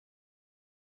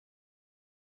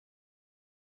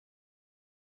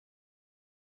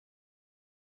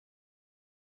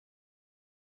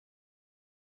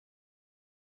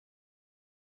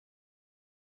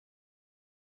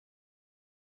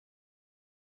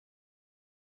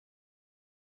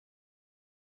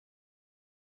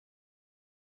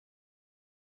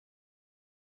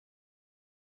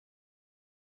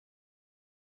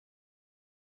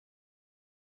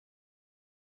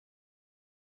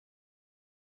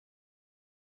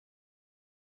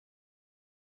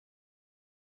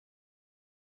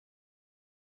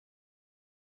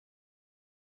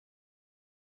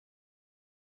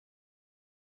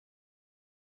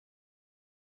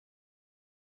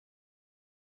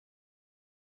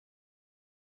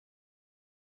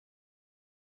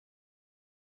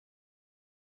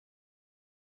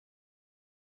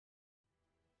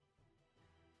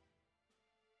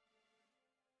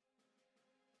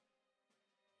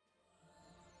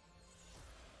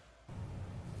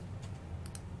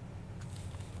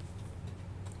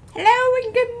Hello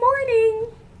and good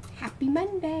morning. Happy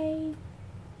Monday.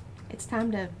 It's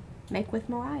time to make with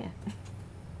Mariah.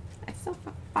 I still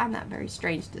find that very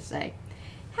strange to say.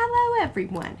 Hello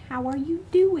everyone. How are you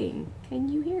doing?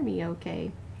 Can you hear me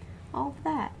okay? All of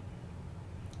that.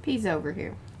 P's over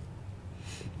here.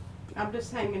 I'm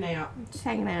just hanging out. Just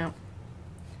hanging out.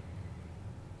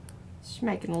 Just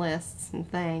making lists and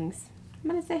things. I'm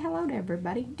going to say hello to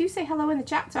everybody. Do say hello in the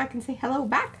chat so I can say hello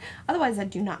back. Otherwise, I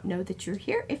do not know that you're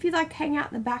here. If you'd like to hang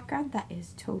out in the background, that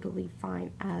is totally fine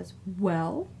as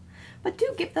well. But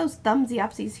do give those thumbsy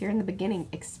upsies here in the beginning,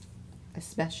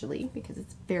 especially because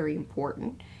it's very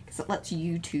important. Because it lets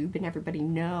YouTube and everybody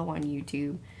know on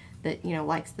YouTube that, you know,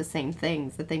 likes the same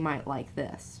things, that they might like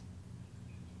this.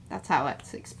 That's how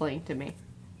it's explained to me.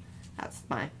 That's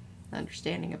my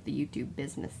understanding of the YouTube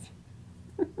business.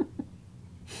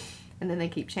 And then they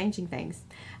keep changing things.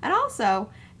 And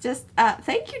also, just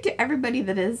thank you to everybody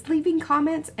that is leaving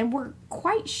comments. And we're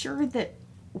quite sure that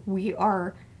we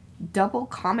are double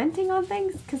commenting on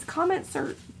things because comments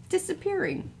are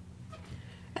disappearing.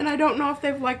 And I don't know if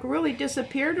they've like really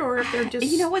disappeared or if they're just...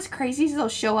 You know what's crazy is they'll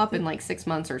show up in like 6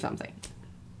 months or something.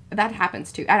 That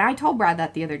happens too. And I told Brad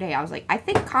that the other day. I was like, I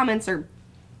think comments are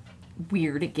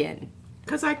weird again.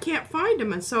 Because I can't find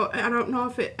them. And so I don't know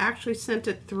if it actually sent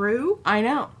it through. I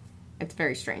know. It's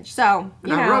very strange. So, you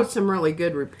know, I wrote some really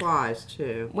good replies,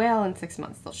 too. Well, in 6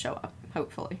 months, they'll show up,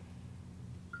 hopefully.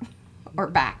 Or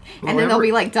back. And then they'll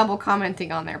be, like, double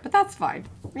commenting on there. But that's fine.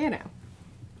 You know.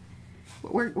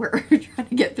 We're trying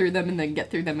to get through them and then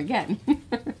get through them again.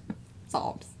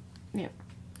 Solves. Yeah.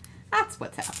 That's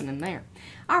what's happening there.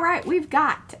 All right, we've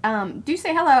got, do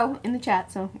say hello in the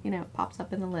chat so, you know, it pops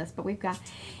up in the list. But we've got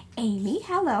Amy,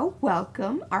 hello,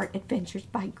 welcome. Art Adventures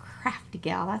by Crafty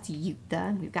Gal, that's Yuta.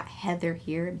 And we've got Heather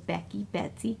here, and Becky,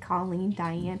 Betsy, Colleen,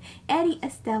 Diane, Eddie,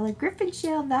 Estella, Griffin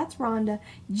Shell, that's Rhonda,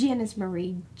 Janice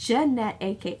Marie, Jeanette,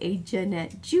 aka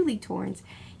Jeanette, Julie Torrance,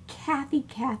 Kathy,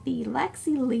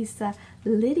 Lexi, Lisa,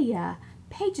 Lydia,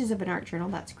 Pages of an Art Journal,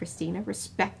 that's Christina,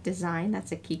 Respect Design,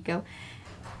 that's Akiko.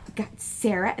 Got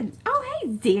Sarah, and oh hey,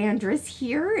 Dandra's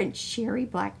here, and Sherry,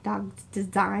 Black Dog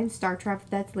Design, Star Trek,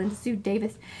 that's Linda Sue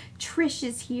Davis, Trish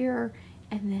is here,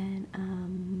 and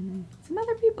then some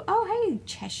other people. Oh hey,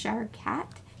 Cheshire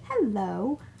Cat,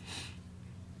 hello.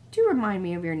 Do remind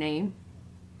me of your name,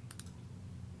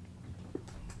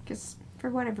 because for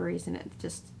whatever reason it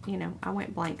just, you know, I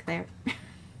went blank there.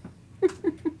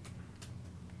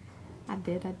 I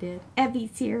did.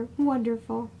 Evie's here,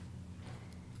 wonderful.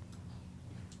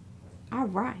 All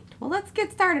right, well, let's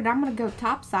get started. I'm going to go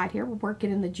top side here. We're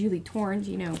working in the Julie Torrance,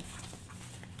 you know,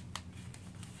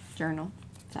 journal.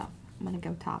 So I'm going to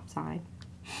go top side.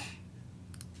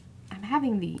 I'm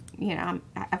having the, you know,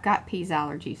 I've got peas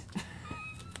allergies.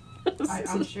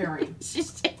 I'm sharing.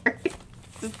 She's sharing.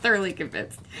 Just thoroughly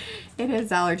convinced. It is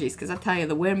allergies because I tell you,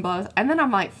 the wind blows. And then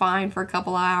I'm like fine for a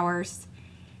couple of hours.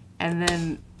 And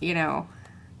then, you know,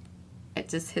 it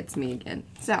just hits me again.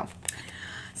 So,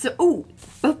 oh,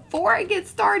 before I get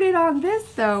started on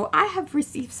this, though, I have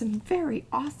received some very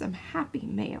awesome happy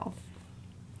mail.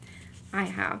 I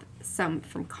have some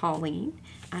from Colleen,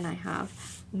 and I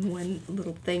have one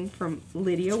little thing from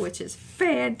Lydia, which is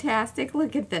fantastic.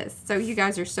 Look at this. So you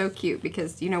guys are so cute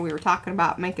because, you know, we were talking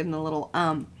about making the little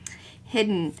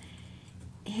hidden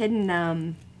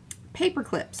paper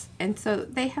clips, and so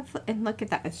they have, and look at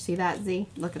that. See that, Z?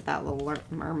 Look at that little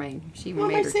mermaid. She even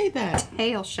made her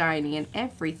tail shiny and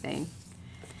everything.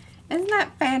 Isn't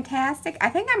that fantastic? I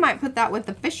think I might put that with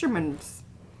the fisherman's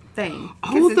thing.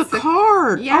 Oh, the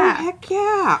card. Yeah. Oh, heck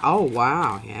yeah. Oh,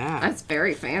 wow. Yeah. That's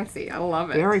very fancy. I love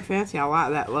it. Very fancy. I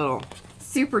like that little.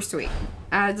 Super sweet.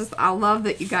 I love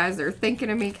that you guys are thinking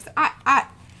of me, because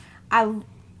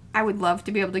I would love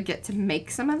to be able to get to make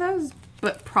some of those,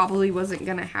 but probably wasn't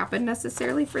going to happen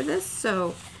necessarily for this.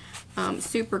 So,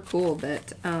 super cool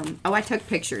that, oh, I took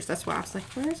pictures. That's why I was like,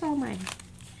 where's all my,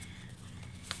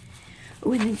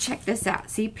 oh, and then check this out.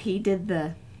 CP did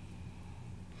the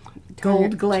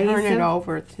gold glaze. Turn it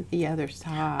over to the other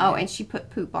side. Oh, and she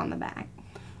put poop on the back.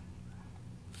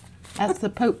 That's the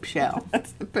poop shell.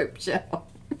 That's the poop shell.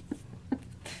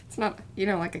 It's not, you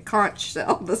know, like a conch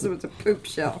shell. This was a poop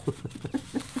shell.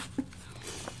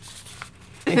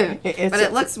 But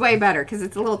it looks way better because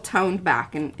it's a little toned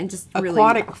back and just really...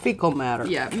 Aquatic fecal matter.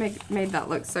 Yeah, made that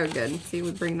look so good. See,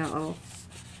 we bring that little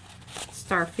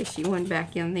starfishy one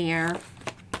back in there.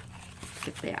 Look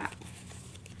at that.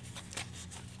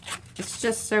 It's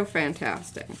just so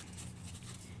fantastic.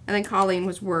 And then Colleen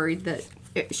was worried that...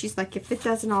 she's like, if it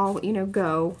doesn't all, you know,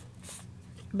 go...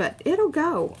 But it'll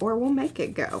go, or we'll make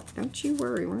it go. Don't you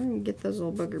worry. We're going to get those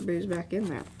little booger boos back in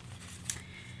there.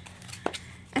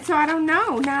 So I don't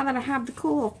know, now that I have the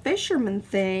cool fisherman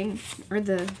thing, or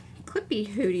the clippy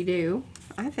hooty-doo,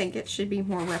 I think it should be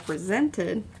more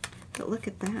represented. But look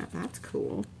at that, that's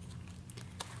cool.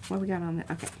 What we got on there?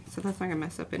 Okay, so that's not gonna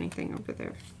mess up anything over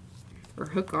there. Or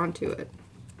hook onto it.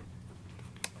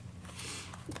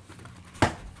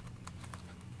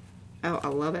 Oh, I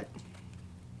love it.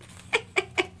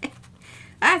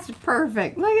 That's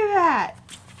perfect. Look at that.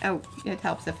 Oh, it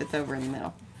helps if it's over in the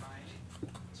middle.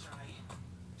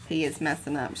 He is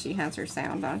messing up. She has her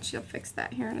sound on. She'll fix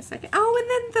that here in a second. Oh, and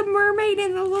then the mermaid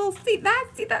in the little seat.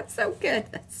 That's so good.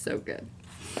 That's so good.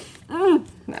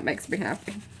 That makes me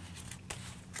happy.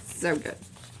 So good.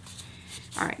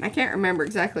 All right, I can't remember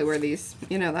exactly where these,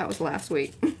 you know, that was last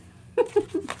week.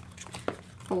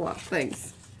 A lot of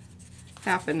things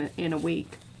happen in a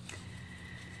week.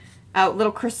 Oh,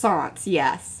 little croissants,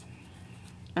 yes.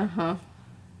 Uh-huh.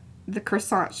 The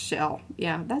croissant shell.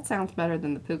 Yeah, that sounds better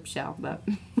than the poop shell, but...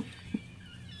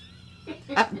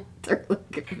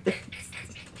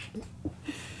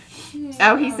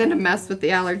 Oh, he's in a mess with the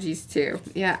allergies, too.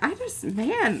 Yeah,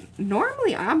 man,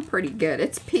 normally I'm pretty good.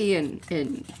 It's P and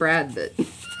Brad that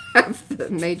have the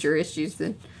major issues,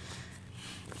 and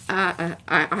I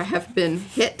have been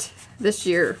hit this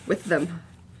year with them.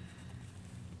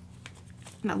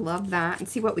 And I love that. And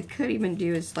see, what we could even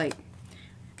do is like,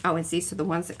 oh, and these are the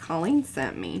ones that Colleen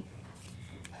sent me.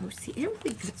 Oh, see, it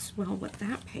really goes well with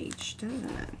that page, doesn't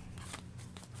it?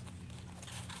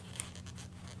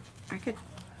 I could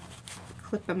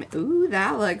clip them. Ooh,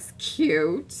 that looks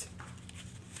cute.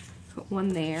 Put one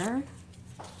there.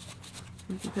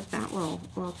 We can put that little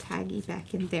taggy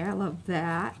back in there. I love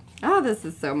that. Oh, this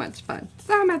is so much fun.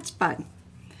 So much fun.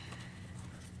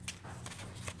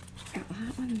 Got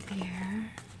that one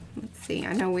there. Let's see.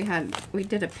 I know we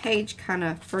did a page kind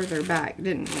of further back,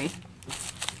 didn't we?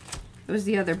 It was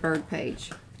the other bird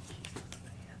page.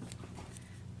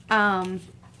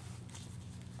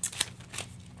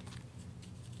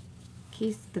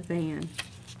 Keys to the van.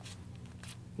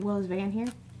 Well, is Van here?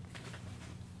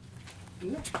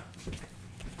 Yeah.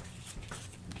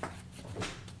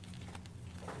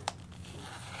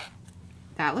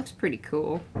 That looks pretty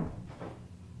cool.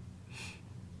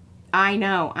 I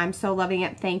know. I'm so loving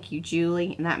it. Thank you,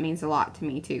 Julie. And that means a lot to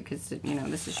me, too, because, you know,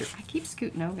 this is your... I keep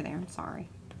scooting over there. I'm sorry.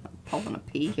 I'm pulling a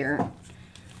pee here.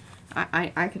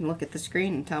 I can look at the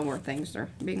screen and tell where things are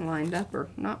being lined up or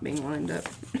not being lined up.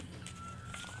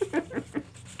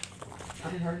 I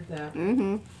heard that.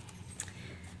 Mm-hmm.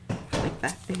 Like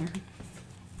that there.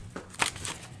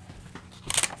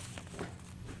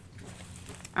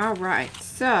 All right,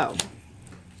 so...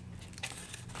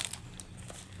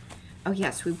 Oh,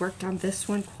 yes, we worked on this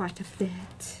one quite a bit.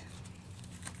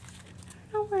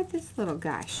 I don't know where this little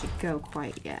guy should go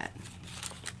quite yet.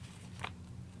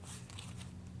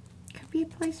 Could be a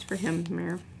place for him,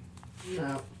 Mare.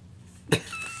 No.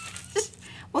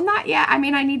 Well, not yet. I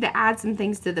mean, I need to add some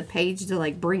things to the page to,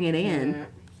 like, bring it in. Yeah.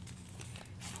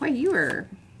 Boy, you were...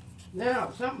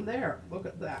 No, something there. Look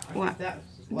at that. I What? think that's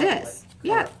lovely. This.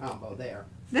 Yeah. Combo there.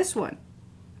 This one.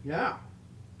 Yeah.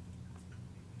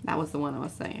 That was the one I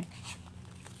was saying.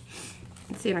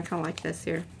 Let's see, and I kind of like this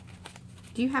here.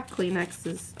 Do you have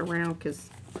Kleenexes around? Because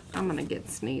I'm going to get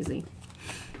sneezy.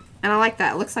 And I like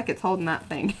that. It looks like it's holding that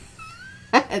thing.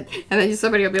 And then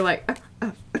somebody will be like,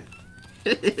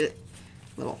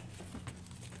 little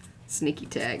sneaky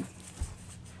tag.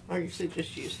 I usually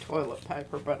just use toilet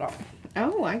paper, but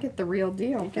Oh, I get the real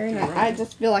deal. Very nice. I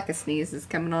just feel like a sneeze is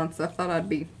coming on, so I thought I'd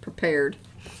be prepared.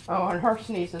 oh, and her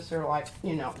sneezes are like,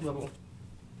 you know, little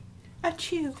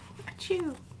achoo,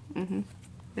 achoo. Mm-hmm.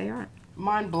 They are.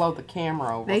 Mine blow the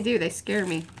camera over. They do. They scare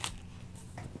me.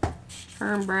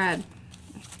 Her and Brad.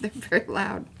 They're very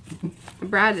loud.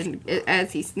 Brad,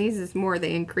 as he sneezes more,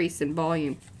 they increase in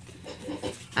volume.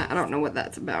 I don't know what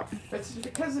that's about. It's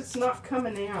because it's not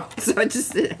coming out. So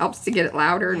it helps to get it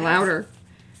louder and louder.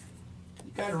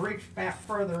 You gotta reach back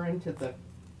further into the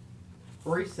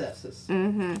recesses.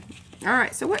 Mm-hmm. All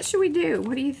right, so what should we do?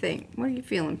 What do you think? What are you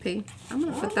feeling, P? I'm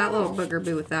going to put that little booger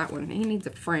boo with that one. He needs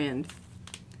a friend.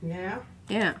 Yeah?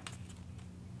 Yeah.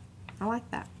 I like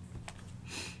that.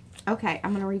 Okay,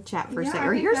 I'm going to reach out for a second.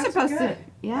 Or think you're that's supposed good. to...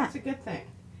 Yeah. That's a good thing.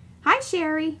 Hi,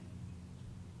 Sherry.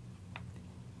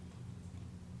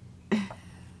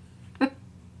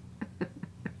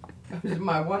 This is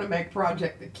my want-to-make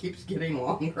project that keeps getting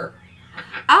longer.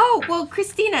 Oh, well,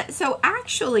 Christina, so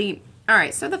actually... All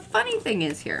right, so the funny thing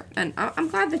is here, and I'm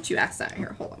glad that you asked that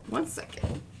here. Hold on one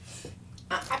second.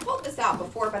 I pulled this out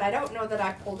before, but I don't know that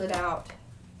I pulled it out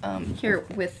here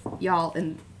with y'all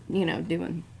and, you know,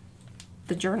 doing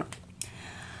the journal.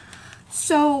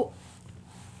 So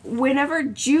whenever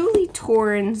Julie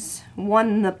Torrens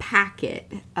won the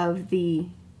packet of the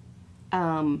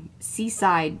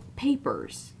Seaside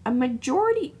papers, a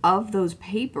majority of those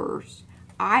papers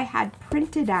I had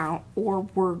printed out or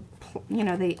were, you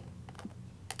know,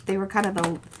 they were kind of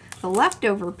the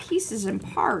leftover pieces and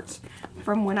parts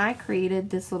from when I created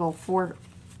this little four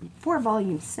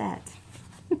volume set.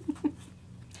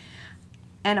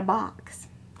 And a box.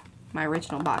 My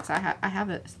original box. I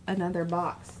have another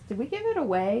box. Did we give it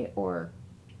away, or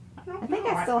I think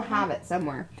I still have it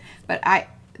somewhere. But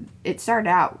it started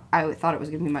out, I thought it was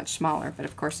going to be much smaller, but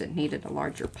of course it needed a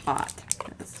larger pot,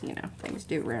 as you know, things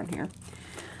do around here.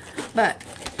 But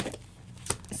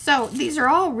so these are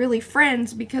all really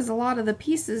friends because a lot of the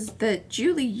pieces that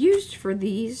Julie used for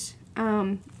these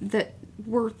that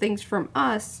were things from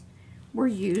us were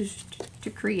used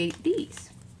to create these.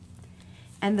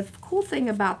 And the cool thing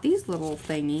about these little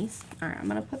thingies, all right, I'm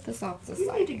going to put this off the side.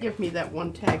 You need to give me that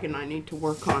one tag and I need to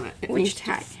work on it. Which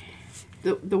tag?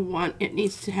 The one, it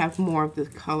needs to have more of the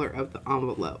color of the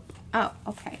envelope. Oh,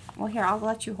 okay. Well, here, I'll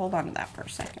let you hold on to that for a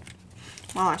second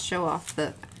while I show off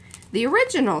the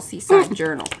original Seaside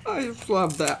journal. I just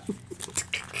love that.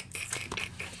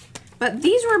 But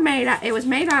these were it was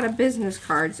made out of business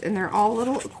cards, and they're all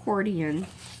little accordion.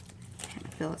 I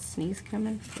feel a sneeze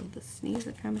coming. Feel the sneeze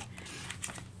coming.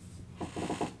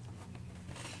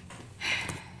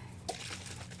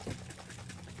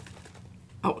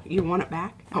 Oh, you want it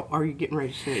back? Oh, are you getting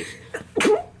ready to sneeze?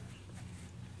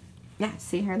 Yeah,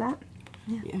 see, hear that?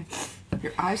 Yeah.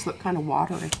 Your eyes look kind of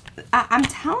watery. I'm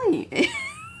telling you.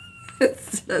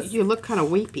 It's just, you look kind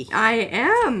of weepy. I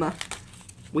am.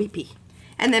 Weepy.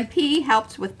 And then P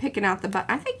helped with picking out the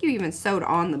button. I think you even sewed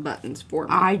on the buttons for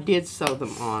me. I did sew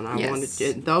them on. I wanted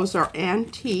to. Those are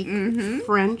antique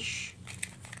French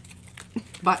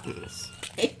buttons.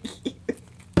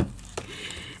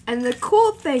 And the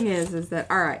cool thing is that,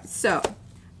 all right, so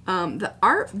the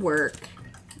artwork,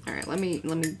 all right, let me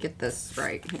get this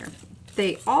right here.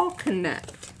 They all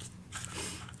connect.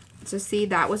 So see,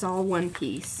 that was all one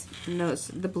piece, and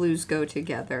the blues go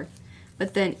together.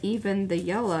 But then even the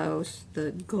yellows,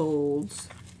 the golds,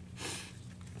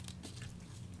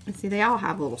 and see, they all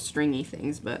have little stringy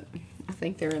things, but I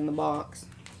think they're in the box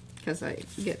because I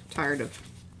get tired of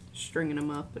stringing them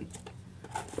up and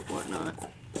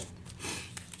whatnot.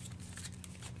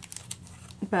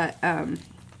 But, and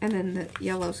then the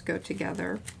yellows go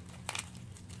together.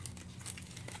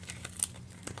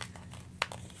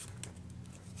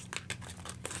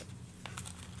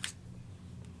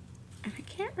 And I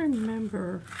can't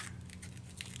remember.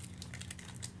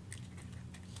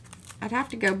 I'd have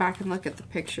to go back and look at the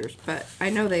pictures, but I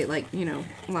know they, like, you know,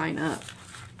 line up.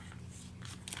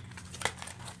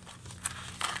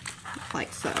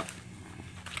 Like so.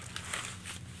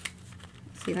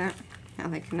 See that? How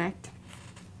they connect?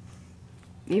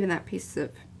 Even that piece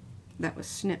that was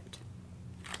snipped.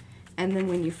 And then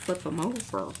when you flip them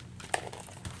over,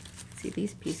 see,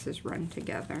 these pieces run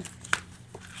together.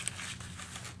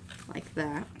 Like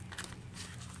that.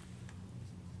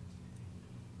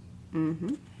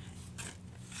 And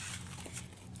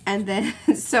then,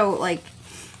 so, like,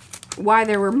 why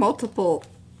there were multiple,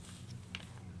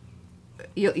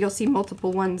 you'll see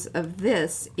multiple ones of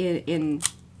this in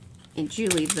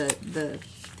Julie, the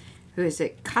who is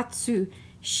it,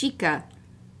 Katsushika,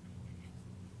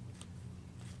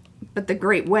 but the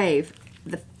Great Wave.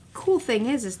 The cool thing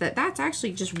is that that's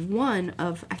actually just one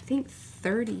of, I think,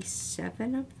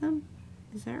 37 of them.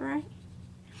 Is that right?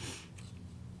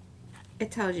 It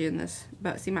tells you in this,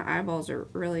 but see, my eyeballs are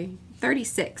really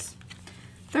 36.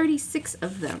 36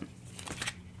 of them.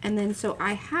 And then so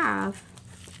I have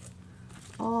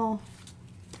all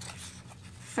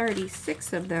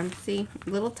 36 of them. See,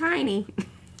 little tiny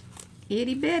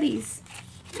itty bitties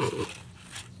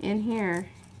in here.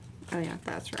 Oh yeah,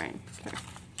 that's right. Okay.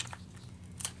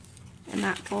 And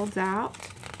that folds out.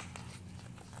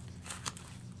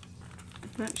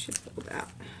 That should fold out.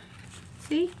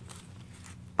 See?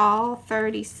 All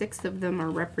 36 of them are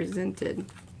represented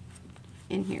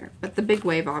in here. But the big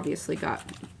wave obviously got,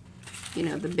 you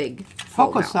know, the big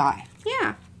Hokusai.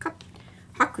 Yeah.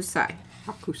 Hakusai.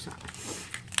 Hakusai.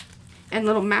 And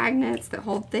little magnets that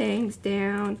hold things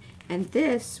down. And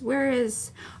this, where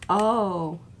is,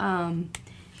 so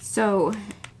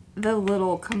the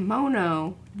little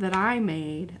kimono that I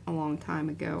made a long time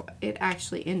ago, it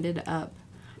actually ended up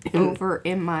over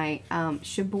in my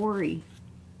shibori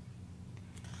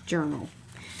journal.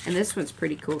 And this one's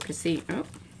pretty cool because see,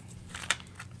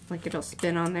 like it'll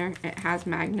spin on there. It has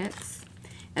magnets.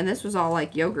 And this was all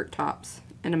like yogurt tops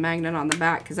and a magnet on the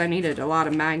back because I needed a lot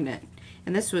of magnet.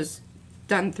 And this was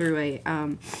done through a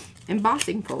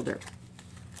embossing folder.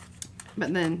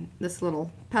 But then this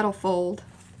little petal fold.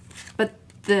 But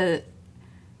the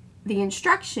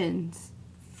instructions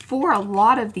for a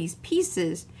lot of these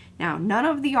pieces, now none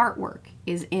of the artwork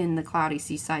is in the Cloudy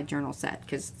Seaside journal set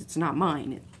because it's not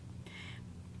mine.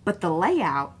 But the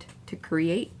layout to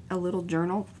create a little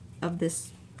journal of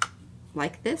this,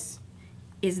 like this,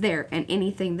 is there. And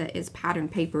anything that is pattern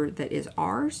paper that is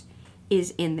ours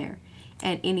is in there.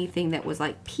 And anything that was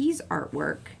like P's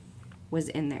artwork was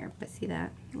in there. But see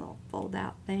that little fold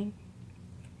out thing?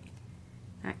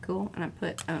 That cool? And I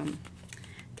put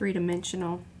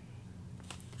three-dimensional.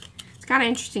 It's kind of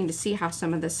interesting to see how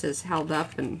some of this is held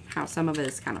up and how some of it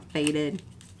is kind of faded.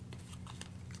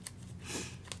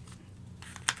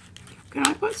 Can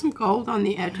I put some gold on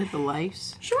the edge of the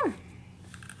lace? Sure.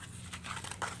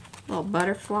 Little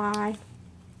butterfly.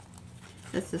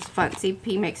 This is fun. See,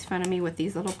 P makes fun of me with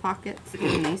these little pockets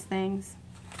and these things.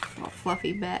 Little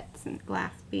fluffy bets and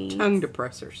glass beans. Tongue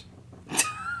depressors.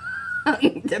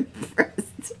 Tongue depressors.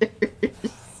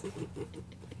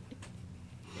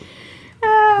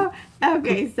 Oh,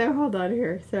 okay, so hold on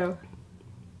here. So,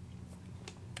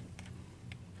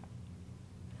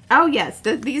 oh yes,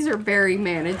 these are very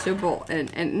manageable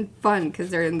and fun because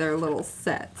they're in their little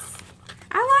sets.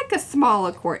 I like a small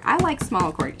accordion. I like small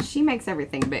accordion. She makes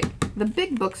everything big. The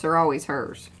big books are always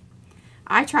hers.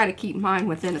 I try to keep mine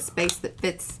within a space that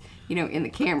fits, you know, in the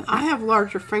camera. I have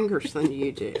larger fingers than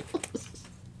you do.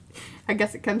 I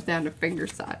guess it comes down to finger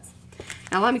size.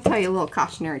 Now let me tell you a little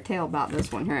cautionary tale about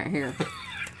this one right here.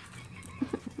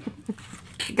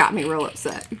 Got me real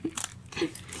upset.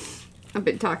 I've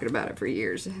been talking about it for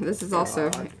years. This is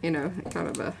also, you know, kind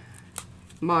of a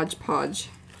Mod Podge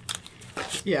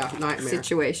nightmare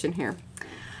situation here.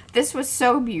 This was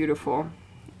so beautiful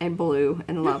and blue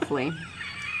and lovely.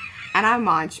 And I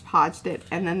Mod Podged it,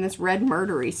 and then this red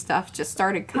murdery stuff just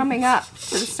started coming up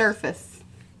to the surface.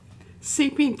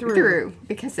 Seeping through.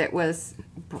 Because it was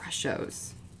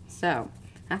brushos. So,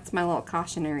 that's my little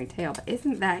cautionary tale. But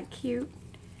isn't that cute?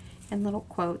 And little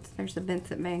quotes. There's the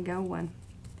Vincent Van Gogh one.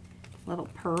 Little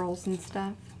pearls and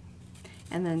stuff.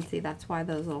 And then, see, that's why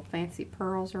those little fancy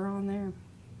pearls are on there.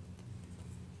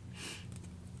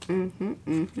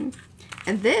 And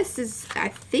this is, I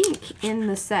think, in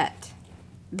the set.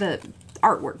 The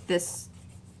artwork. This,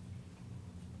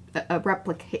 a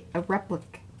replica.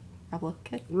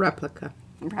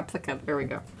 There we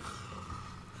go.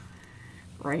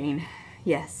 Rain.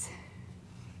 Yes.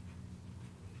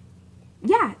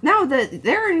 Yeah. No,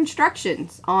 there are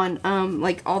instructions on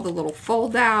like all the little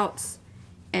fold outs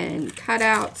and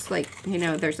cutouts. Like, you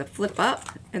know, there's a flip up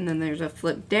and then there's a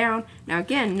flip down. Now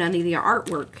again, none of the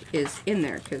artwork is in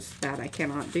there because that I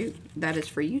cannot do. That is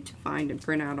for you to find and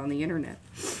print out on the internet.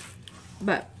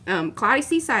 But Cloudy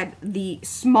Seaside, the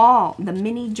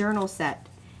mini journal set,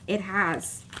 it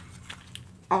has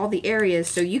all the areas,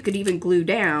 so you could even glue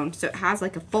down, so it has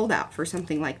like a fold out for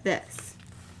something like this.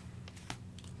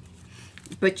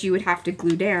 But you would have to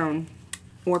glue down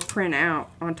or print out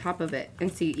on top of it.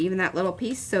 And see, even that little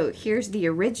piece, so here's the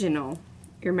original.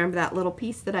 You remember that little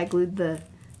piece that I glued oh,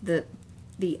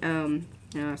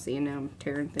 see, now I'm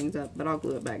tearing things up, but I'll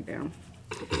glue it back down.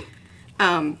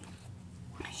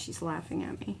 She's laughing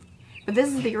at me. But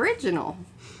this is the original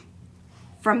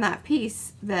from that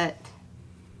piece that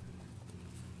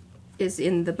is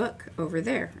in the book over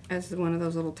there as one of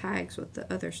those little tags with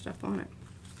the other stuff on it.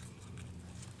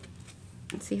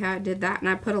 And see how I did that? And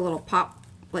I put a little pop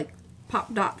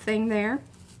dot thing there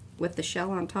with the shell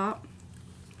on top.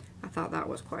 I thought that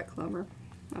was quite clever.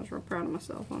 I was real proud of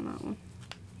myself on that one.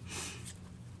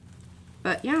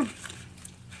 But yeah,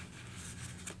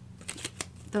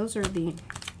 those are the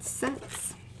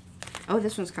sets. Oh,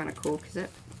 this one's kind of cool because it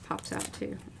pops out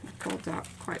too. It folds out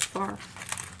quite far.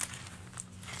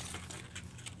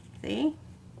 See?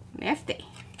 Nifty.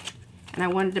 And I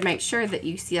wanted to make sure that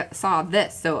you saw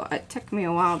this, so it took me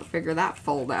a while to figure that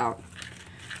fold out.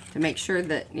 To make sure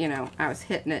that, you know, I was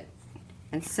hitting it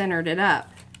and centered it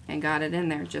up and got it in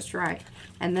there just right.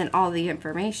 And then all the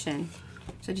information.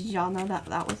 So did y'all know that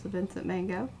that was the Vincent Van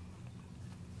Gogh?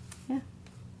 Yeah.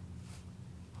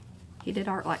 He did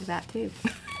art like that too.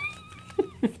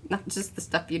 Not just the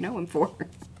stuff you know him for.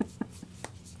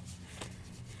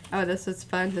 Oh, this was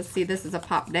fun to see. This is a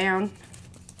pop down.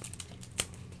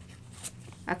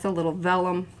 That's a little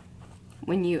vellum.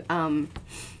 When you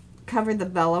cover the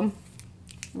vellum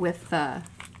with the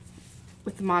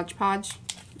Mod Podge,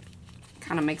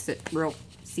 kind of makes it real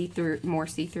see-through, more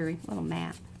see-through. Little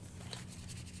map.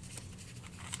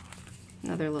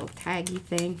 Another little taggy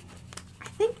thing.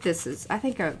 I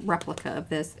think a replica of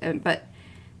this, but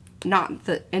not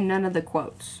and none of the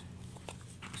quotes.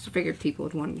 So I figured people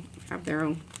would want to have their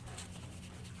own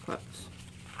clips.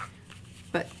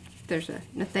 But there's a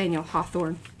Nathaniel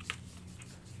Hawthorne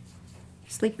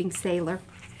Sleeping Sailor.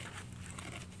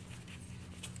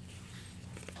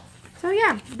 So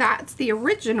yeah, that's the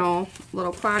original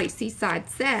little Cloudy Seaside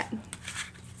set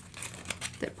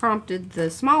that prompted the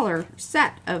smaller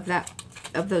set of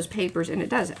those papers, and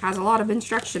it has a lot of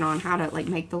instruction on how to like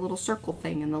make the little circle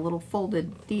thing and the little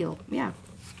folded deal. Yeah,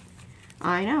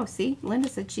 I know. See, Linda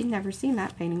said she'd never seen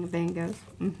that painting of Van Gogh's.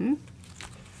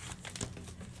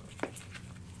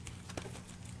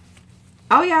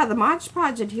 Oh yeah, the Mod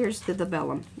Podge adheres to the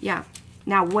vellum. Yeah.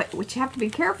 Now what you have to be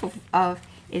careful of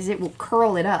is it will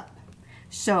curl it up.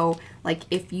 So like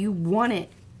if you want it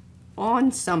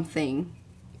on something,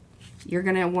 you're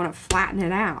gonna want to flatten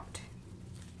it out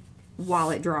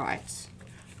while it dries.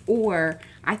 Or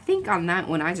I think on that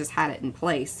one I just had it in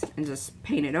place and just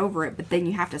painted over it, but then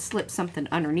you have to slip something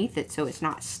underneath it so it's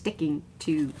not sticking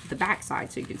to the back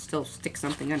side, so you can still stick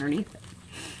something underneath it.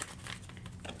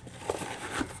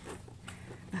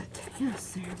 But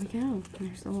yes, there we go.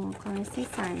 There's the little Cloudy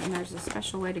Seaside, and there's a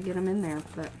special way to get them in there,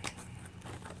 but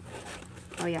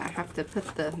oh yeah, I have to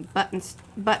put the button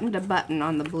to button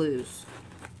on the blues.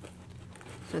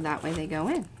 So that way they go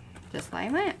in. Just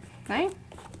like that. Okay?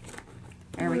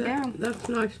 There we go. That's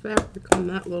nice fabric on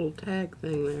that little tag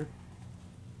thing there.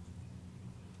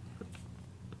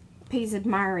 P's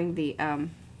admiring the,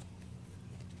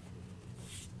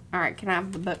 Alright, can I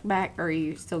have the book back, or are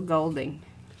you still golding?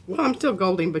 Well, I'm still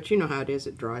golding, but you know how it is.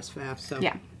 It dries fast, so.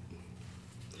 Yeah.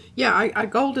 Yeah, I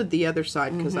golded the other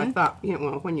side because I thought, you know,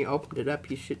 well, when you opened it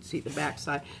up, you should see the back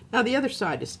side. Now, the other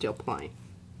side is still plain.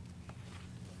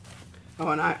 Oh,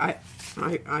 and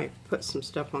I put some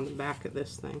stuff on the back of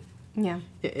this thing. Yeah.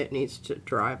 It needs to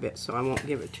dry a bit, so I won't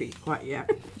give it to you quite yet.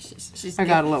 She's I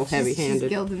got a little heavy-handed. She's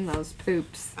gilding those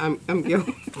poops. I'm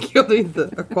gilding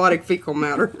the aquatic fecal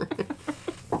matter.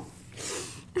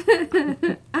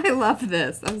 I love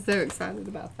this. I'm so excited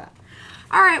about that.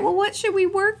 All right, well, what should we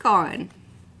work on?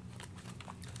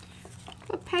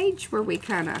 What page were we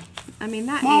kind of... I mean,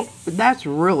 that's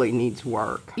really needs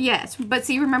work. Yes, but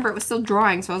see, remember, it was still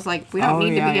drawing, so I was like, we don't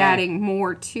need to be adding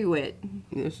more to it.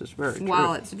 This is very true.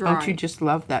 While it's drawing. Don't you just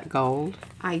love that gold?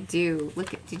 I do.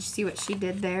 Look at, did you see what she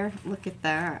did there? Look at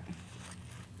that.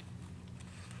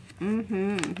 You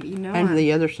know, and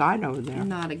the other side over there. I'm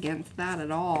not against that at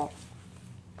all.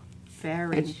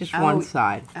 Very. It's just one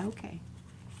side. Okay.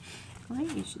 Well,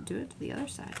 you should do it to the other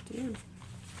side, too.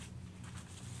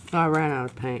 I ran out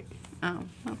of paint. Oh,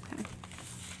 okay.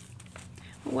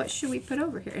 Well, what should we put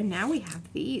over here? And now we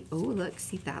have these. Oh, look.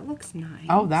 See, that looks nice.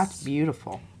 Oh, that's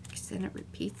beautiful. Then it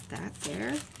repeats that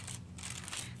there.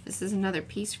 This is another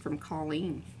piece from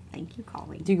Colleen. Thank you,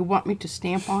 Colleen. Do you want me to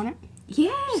stamp on it?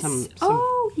 Yes.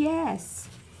 Oh, yes.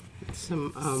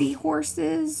 Some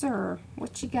seahorses, or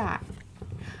what you got?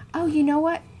 Oh, you know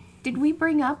what? Did we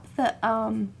bring up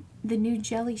the new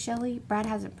Jelly Shelly? Brad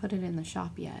hasn't put it in the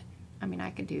shop yet. I mean,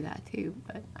 I could do that too,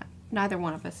 but neither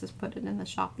one of us has put it in the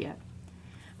shop yet.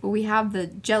 But we have the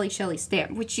Jelly Shelly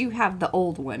stamp, which you have the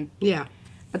old one. Yeah.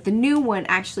 But the new one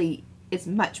actually is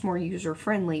much more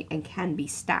user-friendly and can be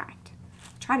stacked.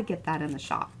 Try to get that in the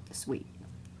shop this week.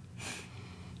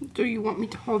 Do you want me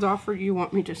to hold off, or do you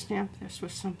want me to stamp this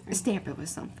with something? Stamp it with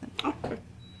something. Okay.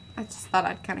 I just thought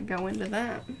I'd kind of go into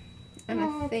that. And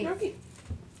I think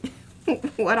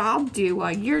what I'll do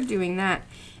while you're doing that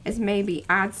is maybe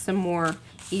add some more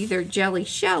either Jelly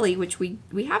Shelly, which we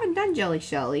haven't done Jelly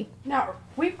Shelly. Now,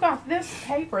 we've got this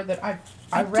paper that I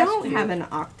don't have an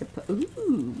octopus.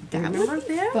 Ooh, that would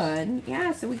be fun.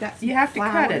 Yeah, so we got some You have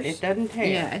flowers. to cut it. It doesn't tear.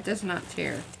 Yeah, it does not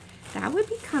tear. That would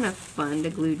be kind of fun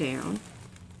to glue down.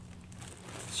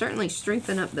 Certainly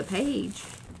strengthen up the page.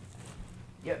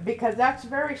 Yeah, because that's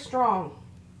very strong.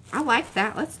 I like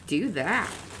that. Let's do that.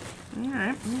 All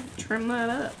right, trim that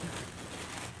up.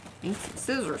 Need some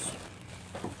scissors.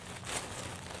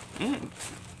 And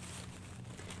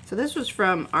so this was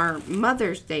from our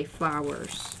Mother's Day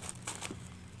flowers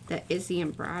that Izzy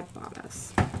and Brad bought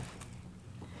us.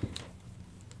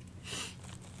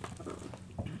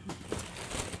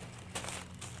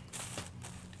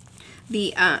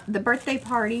 The birthday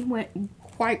party went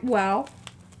quite well.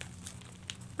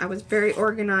 I was very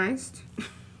organized,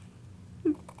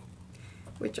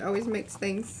 which always makes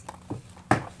things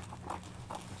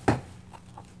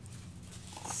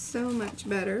so much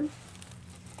better.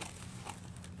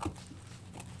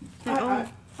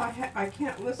 I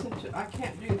can't listen to. I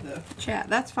can't do the chat.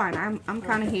 That's fine. I'm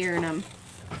kind of hearing them.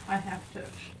 I have to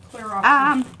clear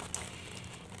off.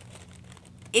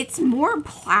 It's more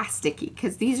plasticky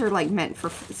because these are like meant for.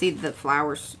 See the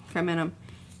flowers come in them.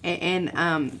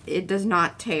 and it does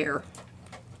not tear.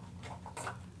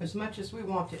 As much as we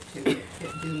want it to, it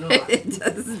do not. It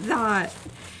does not.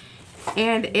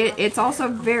 And it's also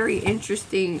very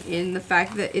interesting in the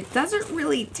fact that it doesn't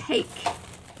really take,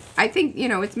 I think, you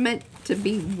know, it's meant to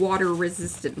be water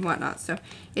resistant and whatnot, so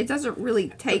it doesn't really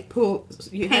take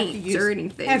paint or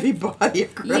anything. Heavy body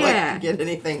acrylic to get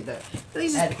anything to so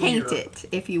you just paint it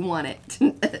if you want it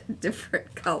a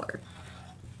different color.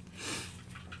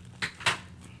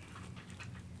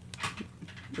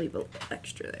 Leave a little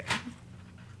extra there.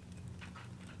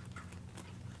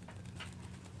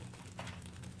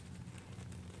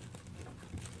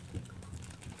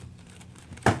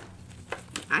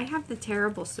 I have the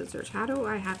terrible scissors. How do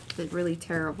I have the really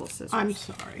terrible scissors? I'm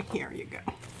sorry. Here you go.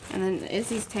 And then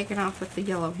Izzy's taken off with the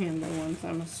yellow handle ones,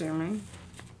 I'm assuming.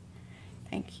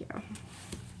 Thank you.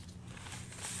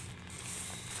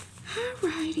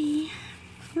 Alrighty.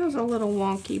 That was a little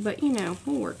wonky, but you know,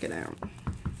 we'll work it out.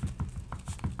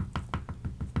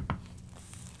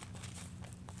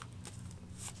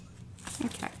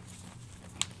 Okay.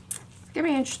 It's going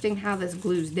to be interesting how this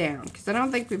glues down, because I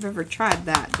don't think we've ever tried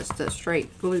that, just a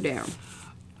straight glue down.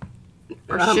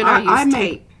 Or should I use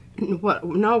tape?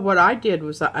 What I did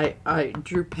was I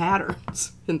drew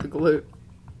patterns in the glue.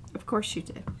 Of course you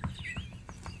did.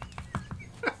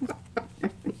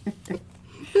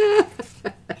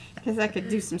 Because I could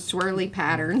do some swirly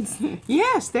patterns.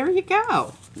 Yes, there you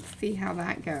go. Let's see how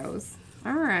that goes.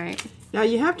 All right. Now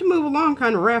you have to move along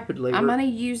kind of rapidly. I'm going to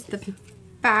use the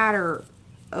fatter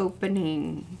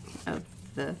opening of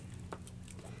the...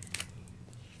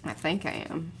 I think I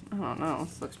am. I don't know.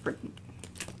 This looks pretty...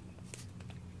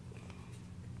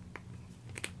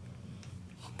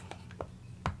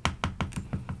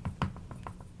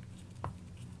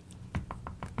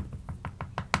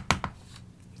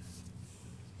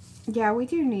 Yeah, we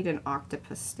do need an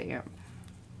octopus stamp.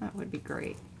 That would be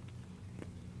great.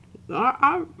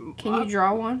 Can you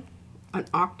draw one? An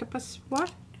octopus?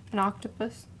 What? An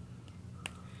octopus?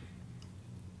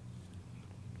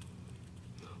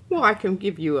 Well, I can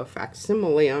give you a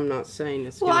facsimile. I'm not saying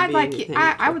it's going to be anything.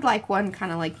 I would like one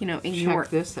kind of like, you know, in your...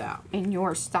 Check this out. In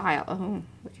your style. Oh,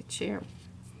 look at you.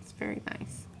 It's very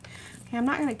nice. Okay, I'm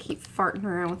not going to keep farting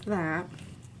around with that.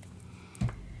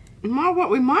 Ma, what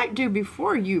we might do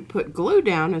before you put glue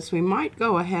down is we might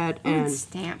go ahead and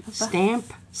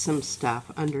stamp some stuff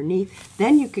underneath.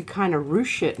 Then you could kind of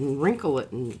ruche it and wrinkle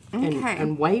it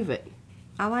and wave it.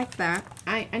 I like that.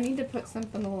 I need to put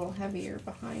something a little heavier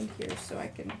behind here so I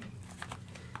can...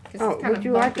 Oh, would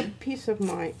you like a piece of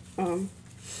my...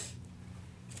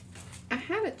 I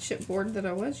had a chipboard that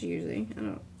I was using. I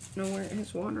don't know where it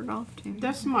has wandered off to.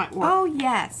 This might work. Oh,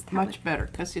 yes. Much better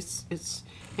because it's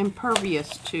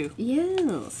impervious to...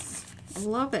 Yes. I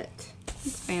love it.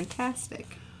 It's fantastic.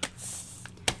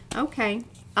 Okay.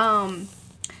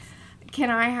 Can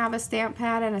I have a stamp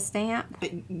pad and a stamp?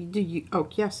 Do you? Oh,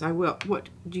 yes, I will. What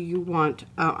do you want?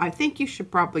 I think you should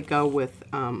probably go with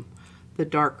the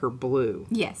darker blue.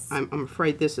 Yes. I'm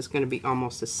afraid this is going to be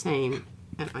almost the same.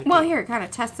 Well, here, kind of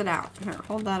test it out. Here,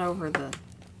 hold that over the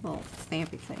little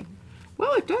stampy thing.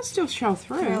 Well, it does still show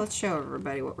through. Here, let's show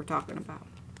everybody what we're talking about.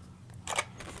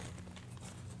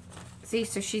 See,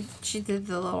 so she did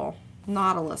the little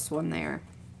Nautilus one there.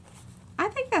 I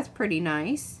think that's pretty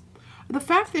nice. The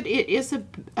fact that it is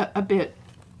a bit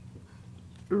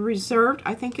reserved,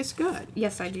 I think is good.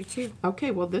 Yes, I do too. Okay,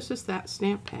 well, this is that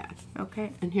stamp pad.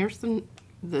 Okay. And here's the...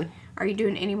 Are you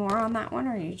doing any more on that one,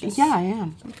 or are you just... Yeah, I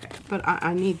am. Okay. But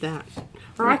I need that.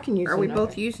 Or I can use Are we another.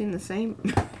 both using the same?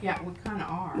 Yeah, we kind of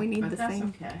are. We need the that's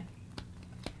same. Okay.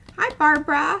 Hi,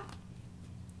 Barbara.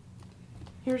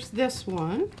 Here's this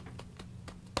one.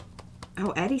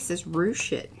 Oh, Eddie says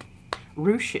ruche it.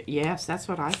 Ruche it, yes, that's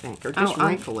what I think. Or just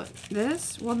wrinkle it.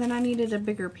 This? Well, then I needed a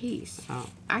bigger piece. Oh.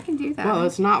 I can do that. Well,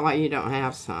 it's not like you don't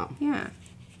have some. Yeah.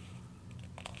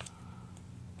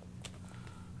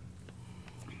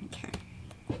 Okay.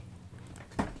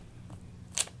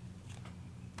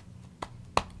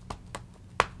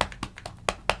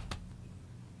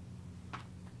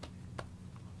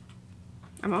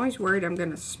 I'm always worried I'm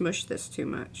going to smush this too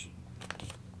much.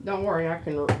 Don't worry, I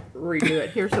can redo it.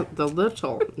 Here's the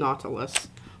little Nautilus,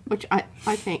 which I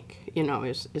think, you know,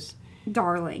 is...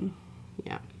 Darling.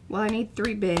 Yeah. Well, I need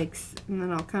 3 bigs, and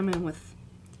then I'll come in with...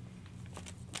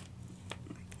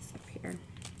 like this up here.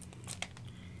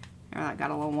 Oh, that got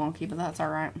a little wonky, but that's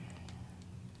alright.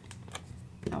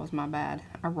 That was my bad.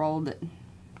 I rolled it.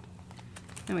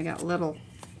 Then we got little...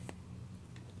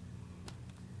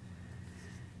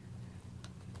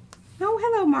 Oh,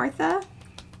 hello, Martha.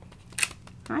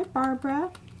 Hi,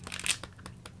 Barbara.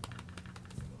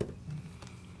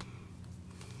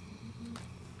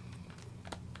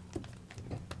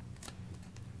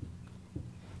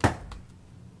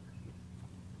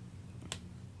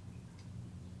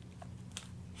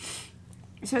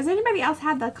 So has anybody else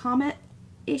had the comment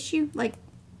issue? Like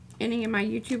any of my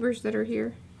YouTubers that are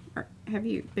here? Or have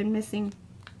you been missing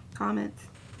comments?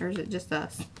 Or is it just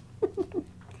us?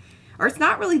 Or it's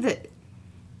not really that.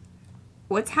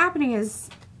 What's happening is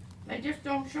they just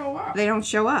don't show up. They don't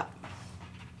show up.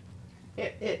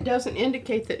 It doesn't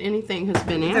indicate that anything has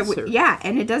been answered. Yeah,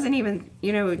 and it doesn't even,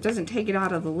 you know, it doesn't take it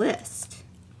out of the list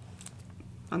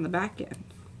on the back end,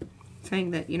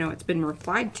 saying that, you know, it's been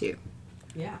replied to.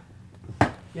 Yeah.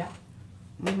 Yeah.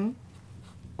 Mm-hmm.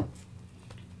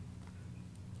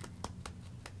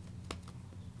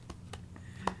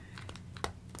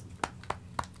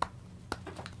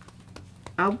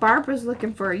 Oh, Barbara's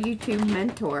looking for a YouTube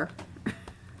mentor.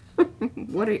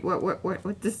 What do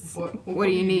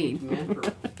you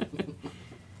need?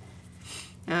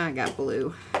 I got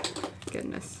blue.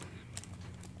 Goodness.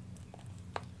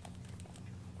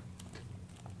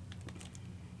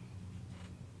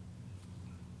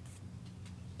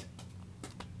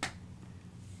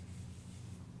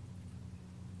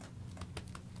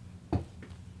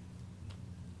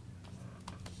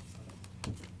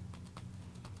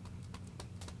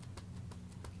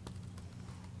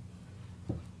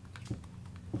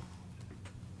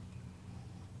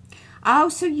 Oh,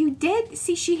 so you did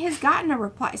see she has gotten a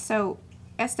reply. So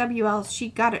SWL, she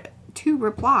got 2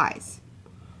 replies.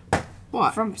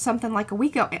 What? From something like a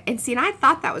week ago. And see, and I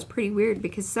thought that was pretty weird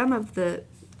because some of the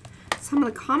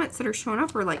comments that are showing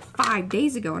up are like 5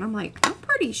 days ago, and I'm like, I'm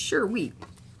pretty sure we,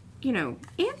 you know,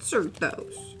 answered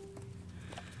those.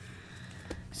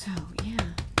 So yeah,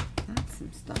 that's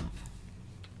some stuff.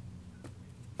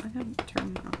 I gotta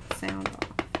turn the sound off.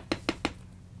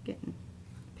 Getting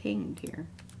pinged here.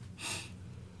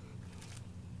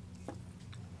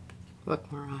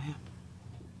 Look, Mariah.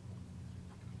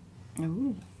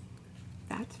 Ooh,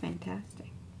 that's fantastic.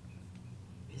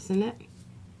 Isn't it?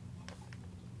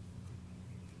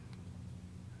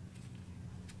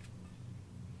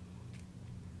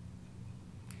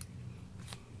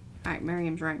 Alright,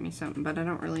 Miriam's writing me something, but I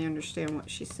don't really understand what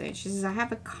she's saying. She says, I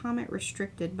have a comment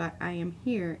restricted, but I am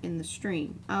here in the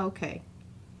stream. Oh, okay.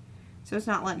 So it's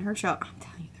not letting her show up. I'm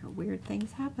telling you, there are weird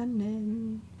things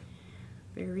happening.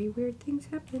 Very weird things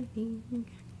happening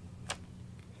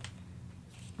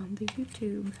on the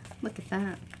YouTube. Look at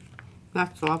that.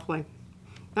 That's lovely.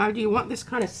 Now, do you want this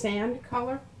kind of sand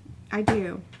color? I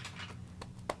do.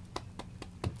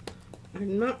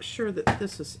 I'm not sure that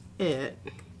this is it.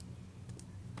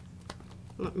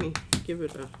 Let me give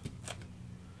it a...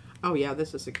 Oh, yeah,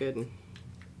 this is a good one.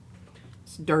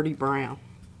 It's dirty brown.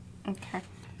 Okay.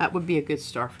 That would be a good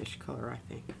starfish color, I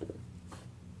think.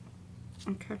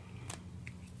 Okay.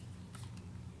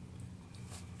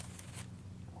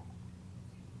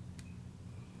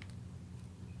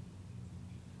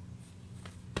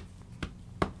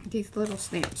 These little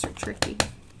stamps are tricky.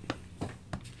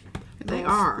 They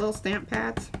are. Little stamp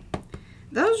pads.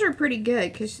 Those are pretty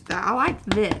good because I like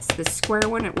this square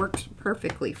one. It works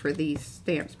perfectly for these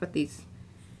stamps, but these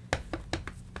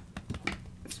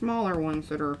smaller ones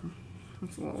that are,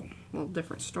 it's a little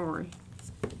different story.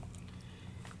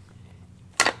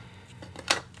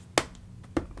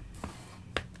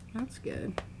 That's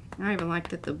good. I even like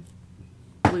that the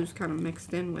blue's kind of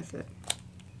mixed in with it.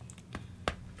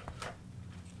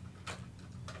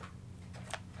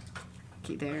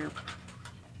 Okay, there.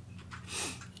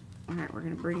 Alright, we're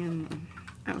going to bring in...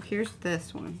 Oh, here's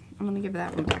this one. I'm going to give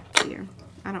that one back to you.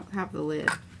 I don't have the lid.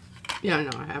 Yeah,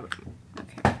 no, I have it.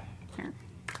 Okay. Here.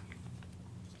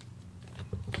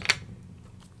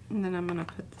 And then I'm going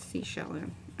to put the seashell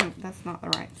in. Oh, that's not the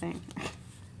right thing.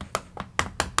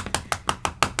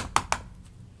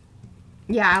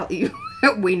 Yeah,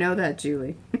 we know that,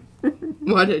 Julie.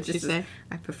 What did you say?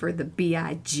 I prefer the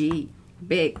B-I-G.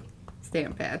 Big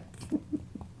stamp pad.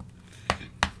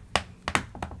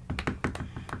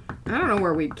 I don't know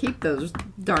where we'd keep those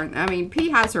darn... I mean, P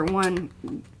has her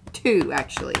 1, 2,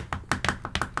 actually.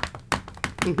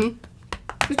 Mm-hmm.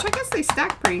 Which I guess they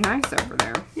stack pretty nice over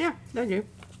there. Yeah, they do.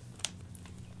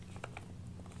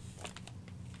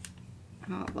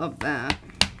 Oh, I love that.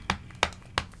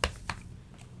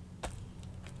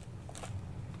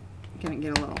 Gonna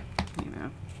get a little, you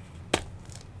know.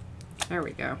 There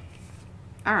we go.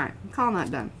 Alright, I'm calling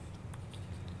that done.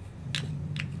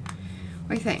 What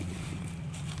do you think?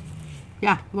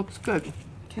 Yeah, looks good.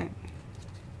 Okay.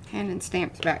 Handing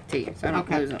stamps back to you so I don't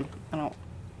lose them. I don't.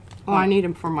 Oh, I need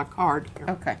them for my card here.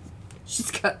 Okay. She's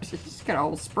got a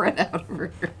whole spread out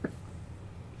over here.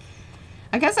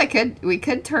 I guess we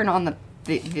could turn on the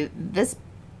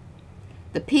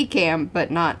P cam,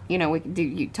 but not, you know, we could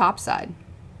do top side.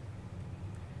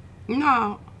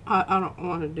 No. I don't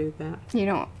want to do that. You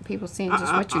don't want people seeing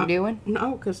just what you're doing?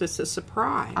 No, because it's a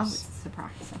surprise. Oh, it's a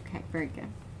surprise. Okay, very good.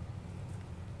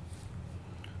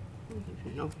 I don't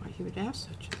even know why you would ask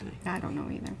such a thing. I don't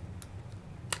know either.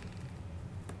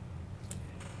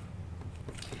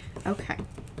 Okay.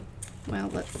 Well,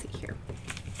 let's see here.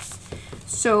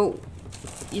 So,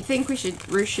 you think we should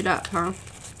ruche it up, huh?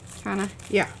 Kinda?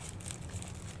 Yeah.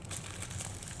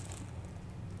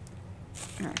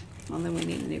 Alright. Well, then we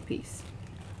need a new piece.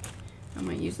 I'm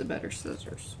going to use the better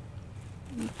scissors.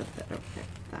 Let me put that over there.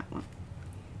 That one.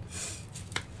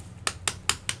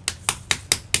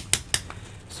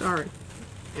 Sorry.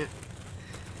 Can't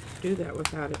do that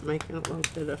without it making a little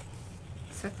bit of...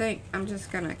 So I think I'm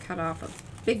just going to cut off a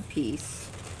big piece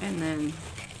and then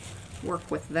work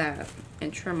with that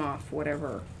and trim off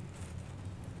whatever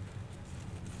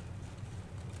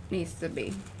needs to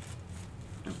be.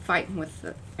 I'm fighting with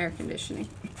the air conditioning.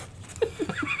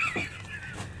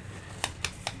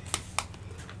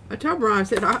 I told Mariah, I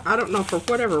said, I don't know, for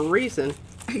whatever reason.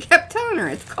 I kept telling her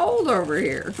it's cold over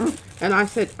here. And I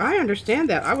said, I understand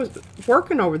that. I was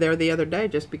working over there the other day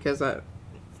just because I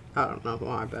don't know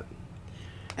why, but...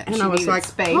 And She I was needed like,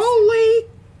 space. holy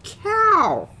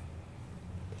cow!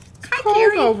 It's Hi, cold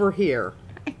Carrie. over here.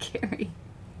 Hi, Carrie.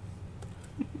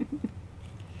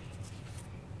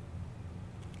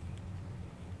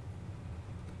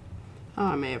 Oh,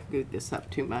 I may have gooed this up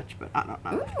too much, but I don't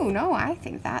know. Ooh, no, I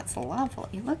think that's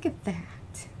lovely. Look at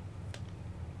that.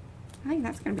 I think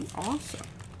that's going to be awesome.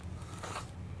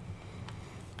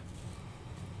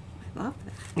 I love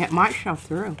that. It might show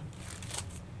through.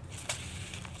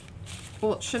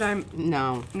 Well, should I?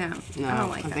 No. No, No, I don't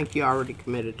like I that. think you already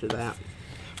committed to that.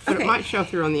 But Okay. it might show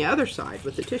through on the other side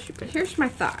with the tissue paper. Here's my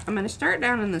thought. I'm going to start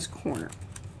down in this corner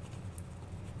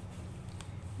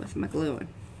with my gluing.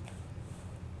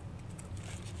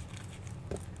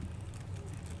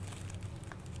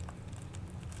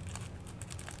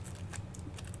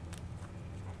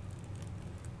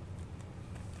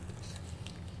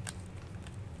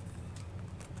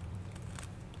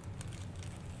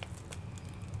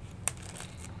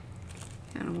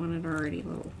 Kind of want it already a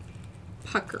little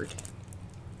puckered.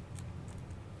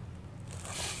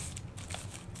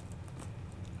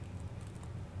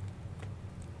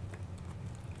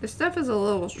 This stuff is a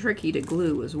little tricky to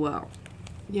glue as well.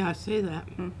 Yeah, I see that.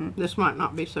 This might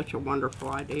not be such a wonderful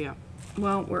idea.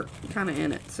 Well, we're kind of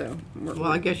in it, so we're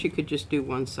Well, I guess you could just do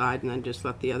one side and then just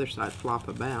let the other side flop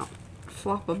about.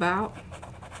 flop about.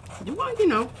 Well, you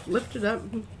know, lift it up.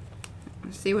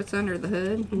 See what's under the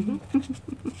hood.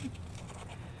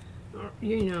 Or,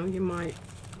 you know, you might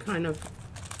kind of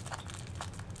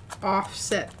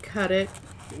offset cut it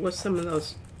with some of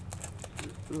those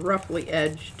roughly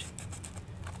edged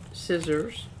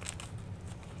scissors.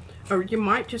 Or you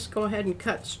might just go ahead and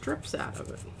cut strips out of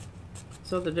it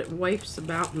so that it wafts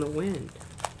about in the wind.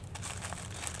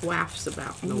 Wafts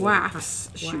about in the Wafts.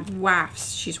 wind. She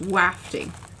wafts. She's wafting.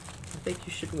 I think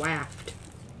you should waft.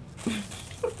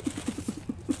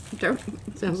 Don't.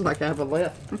 Sounds like I have a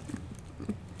lift.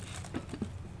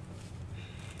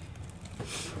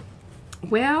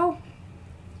 Well,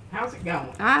 How's it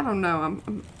going? I don't know.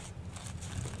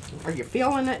 Are you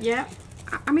feeling it yet?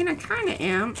 I mean, I kind of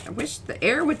am. I wish the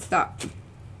air would stop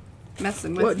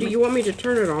messing with What, me. do you want me to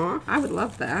turn it off? I would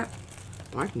love that.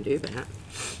 I can do that.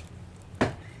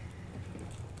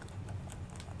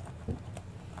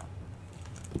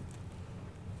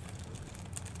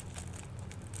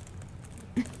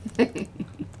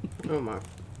 Oh,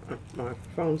 my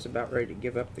phone's about ready to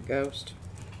give up the ghost.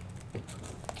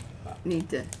 Need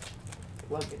to.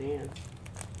 Plug it in.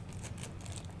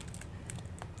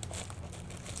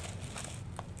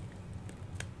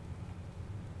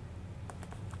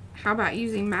 How about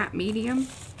using matte medium?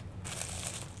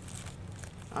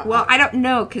 Well, I don't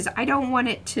know, because I don't want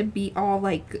it to be all,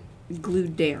 like,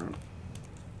 glued down.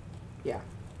 Yeah.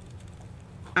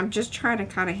 I'm just trying to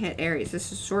kind of hit areas.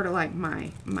 This is sort of like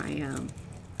my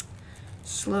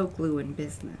slow gluing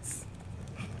business.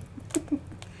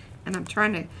 And I'm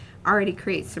trying to already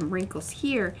create some wrinkles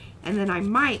here, and then I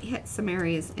might hit some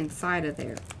areas inside of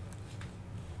there.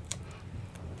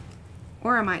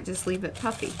 Or I might just leave it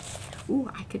puffy. Ooh,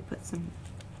 I could put some,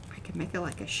 I could make it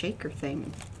like a shaker thing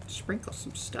and sprinkle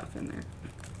some stuff in there.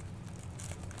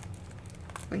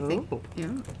 I think,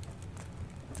 yeah.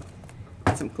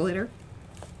 Some glitter.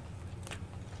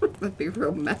 That'd be a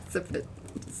real mess if it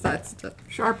decides to,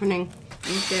 Sharpening.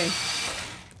 okay,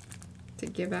 to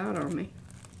give out on me.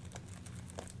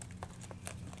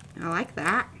 I like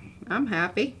that. I'm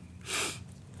happy.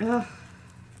 Ugh.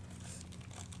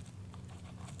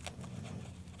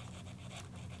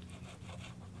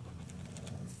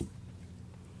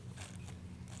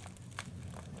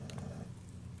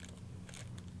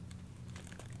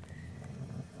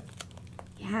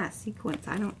 Yeah, sequins.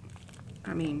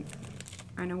 I mean,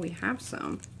 I know we have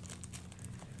some.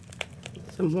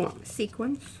 Some what?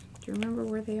 Sequins. Do you remember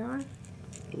where they are?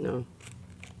 No.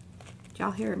 Did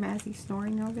y'all hear Mazzy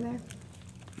snoring over there?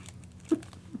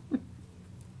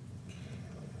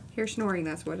 Hear snoring,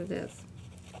 that's what it is.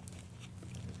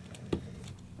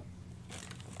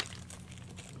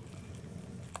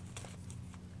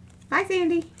 Hi,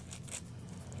 Sandy.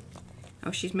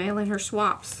 Oh, she's mailing her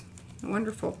swaps.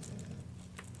 Wonderful.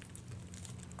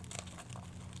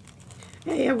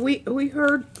 Hey, have we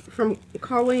heard from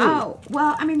Colleen? Oh,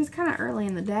 well, I mean, it's kind of early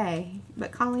in the day.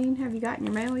 But Colleen, have you gotten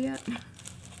your mail yet?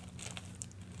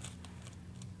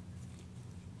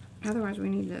 Otherwise, we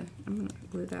need to, I'm going to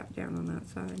glue that down on that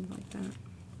side like that.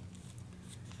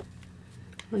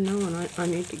 I know, and I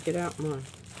need to get out my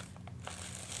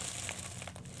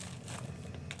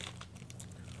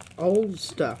old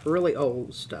stuff, really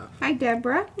old stuff. Hi,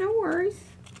 Deborah. No worries.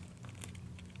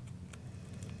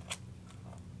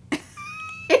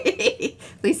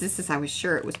 Lisa says, I was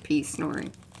sure it was P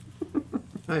snoring.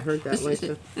 I heard that,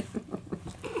 Lisa.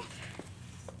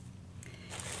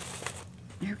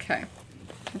 Okay.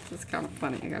 This is kind of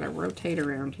funny. I gotta rotate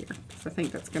around here. So I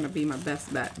think that's gonna be my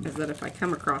best bet, is that if I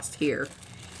come across here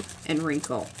and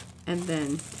wrinkle, and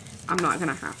then I'm not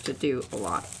gonna have to do a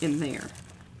lot in there.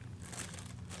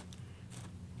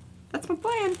 That's my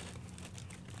plan.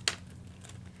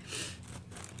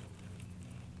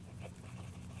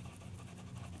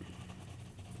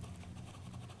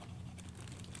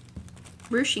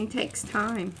 Ruching takes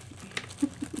time.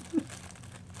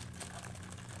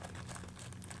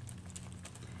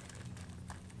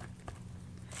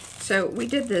 So we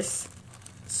did this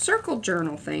circle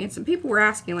journal thing, and some people were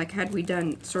asking, like, had we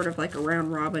done sort of like a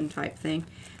round robin type thing.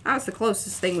 That was the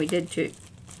closest thing we did to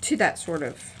that sort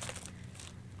of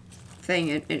thing,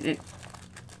 and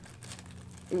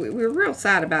we were real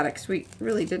sad about it because we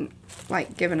really didn't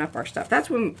like giving up our stuff. That's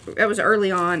when it was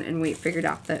early on, and we figured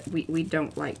out that we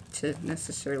don't like to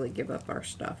necessarily give up our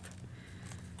stuff,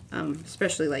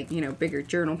 especially like, you know, bigger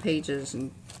journal pages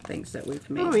and things that we've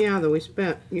made. Oh yeah, that we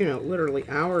spent, you know, literally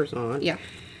hours on. Yeah,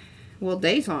 well,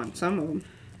 days on some of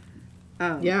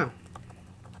them. Yeah.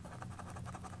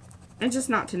 And just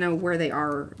not to know where they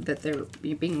are, that they're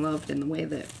being loved in the way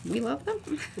that we love them.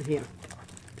 Yeah.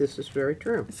 This is very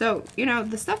true. So, you know,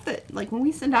 the stuff that, like, when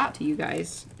we send out to you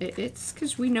guys, it's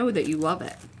because we know that you love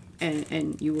it.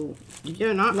 And you will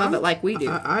love it like we do.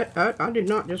 I did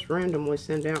not just randomly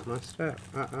send out my stuff.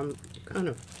 I'm kind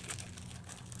of...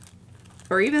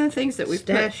 Or even the things that we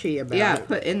stashy about it.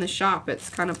 put in the shop. It's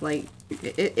kind of like,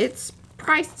 it's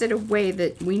priced in a way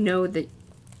that we know that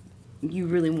you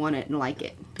really want it and like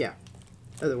it. Yeah.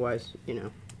 Otherwise, you know.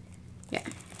 Yeah.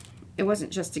 It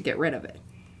wasn't just to get rid of it.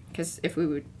 Because if we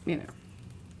would, you know,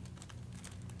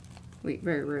 we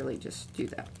very rarely just do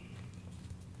that.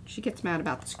 She gets mad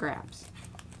about the scraps.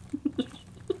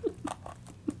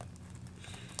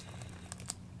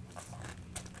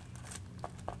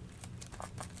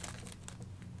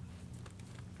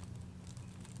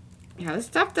 Yeah, this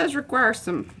stuff does require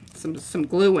some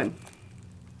gluing.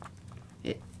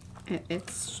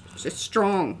 It's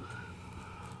strong.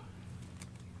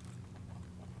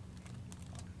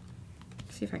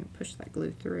 See if I can push that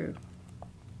glue through.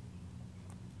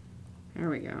 There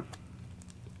we go.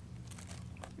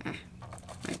 Ah,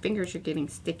 my fingers are getting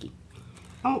sticky.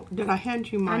 Oh, did I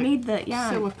hand you my I need the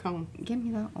silicone? Give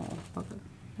me that. Oh, love it.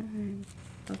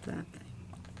 Love that thing.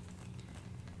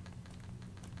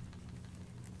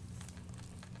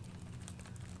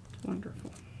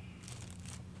 Wonderful.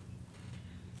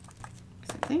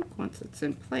 I think once it's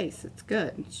in place, it's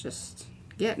good. It's just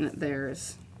getting it there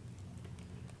is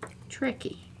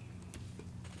tricky.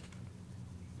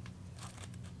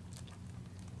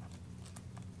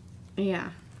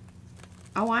 Yeah.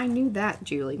 Oh, I knew that,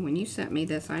 Julie. When you sent me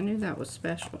this, I knew that was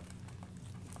special.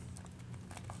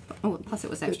 Oh, plus it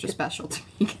was extra special to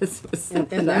me because it was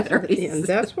something I'd already and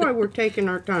that's why we're taking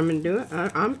our time and doing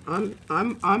it.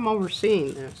 I'm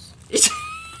overseeing this.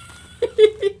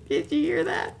 Did you hear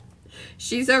that?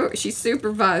 She's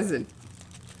supervising.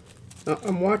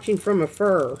 I'm watching from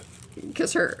afar.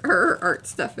 Because her art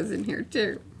stuff is in here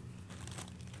too.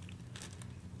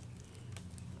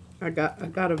 I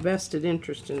got a vested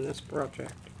interest in this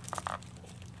project.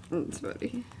 That's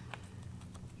funny.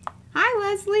 Hi,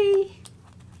 Leslie.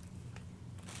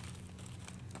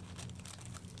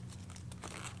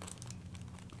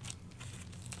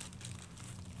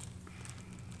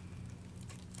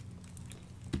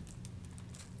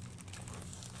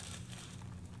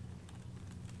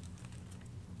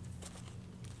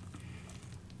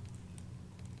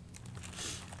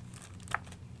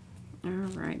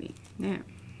 Alrighty, now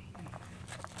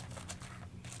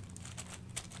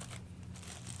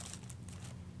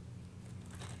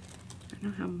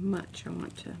don't know how much I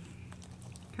want to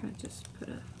kind of just put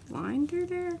a line through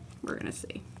there. We're gonna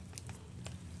see.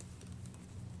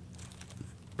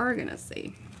 We're gonna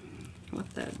see what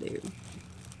that do.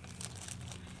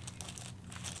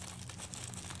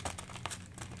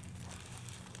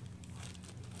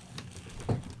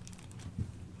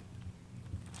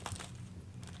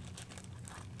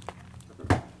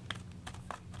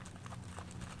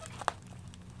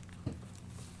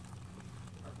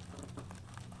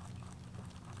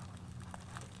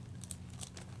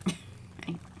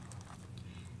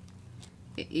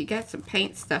 You got some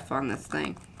paint stuff on this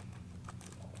thing.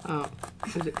 Oh,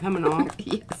 is it coming off?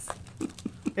 Yes.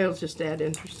 It'll just add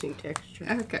interesting texture.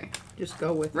 Okay. Just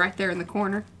go with right there in the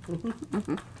corner.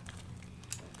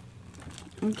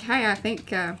 Okay, I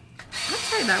think I'll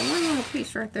try that one little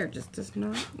piece right there. Just does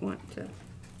not want to.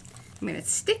 I mean,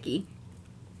 it's sticky.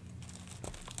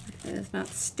 It's not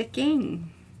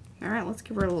sticking. All right, let's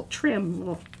give her a little trim,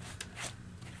 little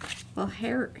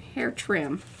hair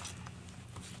trim.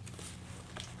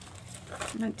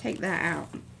 I'm gonna take that out.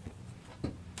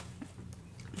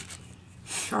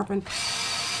 Sharpen.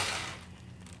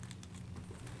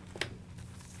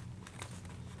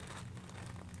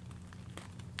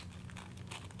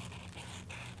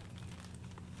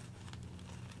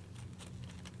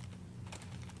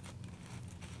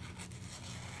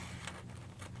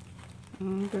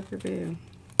 Good for you.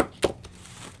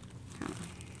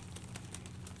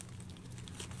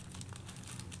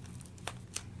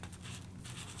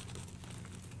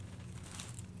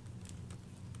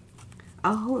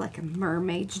 Oh, like a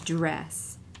mermaid's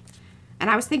dress.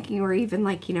 And I was thinking, or even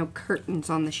like, you know,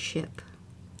 curtains on the ship.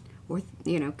 Or,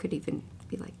 you know, could even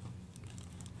be like.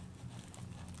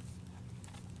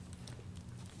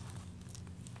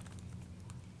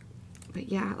 But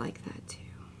yeah, I like that too.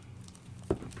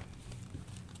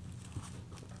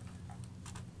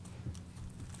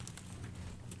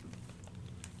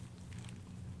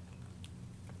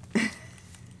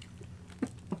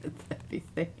 What's that be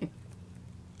saying?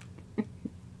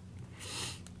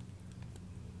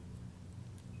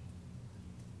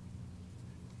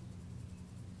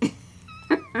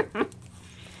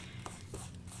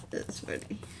 That's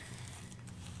funny.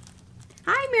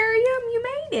 Hi, Miriam, you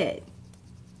made it.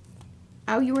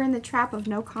 Oh, you were in the trap of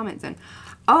no comment zone.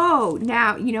 Oh,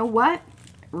 now, you know what?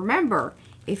 Remember,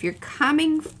 if you're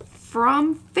coming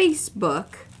from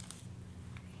Facebook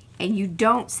and you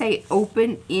don't say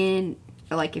open in,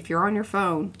 like if you're on your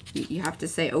phone, you have to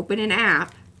say open an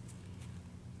app.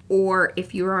 Or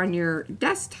if you're on your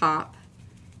desktop,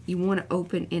 you want to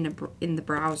open in the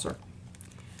browser.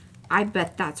 I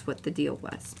bet that's what the deal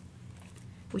was,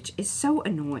 which is so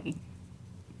annoying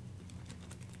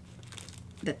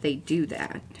that they do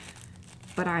that.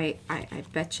 But I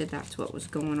bet you that's what was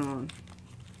going on.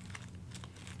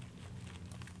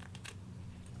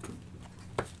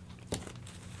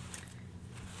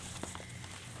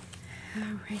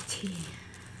 Alrighty.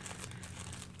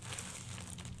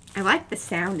 I like the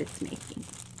sound it's making.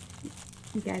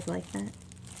 You guys like that?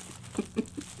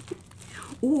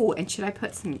 Ooh, and should I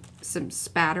put some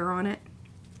spatter on it?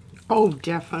 Oh,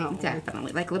 definitely.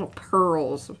 Definitely. Like little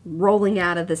pearls rolling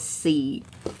out of the sea.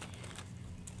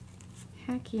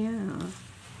 Heck yeah.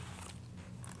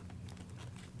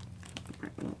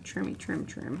 Alright, a little trim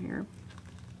here.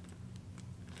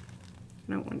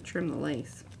 I don't want to trim the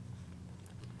lace.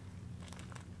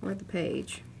 Or the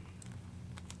page.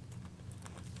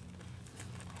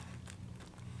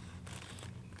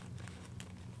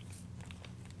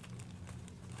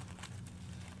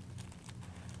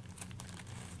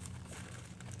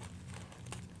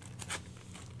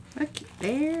 Looky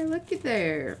there, looky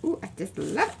there. Ooh, I just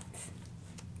love it.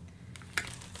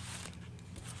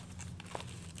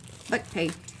 Look,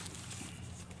 hey.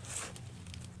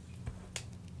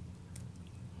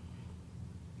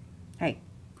 Hey.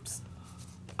 Psst.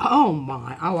 Oh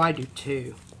my, oh I do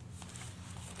too.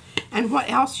 And what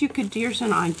else you could do, here's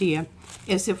an idea,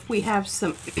 is if we have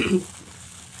some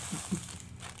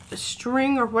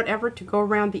string or whatever to go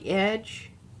around the edge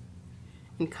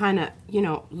and kind of, you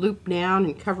know, loop down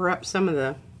and cover up some of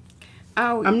the...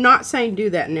 Oh, I'm not saying do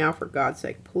that now, for God's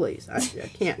sake, please. I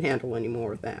can't handle any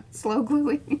more of that. slow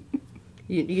gluing.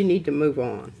 You need to move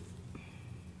on,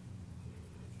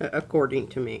 according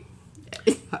to me.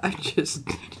 I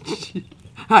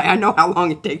know how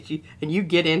long it takes you, and you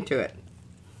get into it.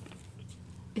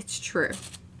 It's true.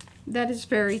 That is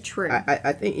very true.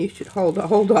 I think you should hold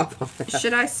off on that.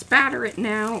 Should I spatter it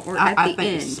now or at the I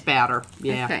think end? spatter,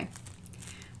 yeah. Okay.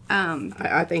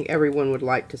 I think everyone would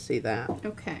like to see that.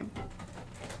 Okay.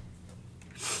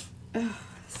 Ugh,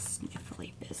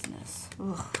 sniffly business.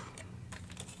 Ugh.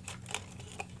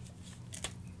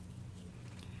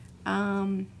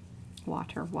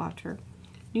 Water.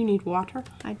 You need water?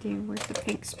 I do. Where's the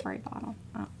pink spray bottle?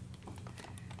 Oh.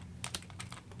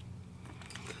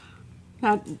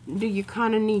 Now, do you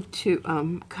kind of need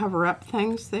to cover up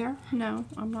things there? No,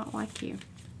 I'm not like you.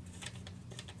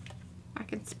 I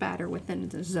can spatter within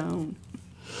the zone.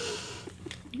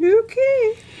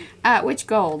 Okay. Which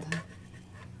gold?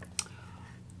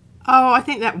 Oh, I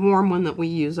think that warm one that we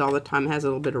use all the time has a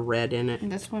little bit of red in it.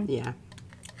 This one? Yeah.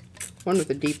 One with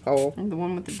a deep hole. And the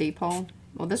one with the deep hole?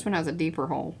 Well, this one has a deeper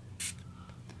hole.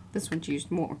 This one's used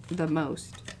the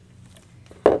most.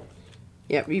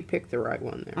 Yep, you picked the right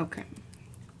one there. Okay.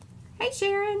 Hey,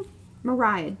 Sharon.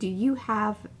 Mariah, do you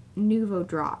have Nuvo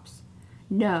drops?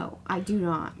 No, I do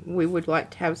not. We would like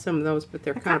to have some of those, but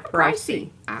they're kind of pricey.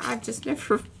 I've just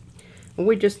never...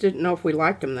 We just didn't know if we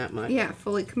liked them that much. Yeah,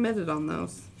 fully committed on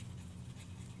those.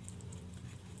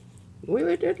 We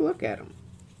did look at them.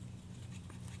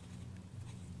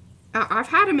 I've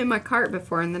had them in my cart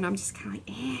before, and then I'm just kind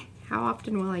of like, how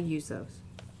often will I use those?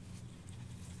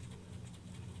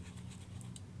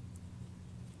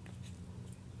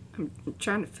 I'm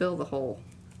trying to fill the hole.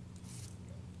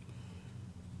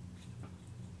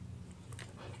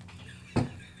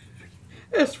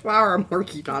 This flower I'm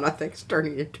working on, I think, is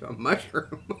turning into a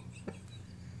mushroom.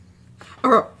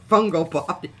 Or a fungal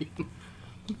body.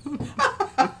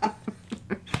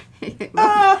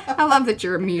 I love that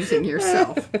you're amusing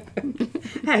yourself.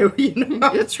 Hey, you know,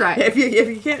 That's right. If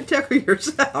you can't tickle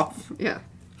yourself, Yeah.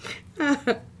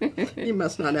 you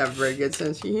must not have a very good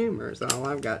sense of humor, is all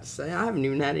I've got to say. I haven't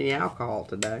even had any alcohol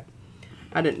today.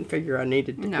 I didn't figure I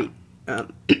needed to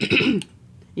be,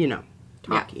 you know,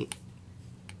 talking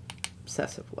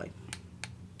obsessively.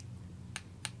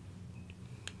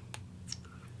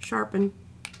 Sharpen.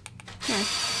 Okay.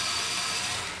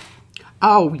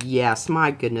 Oh, yes.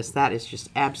 My goodness. That is just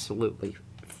absolutely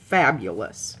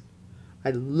fabulous.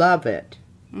 I love it.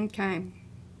 Okay.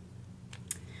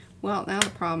 Well, now the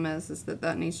problem is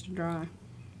that needs to dry.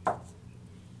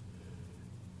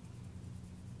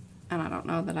 And I don't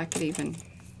know that I could even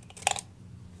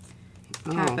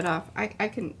tap it off. I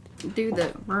can do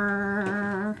the...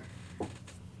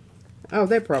 Oh,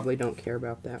 they probably don't care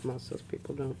about that. Most of those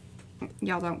people don't.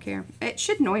 Y'all don't care. It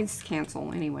should noise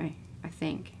cancel anyway, I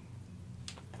think.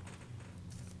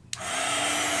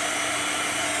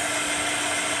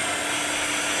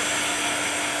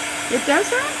 It does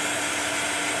that?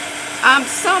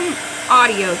 Some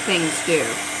audio things do.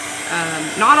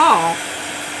 Not all.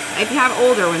 If you have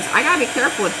older ones, I gotta be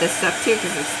careful with this stuff too,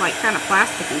 because it's like kind of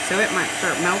plasticky, so it might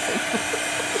start melting.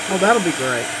 Oh, that'll be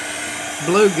great.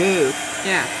 Blue goo.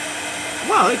 Yeah.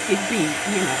 Well, it could be,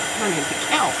 you know, turned into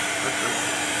kelp or something.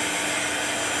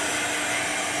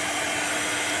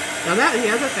 Now the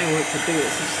other thing we could do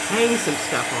is just hang some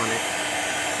stuff on it.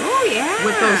 Oh yeah.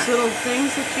 With those little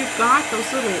things that you've got, those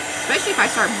little... Especially if I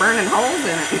start burning holes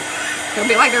in it. It'll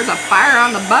be like there's a fire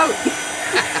on the boat.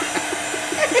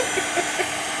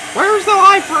 Where's the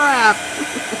life raft?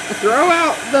 Throw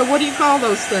out the, what do you call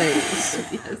those things?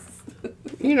 Yes.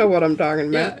 You know what I'm talking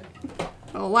about. Yeah.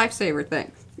 Oh, lifesaver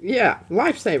things. Yeah,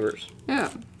 lifesavers. Yeah.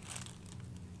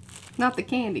 Not the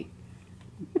candy.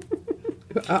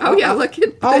 Oh yeah, look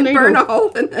at that, burn a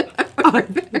hole in it.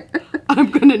 I'm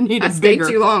gonna need a bigger. I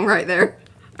stayed too long right there.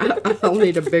 I'll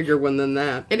need a bigger one than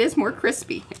that. It is more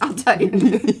crispy, I'll tell you.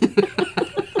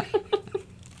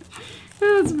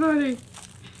 That's funny.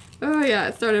 Oh yeah,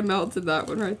 it started melting that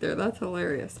one right there. That's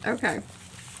hilarious. Okay.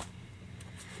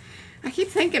 I keep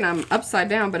thinking I'm upside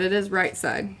down, but it is right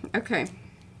side. Okay.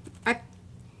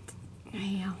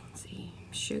 Yeah, let's see.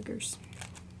 Sugars.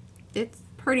 It's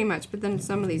pretty much, but then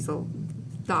some of these little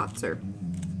dots are...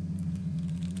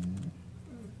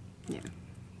 Yeah.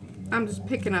 I'm just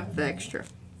picking up the extra.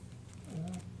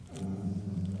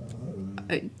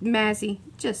 Mazzy,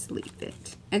 just leave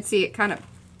it. And see, it kind of...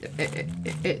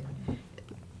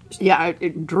 Yeah,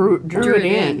 it drew it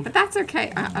in. But that's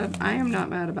okay. I am not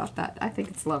mad about that. I think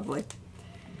it's lovely.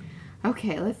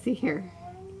 Okay, let's see here.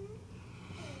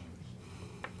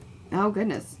 Oh,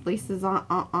 goodness. Lisa's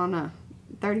on a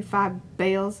 35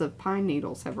 bales of pine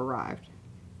needles have arrived.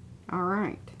 All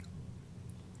right.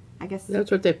 I guess...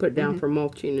 That's what they put down for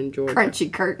mulching in Georgia.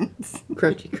 Crunchy curtains.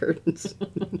 Crunchy curtains.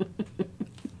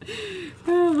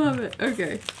 I love it.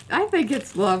 Okay. I think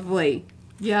it's lovely.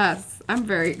 Yes. I'm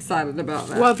very excited about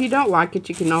that. Well, if you don't like it,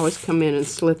 you can always come in and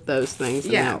slip those things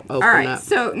and they'll open all right. up.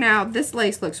 So now this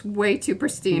lace looks way too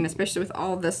pristine, especially with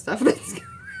all this stuff that's going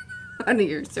on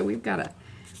here. So we've got to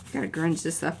grunge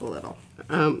this up a little.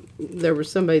 There was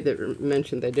somebody that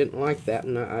mentioned they didn't like that,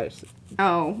 and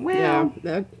Oh, well.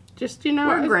 Yeah, Just, you know.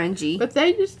 We're grungy. But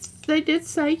they did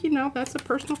say, you know, that's a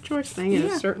personal choice thing, and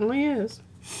Yeah. it certainly is.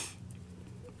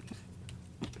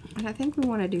 And I think we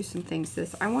want to do some things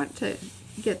I want to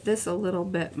get this a little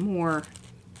bit more,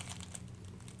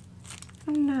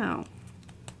 I don't know.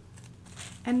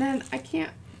 And then I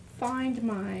can't find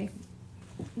my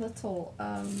little,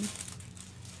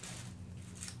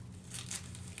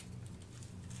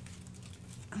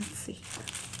 let's see,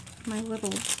 my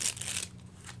little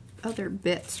other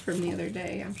bits from the other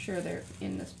day. I'm sure they're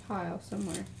in this pile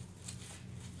somewhere.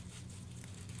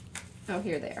 Oh,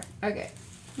 here they are. Okay.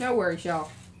 No worries, y'all.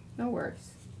 No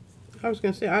worries. I was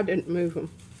going to say, I didn't move them.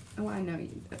 Oh, I know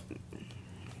you didn't.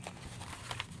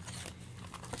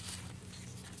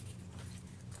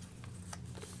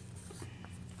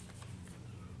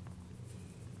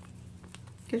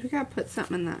 Because we got to put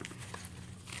something in that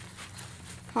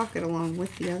pocket along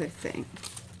with the other thing.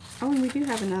 Oh, and we do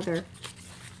have another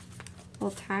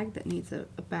little tag that needs a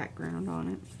background on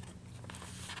it.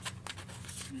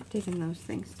 I'm digging those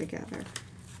things together.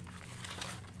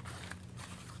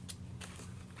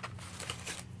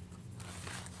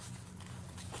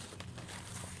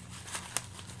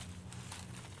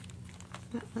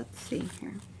 But let's see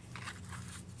here.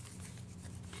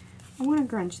 I want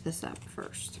to grunge this up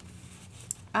first.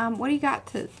 What do you got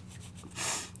to...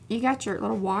 You got your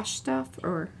little wash stuff,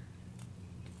 or...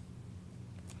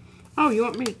 Oh, you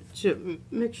want me to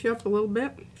mix you up a little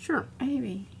bit? Sure.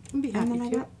 Maybe. I'd be happy and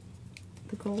then to. I got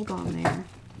the gold on there.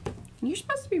 And you're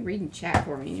supposed to be reading chat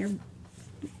for me, and you're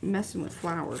messing with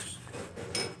flowers.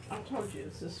 I told you,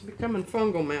 this is becoming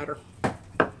fungal matter.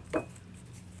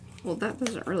 Well, that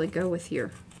doesn't really go with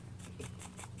your...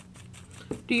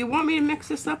 Do you want me to mix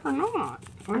this up or not?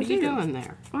 What are you doing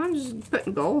there? Well, I'm just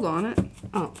putting gold on it.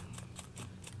 Oh.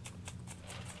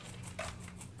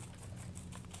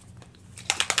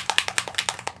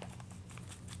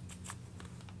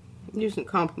 Using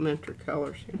complementary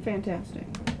colors here. Fantastic.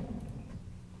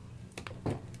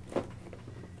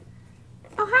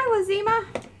 Oh, hi,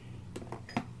 Lazima.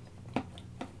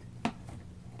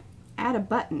 Add a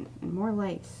button and more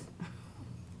lace.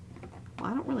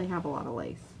 Well, I don't really have a lot of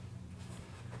lace.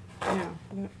 Yeah.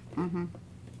 Mm-hmm.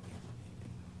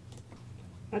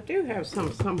 I do have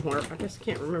some somewhere. I just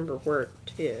can't remember where it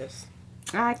is.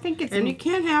 I think it's... And you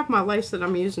can't have my lace that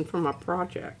I'm using for my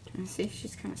project. I see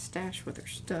she's kind of stashed with her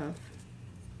stuff.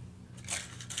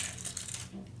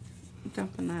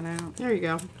 Dumping that out. There you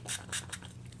go.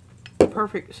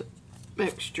 Perfect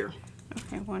mixture.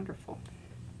 Okay, wonderful.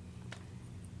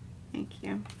 Thank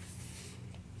you.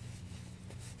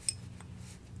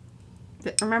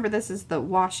 Remember, this is the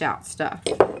washout stuff.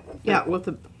 Yeah, with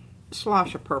a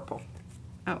slosh of purple.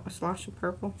 Oh, a slosh of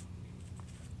purple?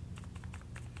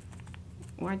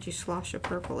 Why'd you slosh of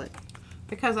purple it?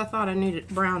 Because I thought I needed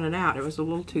to brown it out. It was a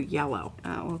little too yellow.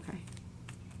 Oh, okay.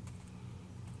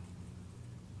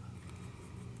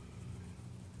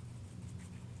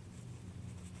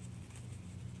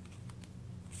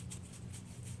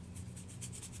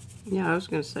 Yeah, I was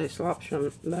going to say slop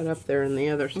some that up there in the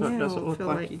other so Yeah, it doesn't it'll look feel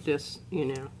like like- you just, you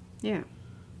know, Yeah.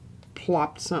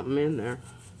 plopped something in there.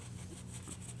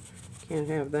 Can't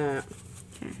have that.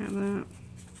 Can't have that.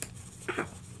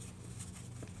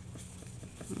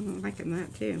 I'm liking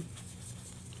that too.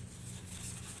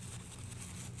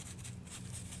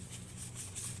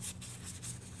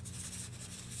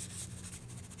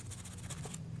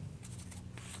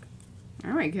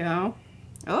 There we go.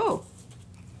 Oh.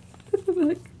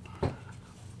 Look.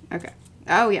 Okay.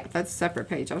 Oh yeah, that's a separate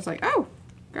page. I was like, oh,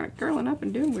 got it curling up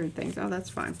and doing weird things. Oh, that's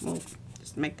fine. We'll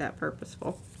just make that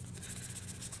purposeful.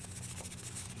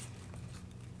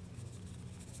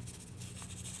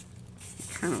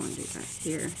 I kind of want to do that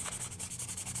here.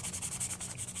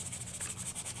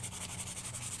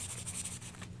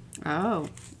 Oh,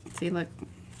 see, look,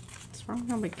 that's why I'm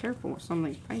gonna be careful with some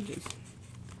of these pages.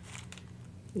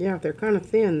 Yeah, if they're kind of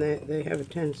thin, they have a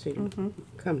tendency to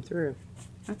come through.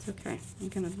 That's okay. I'm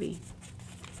gonna be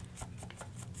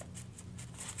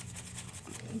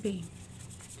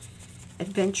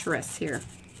adventurous here.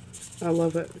 I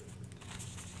love it.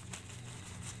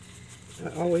 I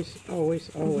always, always,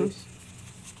 always.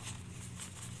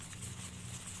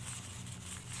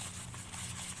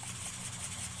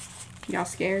 Y'all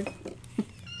scared?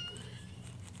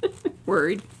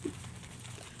 Worried?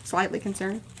 Slightly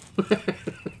concerned?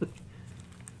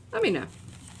 Let me know.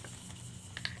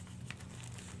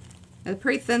 It's a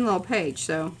pretty thin little page,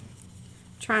 so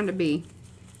trying to be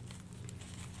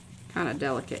kind of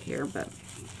delicate here, but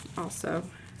also,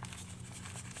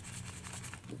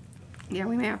 yeah,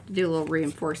 we may have to do a little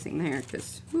reinforcing there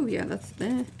because, ooh, yeah, that's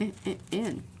the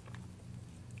in.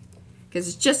 Because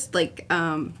it's just like,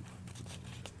 yeah,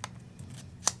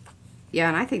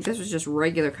 and I think this was just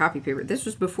regular copy paper. This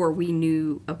was before we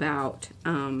knew about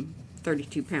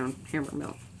 32-pound hammer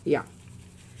mill. Yeah.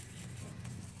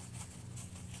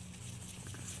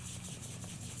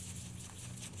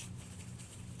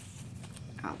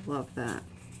 I love that.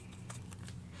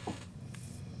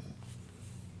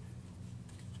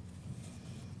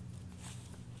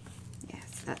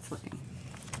 Yes, that's looking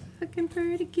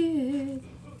pretty good.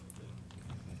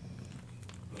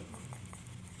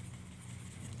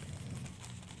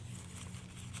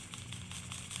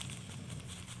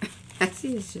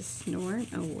 Patsy is just snoring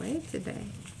away today.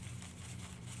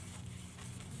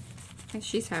 And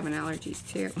she's having allergies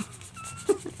too.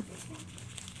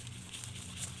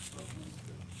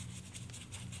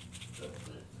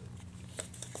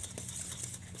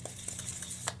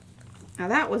 Now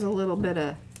that was a little bit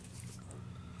of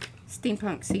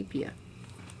steampunk sepia.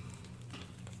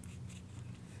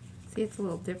 See, it's a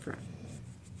little different.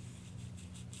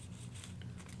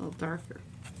 A little darker.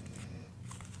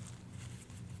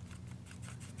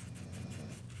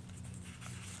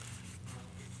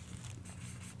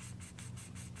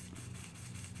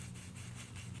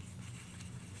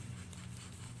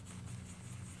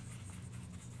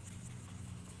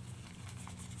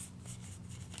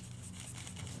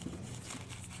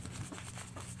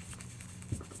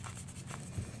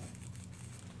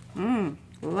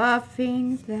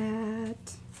 Loving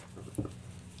that. You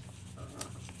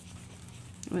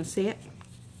want to see it?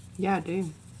 Yeah, I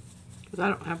do. Because I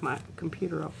don't have my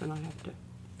computer open. I have to.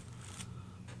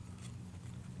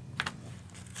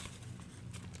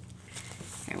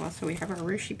 Okay, well, so we have our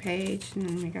Rushi page, and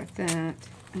then we got that,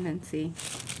 and then see.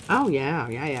 Oh,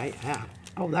 yeah.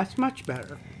 Oh, that's much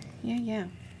better. Yeah.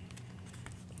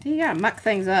 You gotta muck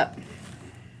things up.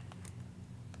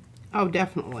 Oh,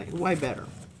 definitely. Way better.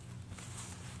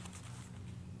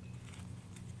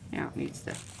 Now it needs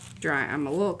to dry. I'm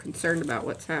a little concerned about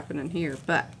what's happening here,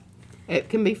 but it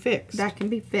can be fixed. That can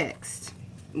be fixed.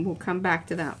 We'll come back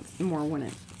to that more when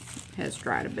it has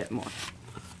dried a bit more.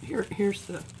 Here's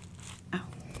the... Oh,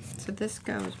 so this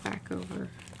goes back over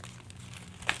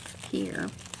here.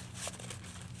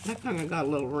 That kind of got a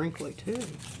little wrinkly too.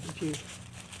 Did you...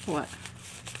 What?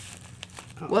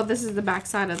 Oh. Well, this is the back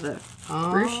side of the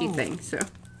Rushi thing, so.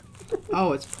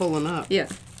 Oh, it's pulling up. Yeah.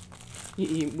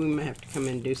 We may have to come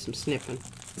in and do some snipping.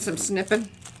 Some snipping?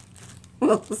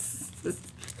 We'll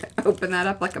open that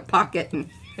up like a pocket and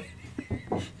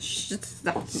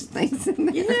stuff things in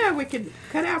there. Yeah, we could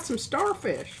cut out some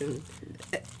starfish and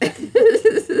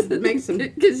make some...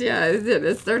 Because, yeah,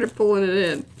 it started pulling it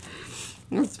in.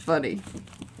 That's funny.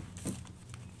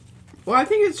 Well, I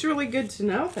think it's really good to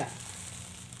know that.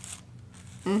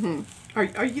 Mm-hmm.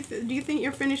 Are you? Do you think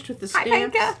you're finished with the stamps? I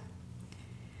think,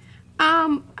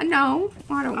 no,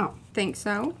 I don't think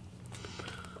so.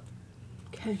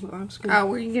 Okay, well, I was gonna... Oh,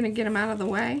 were you gonna get them out of the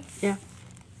way? Yeah.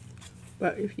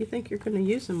 But if you think you're gonna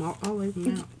use them, I'll leave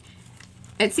them out.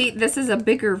 And see, this is a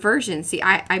bigger version. See,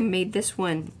 I made this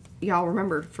one, y'all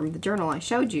remember from the journal I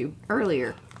showed you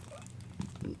earlier.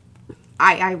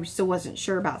 I still wasn't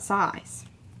sure about size.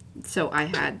 So I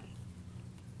had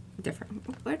different...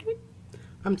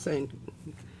 I'm saying,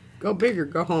 go big or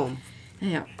go home.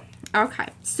 Yeah. Okay.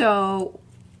 So,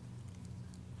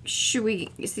 should we...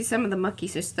 You see, some of the mucky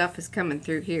stuff is coming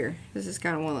through here. This is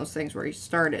kind of one of those things where you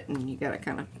start it and you got to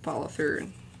kind of follow through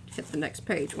and hit the next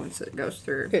page once it goes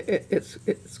through.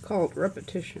 It's called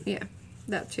repetition. Yeah,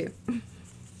 that too.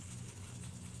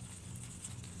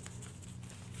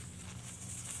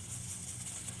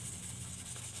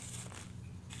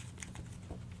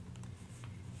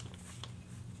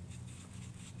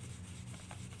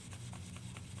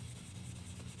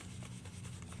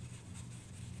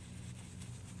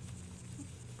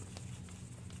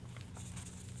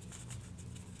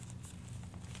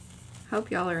 Hope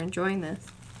y'all are enjoying this.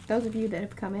 Those of you that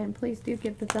have come in, please do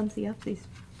give the thumbsy upsies. In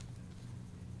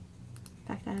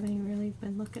fact, I haven't even really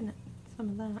been looking at some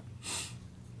of that.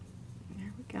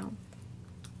 There we go.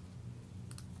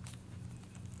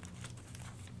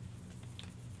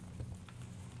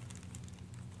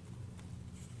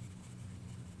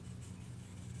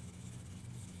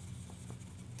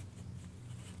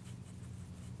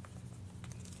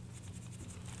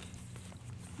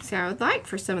 See, I would like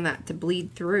for some of that to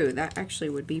bleed through. That actually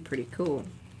would be pretty cool.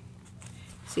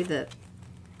 See the,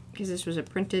 because this was a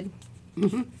printed.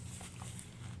 Mm-hmm.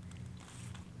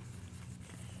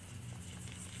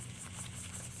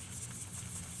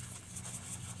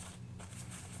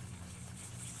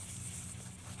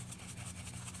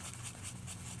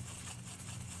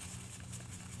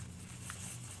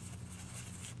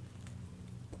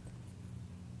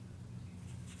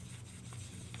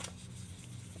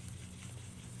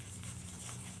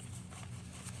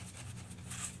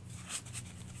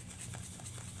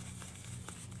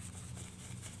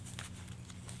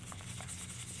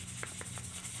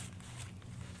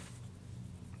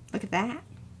 Look at that.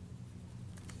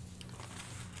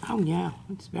 Oh yeah,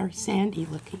 it's very sandy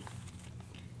looking.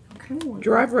 I kind of want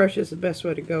Dry brush is the best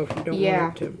way to go if you don't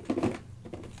want it to.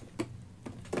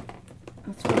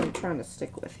 That's what I'm trying to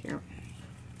stick with here.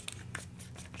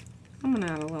 I'm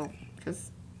gonna add a little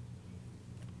because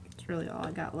it's really all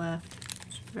I got left.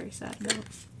 It's very sad about.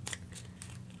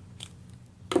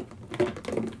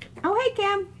 Oh, hey,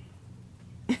 Cam.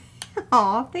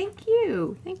 Aw, thank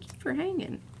you. Thank you for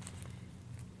hanging.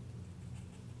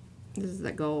 This is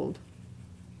the gold.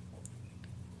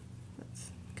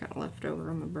 That's kind of left over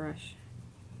on the brush.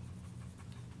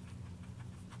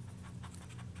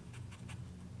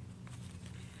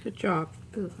 Good job.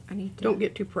 Ooh, I need to. Don't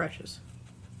get too precious.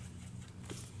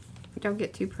 Don't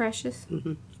get too precious?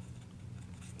 Mm-hmm.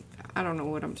 I don't know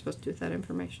what I'm supposed to do with that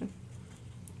information.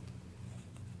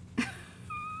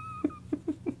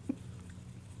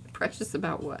 Precious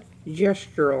about what?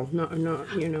 Gestural, not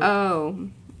you know. Oh.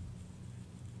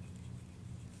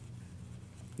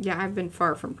 Yeah, I've been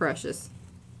far from precious.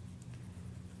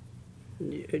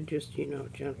 Just, you know,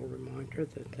 gentle reminder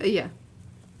that, Yeah.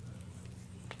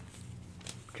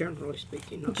 generally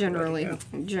speaking. Not Generally.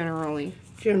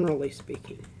 Generally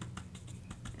speaking.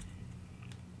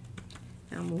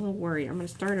 I'm a little worried. I'm going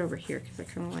to start over here because I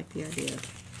kind of like the idea.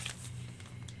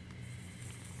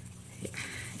 Yeah,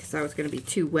 because I was going to be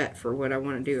too wet for what I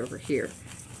want to do over here.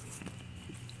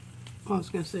 I was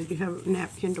going to say, do you have a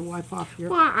napkin to wipe off your...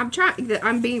 Well,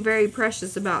 I'm being very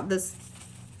precious about this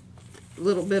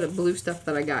little bit of blue stuff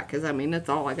that I got because, I mean, that's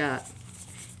all I got.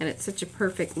 And it's such a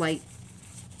perfect light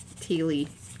tealy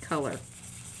color.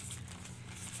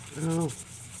 Oh.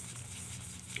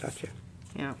 Gotcha.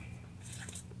 Yeah.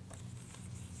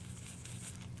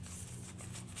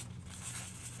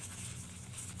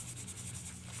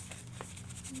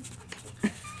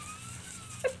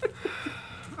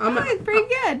 It's pretty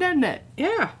good, doesn't it?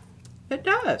 Yeah, it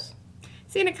does.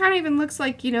 See, and it kind of even looks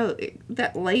like, you know,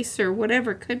 that lace or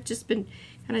whatever could just been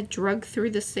kind of drug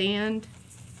through the sand.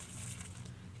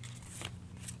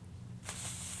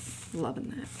 Loving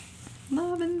that.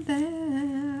 Loving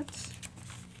that.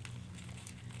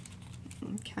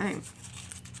 Okay. I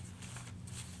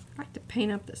like to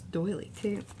paint up this doily,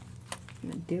 too. I'm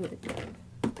going to do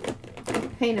it.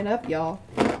 Paint it up, y'all.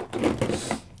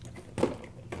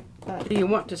 Do you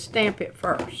want to stamp it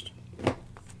first?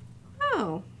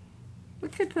 Oh. We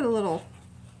could put a little...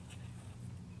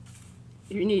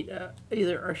 You need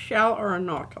either a shell or a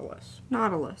nautilus.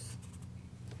 Nautilus.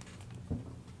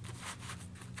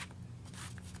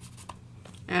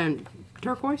 And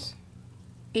turquoise?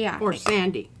 Yeah. Or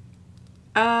sandy?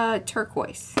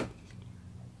 Turquoise.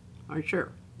 Are you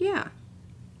sure? Yeah.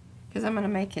 Because I'm going to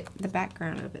make it, the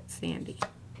background of it, sandy.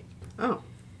 Oh.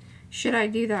 Should I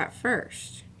do that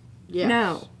first? Yes.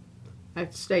 No.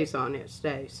 It stays on, it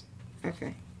stays.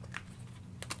 Okay.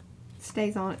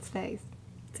 Stays on, it stays.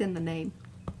 It's in the name.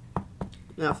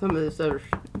 Now some of this other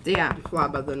Yeah. fly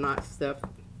by the night stuff.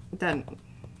 Done.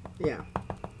 Yeah.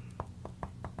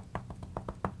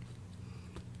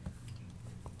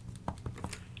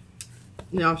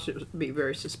 Now I should be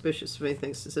very suspicious of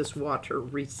anything that says water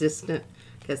resistant,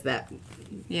 because that,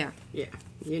 Yeah. yeah,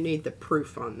 you need the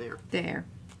proof on there. There.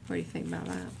 What do you think about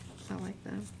that? I like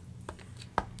that.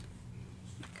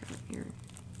 Come here.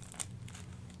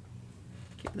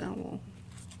 Give that a little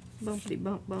bumpity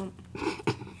bump bump.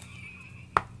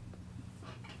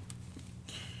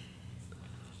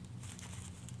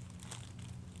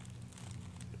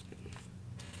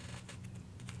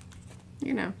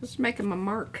 You know, just making my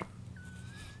mark.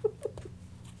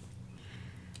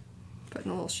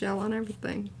 Putting a little shell on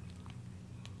everything.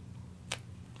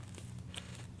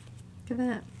 Look at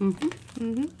that. Mm-hmm.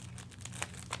 Mm-hmm.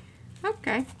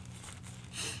 Okay.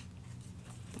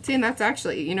 See, and that's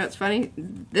actually, you know, it's funny.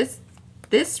 This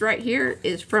right here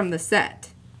is from the set.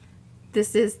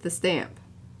 This is the stamp.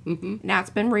 Mm-hmm. Now it's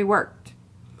been reworked.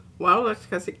 Well, that's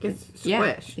because it gets squished.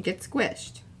 Yeah, it gets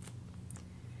squished.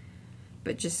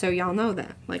 But just so y'all know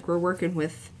that, like, we're working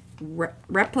with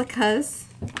replicas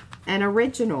and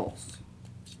originals.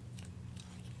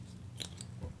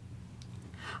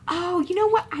 Oh, you know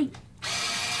what? I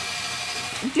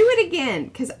do it again,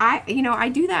 because I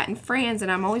do that in Fran's,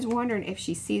 and I'm always wondering if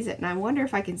she sees it, and I wonder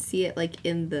if I can see it, like,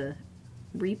 in the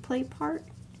replay part.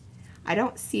 I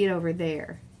don't see it over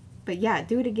there. But yeah,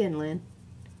 do it again, Lynn,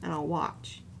 and I'll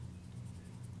watch.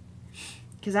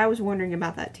 Because I was wondering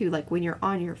about that too. Like when you're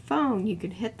on your phone, you can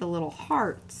hit the little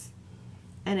hearts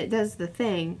and it does the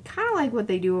thing. Kind of like what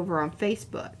they do over on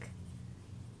Facebook.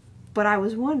 But I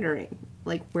was wondering,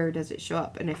 like, where does it show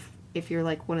up? And if you're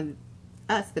like one of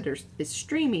us that is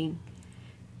streaming,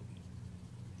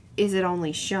 is it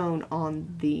only shown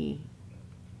on the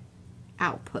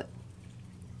output.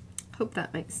 Hope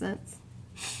that makes sense.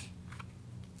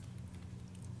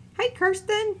 Hey,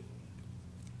 Kirsten.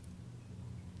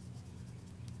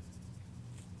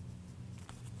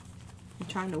 I'm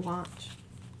trying to watch.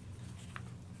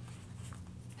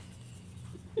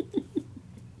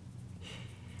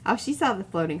 Oh, she saw the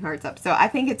floating hearts up. So I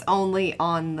think it's only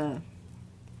on the,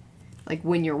 like,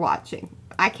 when you're watching.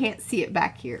 I can't see it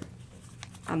back here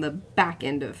on the back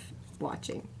end of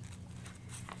watching.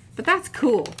 But that's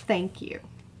cool. Thank you.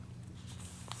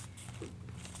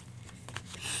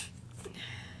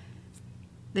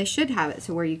 They should have it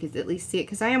so where you could at least see it.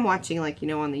 Because I am watching, like, you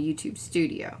know, on the YouTube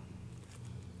studio.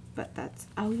 But that's,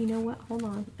 oh, you know what? Hold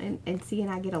on. And see, and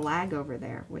I get a lag over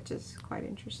there, which is quite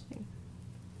interesting.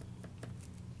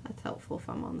 That's helpful if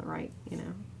I'm on the right, you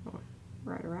know,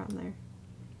 right around there.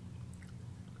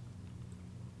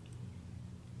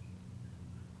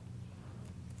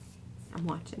 I'm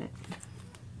watching it.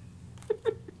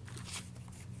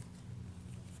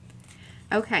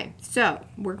 Okay, so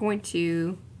we're going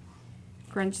to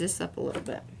grunge this up a little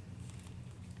bit.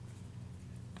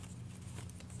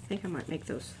 I think I might make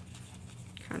those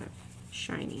kind of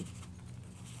shiny.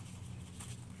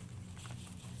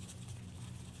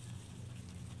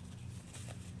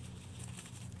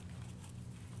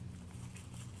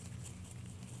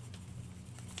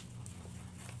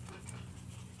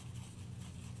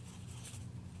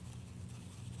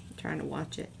 Trying to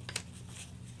watch it.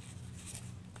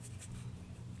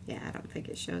 Yeah, I don't think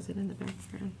it shows it in the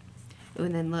background. Oh,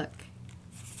 and then look.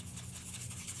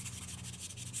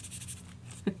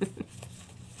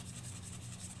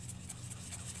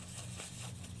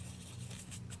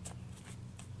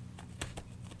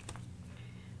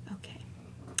 Okay.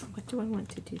 What do I want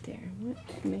to do there? I want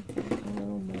to make that a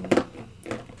little more.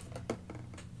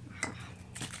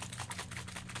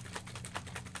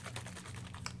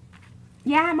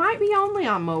 Yeah, it might be only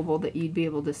on mobile that you'd be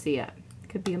able to see it.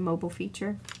 Could be a mobile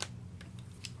feature.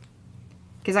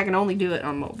 Because I can only do it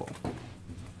on mobile.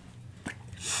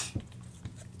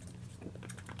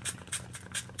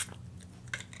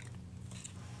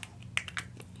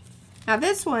 Now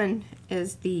this one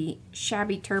is the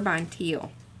Shabby Turbine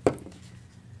Teal.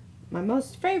 My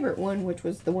most favorite one, which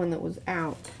was the one that was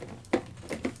out,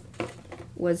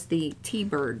 was the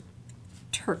T-Bird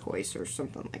Turquoise or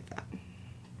something like that.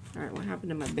 Alright, what happened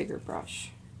to my bigger brush?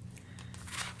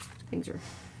 Things are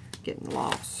getting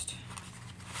lost.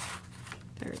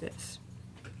 There it is.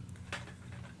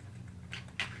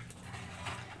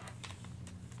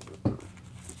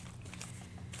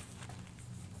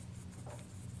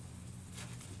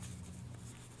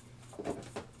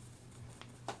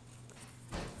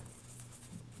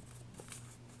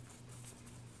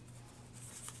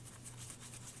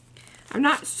 I'm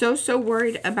not so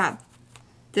worried about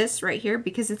this right here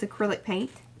because it's acrylic paint.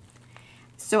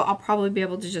 So I'll probably be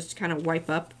able to just kind of wipe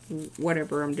up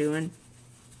whatever I'm doing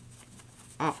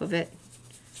off of it.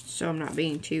 So I'm not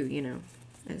being too, you know,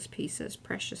 as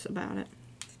precious about it.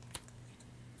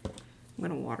 I'm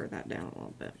going to water that down a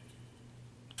little bit.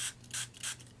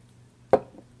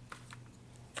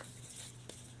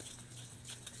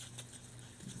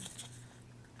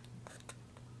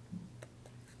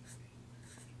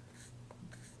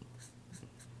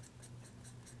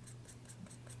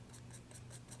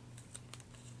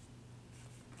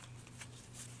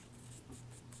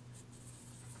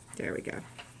 There we go.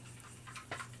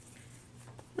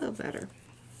 A little better.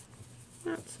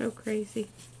 Not so crazy.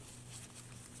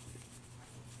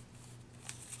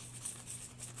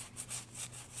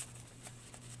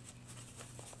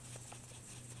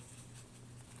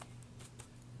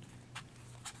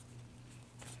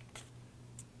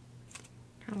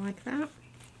 Kind of like that.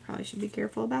 Probably should be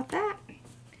careful about that.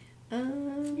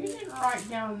 You didn't write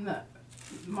down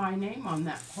my name on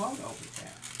that quote over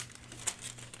there.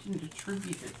 Didn't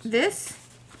attribute it to This?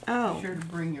 Oh. Be sure to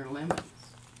bring your lemons.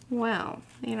 Well,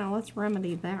 you know, let's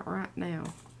remedy that right now.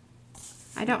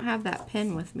 I don't have that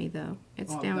pen with me, though.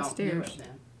 It's downstairs. Don't do it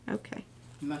then. Okay.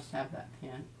 You must have that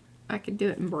pen. I could do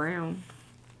it in brown.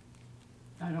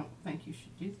 I don't think you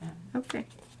should do that. Okay.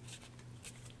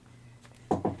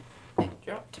 It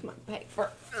dropped my paper.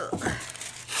 Ugh.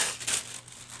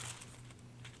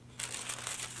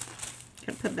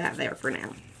 Gonna put that there for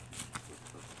now.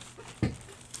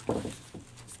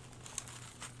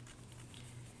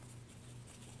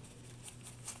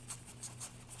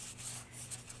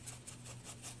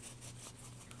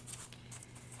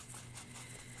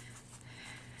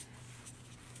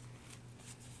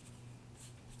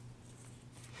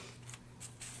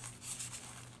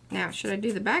 Now, should I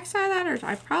do the back side of that, or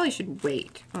I probably should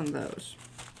wait on those?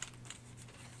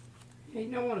 You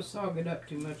don't want to sog it up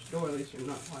too much, doilies are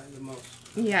not probably the most.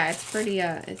 Yeah, it's pretty,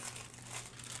 it's...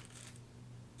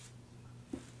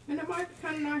 And it might be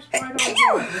kind of nice right on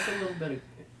white with a little bit of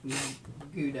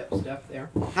gooed up stuff there.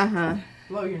 Uh-huh.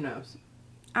 Blow your nose.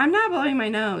 I'm not blowing my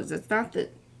nose. It's not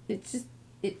that, it's just,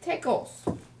 it tickles.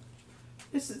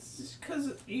 This is just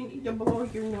because you need to blow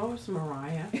your nose,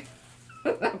 Mariah.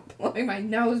 I'm not blowing my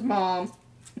nose, Mom.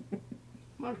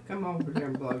 Why don't you come over here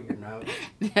and blow your nose?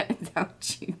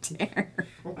 Don't you dare.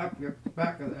 Slap your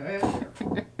back of the head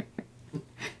here.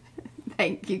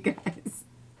 Thank you, guys.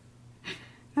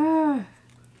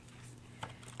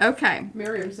 Okay.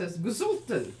 Miriam says,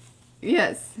 Gesulten.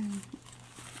 Yes.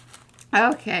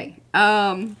 Okay.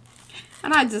 And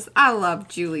I love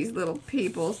Julie's little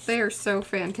peoples. They are so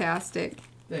fantastic.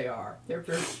 They are. They're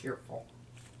very cheerful.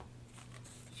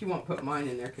 She won't put mine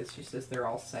in there because she says they're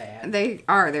all sad. They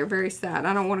are. They're very sad.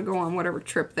 I don't want to go on whatever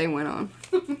trip they went on.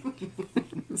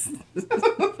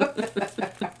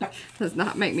 Does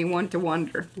not make me want to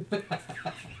wonder.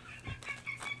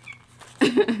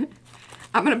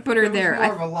 I'm going to put her there. It was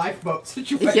more of a lifeboat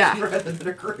situation rather than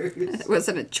a cruise. It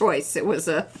wasn't a choice. It was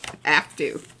a have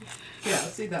to. Yeah,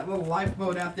 see that little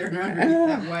lifeboat out there underneath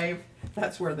that wave?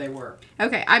 That's where they were.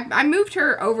 Okay, I moved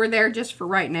her over there just for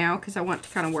right now because I want to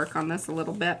kind of work on this a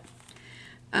little bit.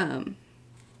 I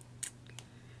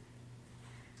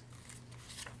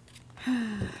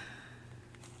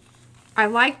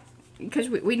like, because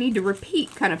we need to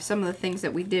repeat kind of some of the things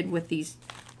that we did with these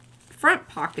front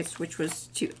pockets, which was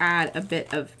to add a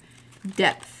bit of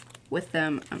depth with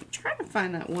them. I'm trying to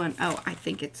find that one. Oh, I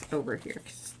think it's over here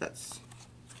because that's,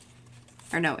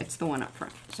 or no, it's the one up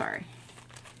front. Sorry.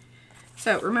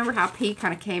 So remember how P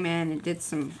kind of came in and did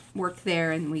some work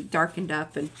there, and we darkened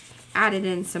up and added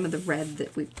in some of the red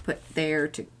that we put there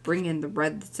to bring in the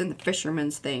red that's in the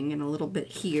fisherman's thing and a little bit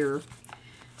here.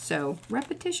 So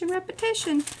repetition,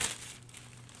 repetition.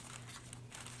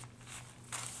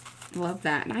 Love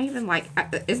that. And I even like,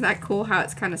 isn't that cool how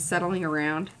it's kind of settling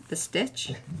around the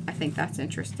stitch? I think that's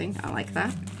interesting. I like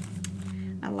that.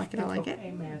 I like it. I like it.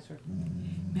 Okay, Mazzer.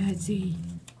 Mazzy,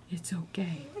 it's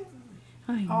okay.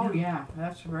 I know. Oh yeah,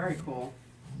 that's very cool.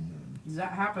 Does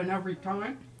that happen every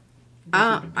time?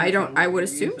 I would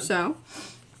assume so.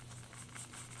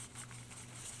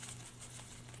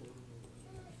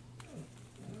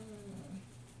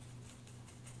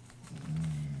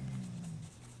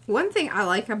 One thing I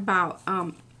like about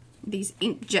these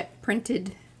inkjet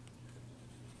printed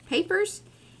papers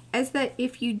is that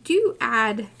if you do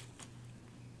add,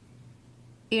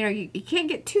 you know, you can't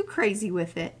get too crazy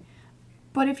with it,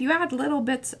 but if you add little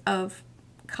bits of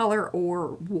color or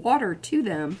water to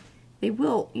them, they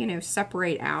will, you know,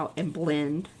 separate out and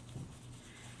blend.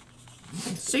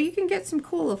 So you can get some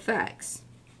cool effects.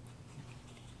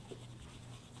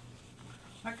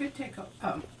 I could take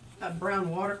a brown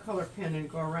watercolor pen and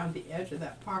go around the edge of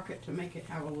that pocket to make it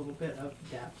have a little bit of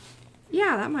depth.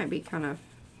 Yeah, that might be kind of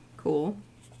cool.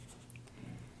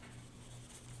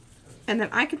 And then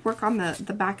I could work on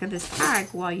the back of this tag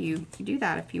while you do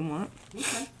that if you want.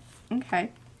 Okay.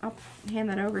 Okay. I'll hand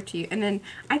that over to you. And then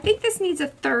I think this needs a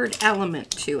third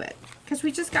element to it. Because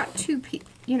we just got two P,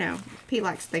 you know, P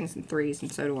likes things in threes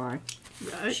and so do I.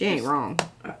 She ain't wrong.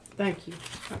 Thank you.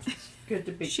 It's good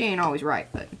to be She ain't always right,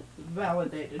 but.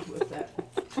 validated with that.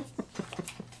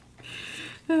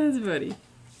 That's funny.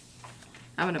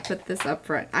 I'm going to put this up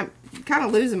front. I'm kind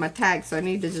of losing my tag, so I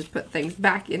need to just put things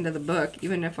back into the book,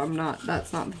 even if I'm not,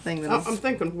 that's not the thing that I'm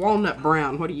thinking walnut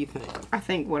brown. What do you think? I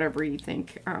think whatever you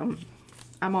think. I'm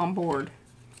on board.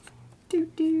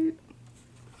 Doot doot.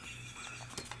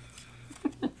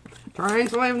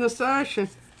 Translating the session.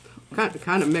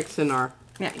 Kind of mixing our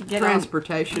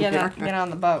transportation get on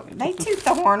the boat. They toot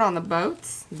the horn on the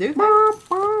boats. Do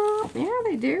they? Yeah,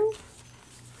 they do.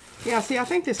 Yeah, see, I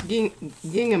think this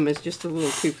gingham is just a little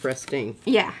too pristine.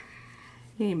 Yeah.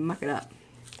 You need to muck it up.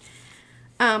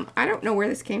 I don't know where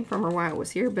this came from or why it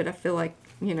was here, but I feel like,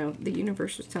 you know, the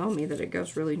universe was telling me that it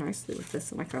goes really nicely with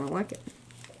this, and I kind of like it.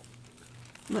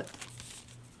 Look.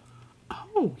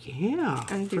 Oh, yeah.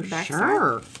 Undo for back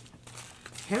sure.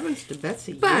 Heavens to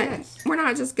Betsy, but yes. we're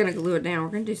not just going to glue it down. We're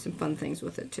going to do some fun things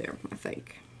with it, too, I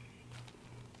think.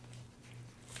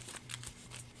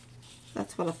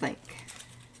 That's what I think.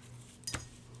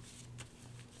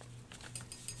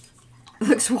 It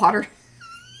looks water.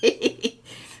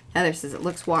 Heather says it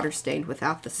looks water stained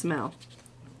without the smell.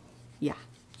 Yeah.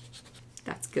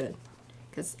 That's good.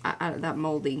 Because that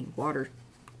moldy water,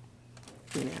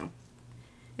 you know,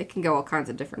 it can go all kinds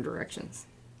of different directions.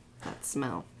 That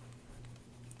smell.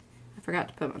 I forgot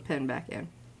to put my pen back in.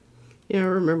 Yeah, I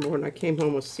remember when I came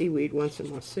home with seaweed once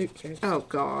in my suitcase. Oh,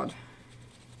 God.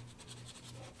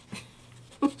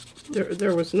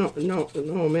 There was no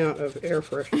amount of air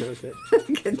freshener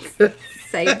that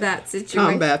Save that situation.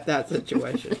 combat that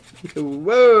situation.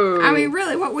 Whoa! I mean,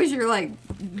 really, what was your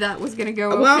that was gonna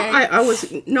go okay? Well,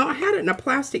 I had it in a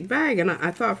plastic bag, and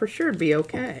I thought for sure it'd be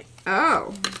okay.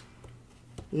 Oh.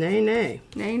 Nay, nay.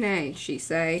 Nay, nay, she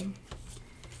say.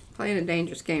 Playing a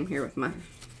dangerous game here with my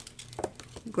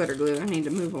glitter glue. I need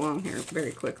to move along here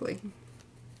very quickly.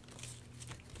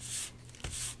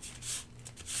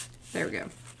 There we go.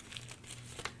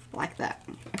 Like that.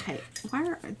 Okay, why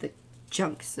are the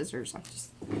junk scissors?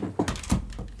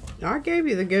 I gave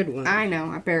you the good one. I know,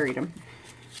 I buried them.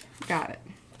 Got it.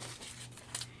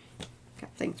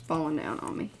 Got things falling down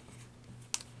on me.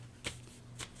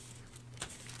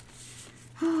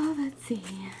 Oh, let's see.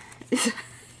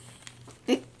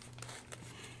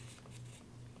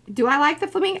 Do I like the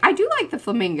flamingo? I do like the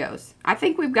flamingos. I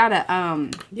think we've got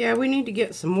to, Yeah, we need to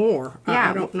get some more. Yeah.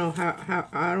 I don't know how,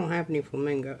 I don't have any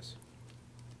flamingos.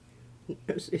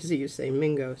 As you say,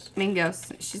 mingos.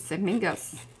 Mingos. She said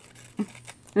mingos.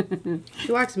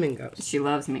 She likes mingos. She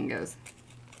loves mingos.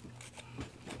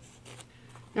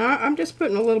 Now, I'm just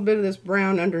putting a little bit of this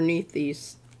brown underneath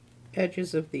these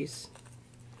edges of these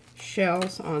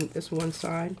shells on this one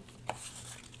side.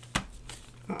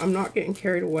 I'm not getting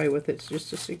carried away with it. It's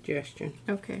just a suggestion.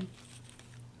 Okay.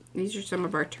 These are some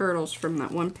of our turtles from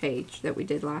that one page that we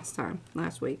did last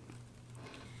week.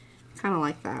 Kind of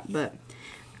like that, but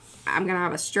I'm going to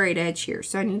have a straight edge here,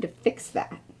 so I need to fix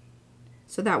that.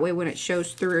 So that way when it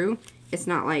shows through, it's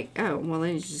not like, oh, well,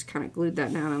 then you just kind of glued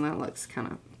that down and that looks kind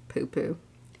of poo-poo.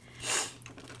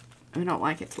 I don't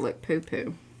like it to look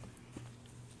poo-poo.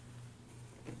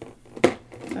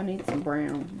 I need some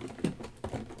brown.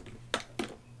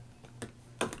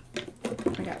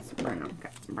 I got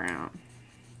some brown.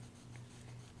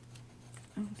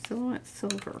 Oh, silhouette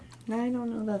silver. I don't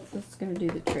know that this is going to do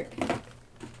the trick.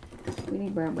 We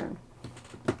need brown.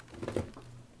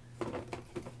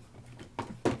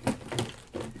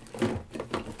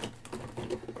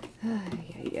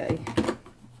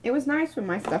 It was nice when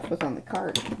my stuff was on the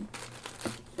cart.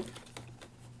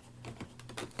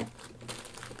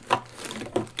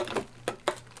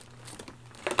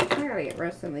 I gotta get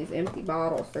rid of some of these empty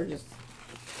bottles. They're just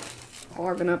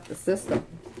clogging up the system.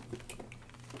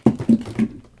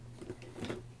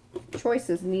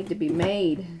 Choices need to be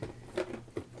made.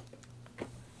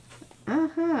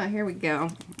 Here we go.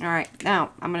 Alright, now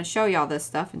I'm going to show y'all this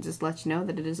stuff and just let you know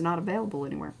that it is not available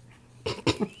anywhere.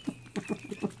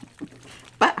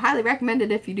 But highly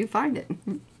recommended if you do find it.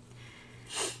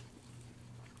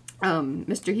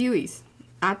 Mr. Huey's.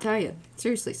 I'll tell you,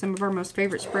 seriously, some of our most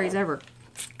favorite sprays ever.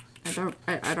 I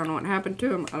don't know what happened to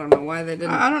them. I don't know why they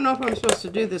didn't. I don't know if I'm supposed to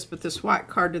do this, but this white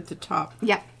card at the top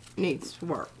needs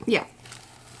work. Yeah.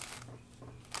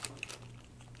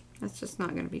 That's just not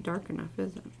going to be dark enough,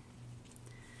 is it?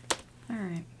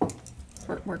 Alright.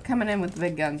 We're coming in with the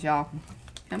big guns, y'all.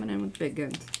 Coming in with big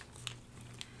guns.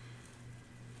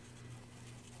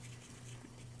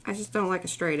 I just don't like a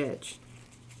straight edge.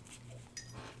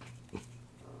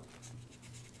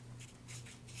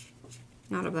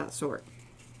 Not of that sort.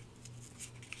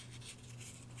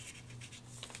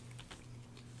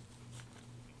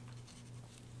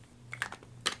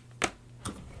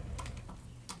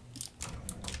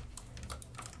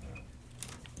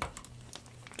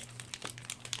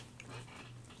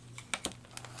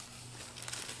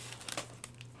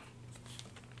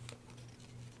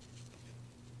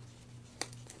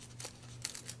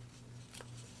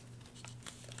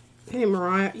 Hey,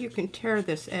 Mariah, you can tear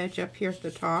this edge up here at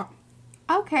the top.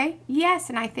 Okay, yes,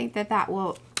 and I think that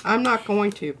will... I'm not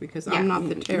going to because I'm not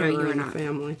the terror in the not.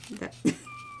 family.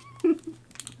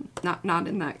 Not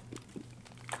in that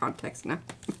context, no.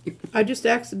 I just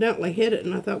accidentally hit it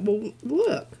and I thought, well,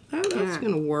 look, that's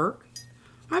going to work.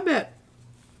 I bet.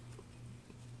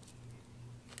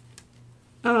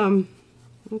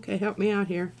 Okay, help me out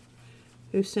here.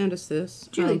 Who sent us this?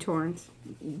 Julie Torrance.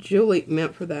 Julie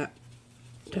meant for that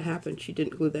to happen. She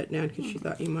didn't glue that down because she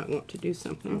thought you might want to do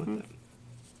something with it.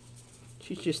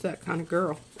 She's just that kind of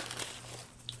girl.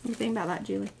 What do you think about that,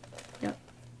 Julie? Yep.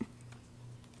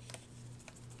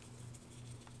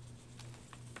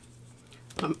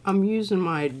 I'm using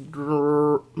my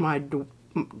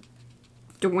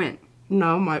DeWint.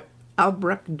 No, my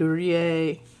Albrecht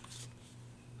Dürer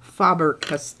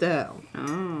Faber-Castell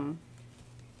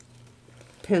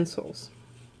pencils.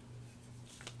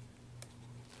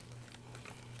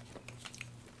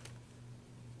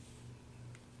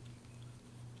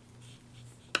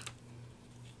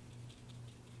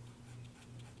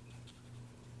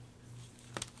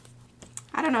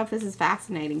 I don't know if this is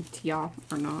fascinating to y'all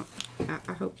or not.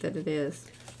 I hope that it is.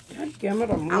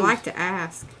 Dadgummit, I like to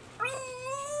ask.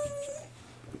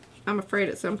 I'm afraid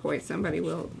at some point somebody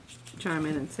will chime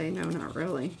in and say, no, not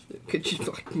really. Could you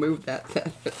like move that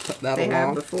They along?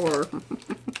 have before.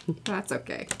 That's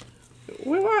okay.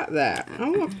 We like that. I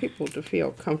want people to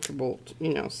feel comfortable,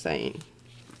 you know, saying.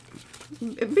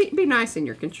 Be nice in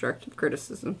your constructive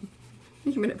criticism,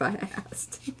 even if I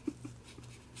asked.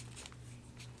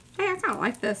 Hey, I kind of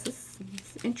like this. This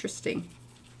is interesting.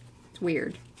 It's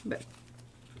weird, but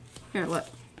here, look.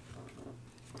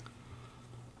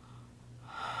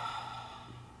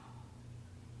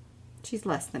 She's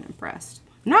less than impressed.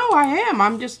 No, I am.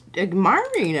 I'm just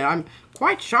admiring it. I'm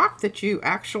quite shocked that you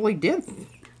actually did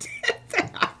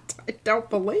that. I don't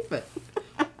believe it.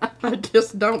 I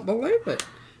just don't believe it.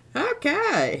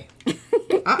 Okay.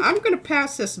 I'm going to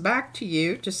pass this back to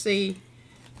you to see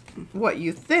what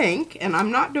you think. And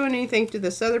I'm not doing anything to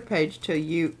this other page till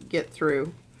you get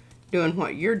through doing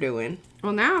what you're doing.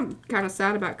 Well, now I'm kind of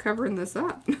sad about covering this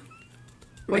up.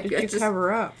 What did you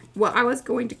cover up? Well, I was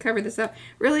going to cover this up.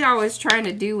 Really, all I was trying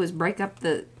to do was break up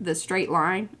the straight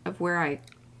line of where I...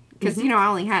 Because, you know, I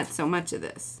only had so much of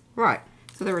this. Right.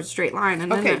 So there was a straight line.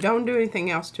 And Okay, then don't do anything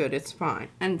else to it. It's fine.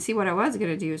 And see, what I was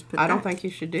going to do is put I don't think you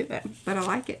should do that. But I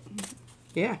like it.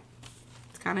 Yeah.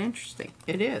 It's kind of interesting.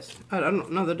 It is. I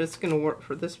don't know that it's going to work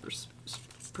for this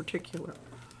particular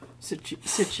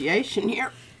situation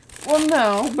here. Well,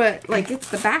 no, but, like,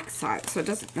 it's the back side, so it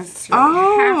doesn't necessarily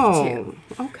have to.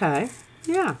 Oh, okay.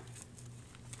 Yeah.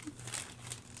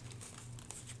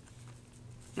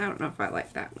 I don't know if I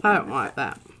like that one. I don't like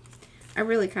that. I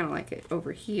really kind of like it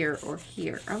over here or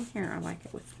here. Oh, here, I like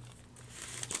it with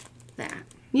that.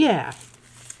 Yeah.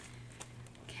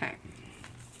 Okay.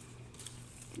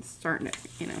 It's starting to,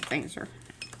 you know, things are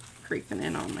creeping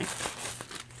in on me.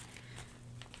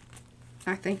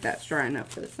 I think that's dry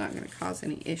enough that it's not going to cause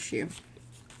any issue.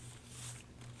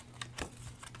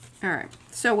 Alright,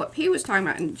 so what P was talking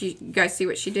about, and you guys see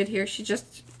what she did here? She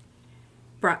just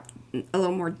brought a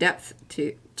little more depth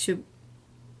to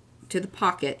the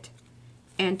pocket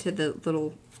and to the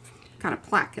little kind of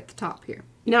plaque at the top here.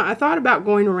 Now, I thought about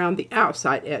going around the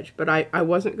outside edge, but I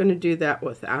wasn't going to do that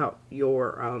without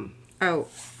your... Oh,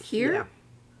 here? Yeah.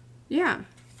 Yeah,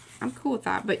 I'm cool with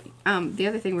that. But the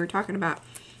other thing we were talking about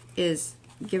is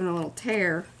giving a little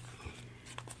tear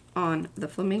on the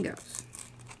flamingos.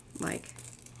 Like,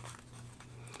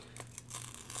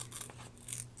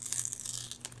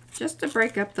 just to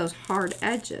break up those hard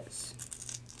edges.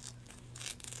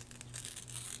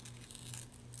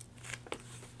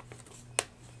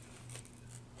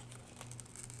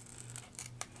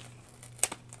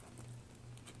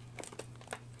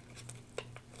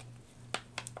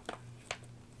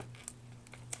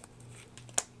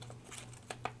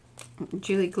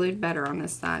 Julie glued better on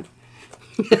this side.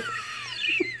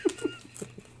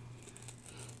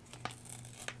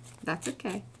 That's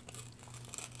okay.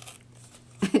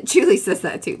 Julie says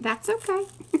that too. That's okay.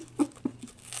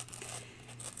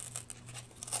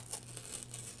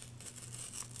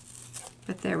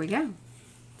 But there we go.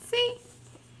 See?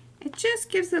 It just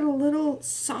gives it a little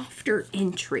softer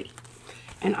entry.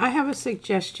 And I have a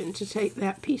suggestion to take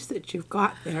that piece that you've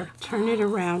got there, turn it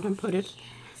around and put it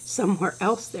somewhere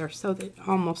else there so that it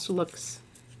almost looks...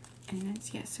 And then,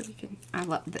 yeah, so we can... I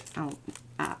love that.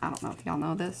 I don't know if y'all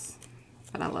know this,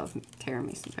 but I love tearing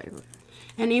me some paper.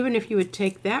 And even if you would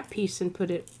take that piece and put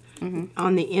it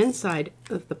on the inside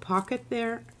of the pocket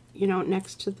there, you know,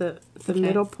 next to the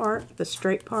middle part, the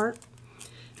straight part,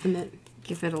 and then...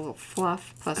 Give it a little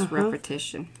fluff plus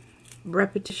repetition.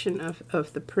 Repetition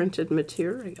of the printed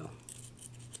material.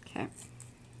 Okay.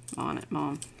 On it,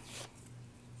 Mom.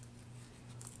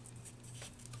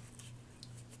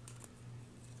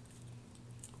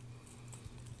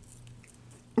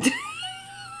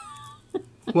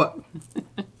 What?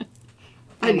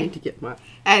 I need to get my...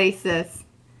 Addie says,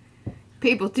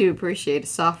 people do appreciate a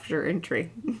softer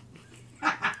entry.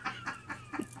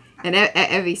 And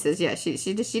Evie says, yeah,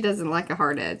 she doesn't like a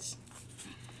hard edge.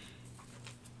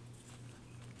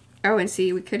 Oh, and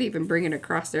see, we could even bring it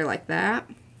across there like that.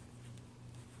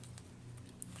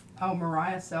 Oh,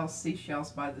 Mariah sells seashells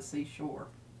by the seashore.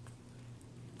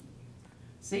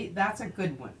 See, that's a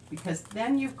good one. Because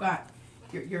then you've got...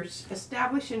 You're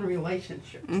establishing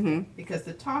relationships. Because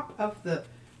the top of the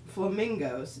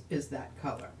flamingos is that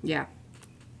color. Yeah.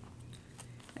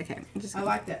 Okay. I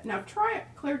like that. Now try it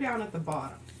clear down at the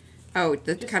bottom. Oh,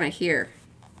 that's kind of here.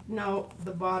 No,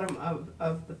 the bottom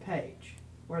of the page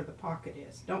where the pocket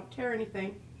is. Don't tear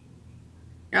anything.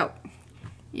 Oh,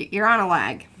 you're on a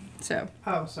lag, so.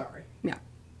 Oh, sorry. Yeah.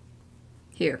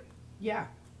 Here. Yeah.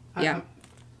 Yeah.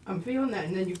 I'm feeling that,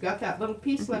 and then you've got that little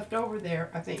piece left over there.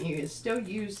 I think you can still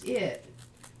use it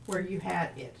where you had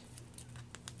it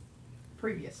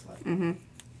previously. Mm-hmm.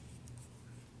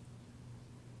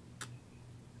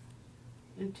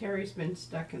 And Terry's been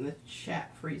stuck in the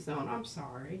chat-free zone. I'm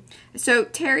sorry. So,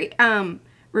 Terry,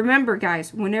 remember,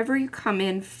 guys, whenever you come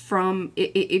in from,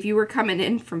 if you were coming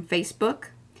in from Facebook,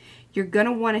 you're going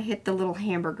to want to hit the little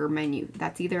hamburger menu.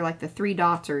 That's either like the 3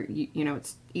 dots or, you know,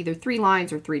 it's either 3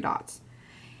 lines or 3 dots.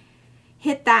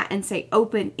 Hit that and say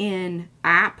open in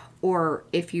app, or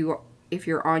if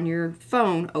you're on your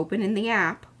phone, open in the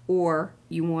app, or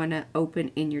you want to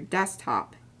open in your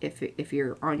desktop if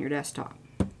you're on your desktop.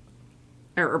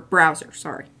 Or browser,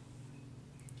 sorry.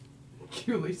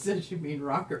 Julie says you mean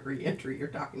rocket re-entry. You're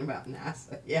talking about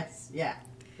NASA. Yes, yeah.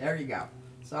 There you go.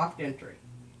 Soft entry.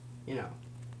 You know.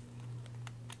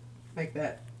 Make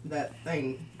that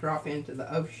thing drop into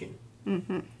the ocean.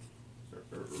 Mm-hmm.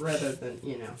 Rather than,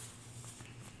 you know.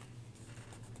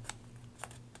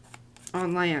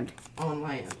 On land. On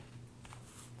land.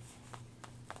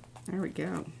 There we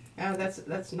go. Oh,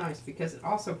 that's nice because it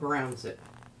also grounds it.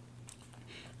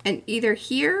 And either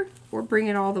here or bring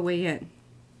it all the way in.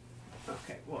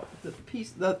 Okay, well, the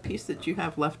piece that you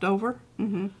have left over.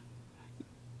 Mm-hmm.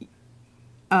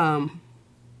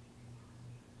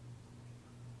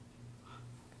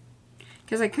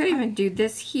 Because I could even do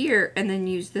this here and then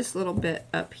use this little bit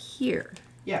up here.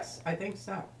 Yes, I think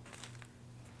so.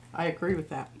 I agree with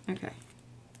that. Okay.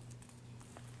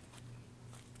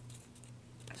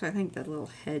 So I think that little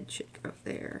head should go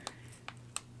there.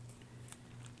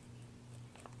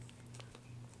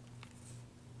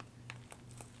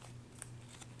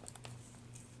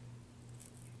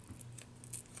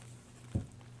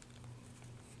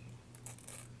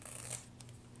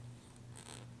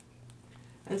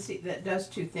 And see, that does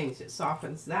 2 things. It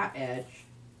softens that edge,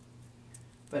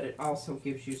 but it also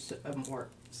gives you a more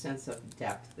sense of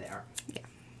depth there. Yeah.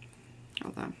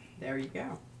 Hold on. There you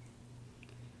go.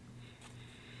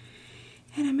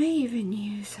 And I may even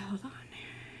use, hold on.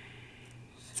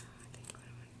 So I think what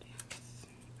I'm going to do is,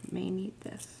 I may need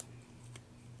this.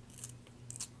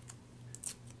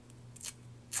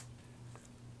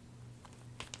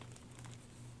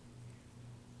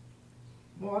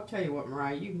 Well, I'll tell you what,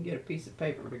 Mariah, you can get a piece of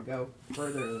paper to go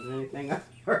further than anything I've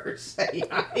ever said.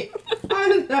 I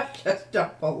just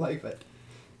don't believe it.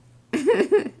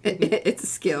 It's a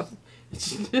skill. It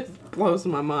just blows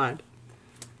my mind.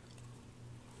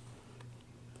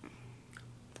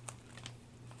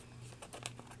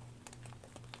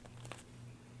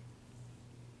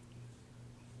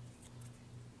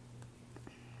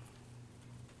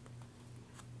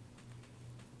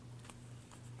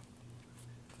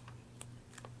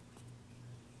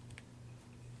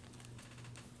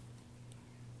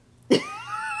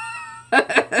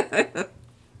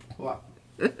 What?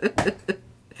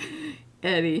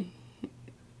 Eddie.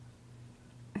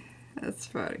 That's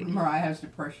funny. Mariah has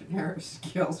depression error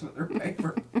skills with her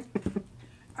paper. All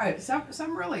right,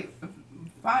 some really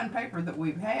fine paper that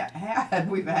we've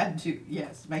had to,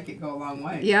 yes, make it go a long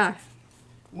way. Yeah.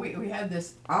 We had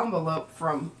this envelope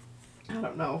from, I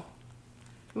don't know,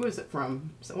 who is it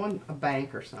from? Someone, a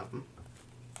bank or something.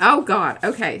 Oh, God.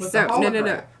 Okay. With So, the no.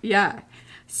 holograph. Yeah.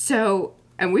 So,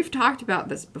 and we've talked about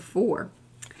this before,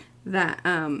 that,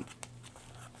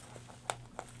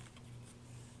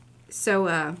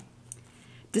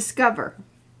 Discover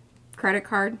credit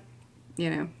card, you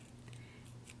know,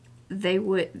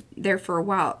 there for a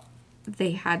while,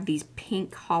 they had these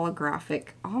pink holographic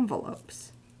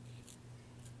envelopes.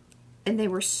 And they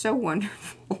were so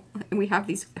wonderful. And we have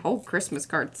these whole Christmas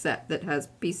card set that has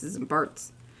pieces and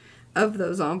parts of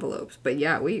those envelopes. But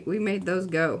yeah, we made those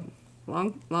go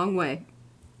long way.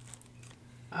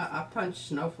 I punched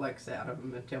snowflakes out of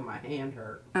them until my hand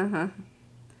hurt. Uh-huh.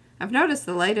 I've noticed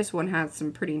the latest one has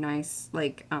some pretty nice,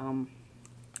 like, kind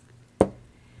of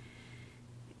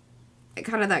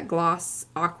that gloss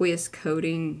aqueous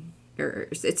coating, or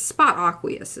it's spot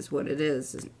aqueous is what it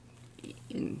is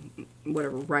in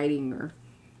whatever writing or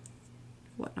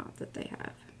whatnot that they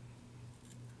have.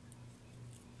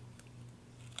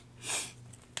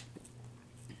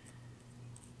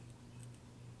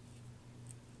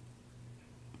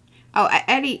 Oh,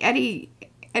 Eddie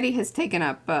has taken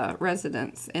up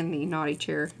residence in the naughty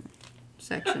chair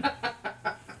section.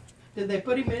 Did they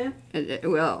put him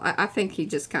in? Well, I think he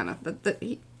just kind of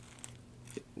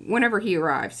whenever he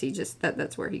arrives, he just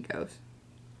that's where he goes.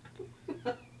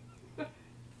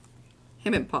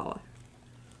 Him and Paula.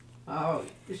 Oh,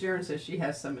 Sharon says she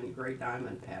has some in gray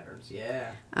diamond patterns.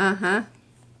 Yeah. Uh-huh.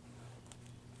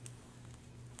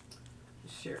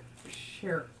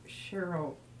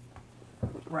 Cheryl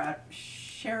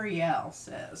Sherry L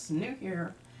says, new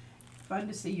here. Fun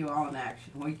to see you all in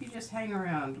action. Well, you just hang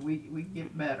around. We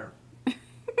get better.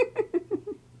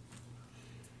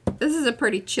 This is a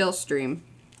pretty chill stream.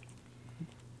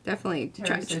 Definitely.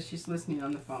 Terry says she's listening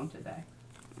on the phone today.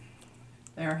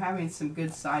 They are having some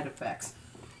good side effects.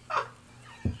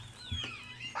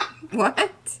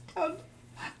 What? I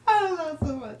don't know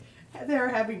so much. They're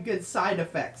having good side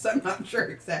effects. I'm not sure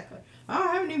exactly.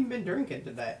 I haven't even been drinking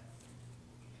today.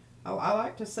 I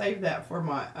like to save that for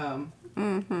my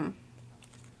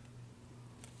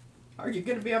Are you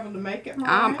gonna be able to make it,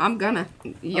 Mariah? I'm gonna.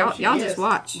 Y'all just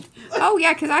watch. Oh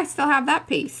yeah, because I still have that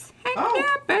piece. Heck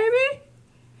yeah, baby.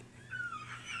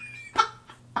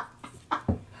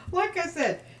 Like I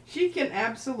said, she can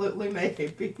absolutely make a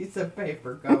piece of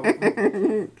paper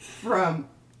go from,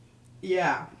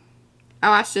 yeah.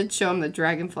 Oh, I should show them the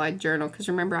Dragonfly journal, because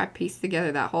remember I pieced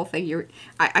together that whole thing.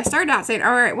 I started out saying,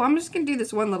 all right, well, I'm just going to do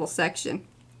this one little section.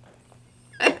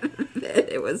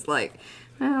 It was like,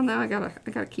 well, no, I gotta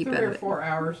keep it. 3 or 4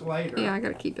 hours later. Yeah, I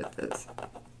gotta keep it this.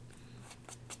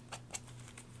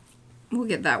 We'll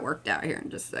get that worked out here in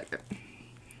just a second.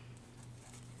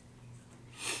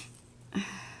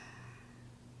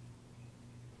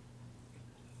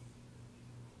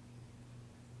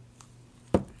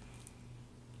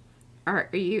 All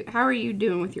right, how are you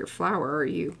doing with your flour? Are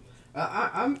you?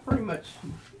 I'm pretty much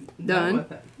done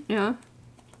with it. Yeah.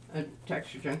 And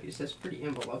Texture Junkie says pretty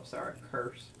envelopes are a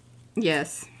curse.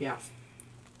 Yes. Yeah.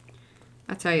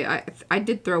 I tell you, I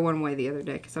did throw one away the other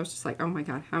day because I was just like, oh my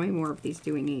god, how many more of these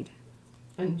do we need?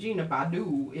 And Gina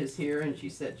Badu is here, and she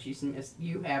said she's missed.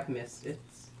 You have missed. It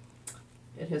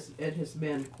has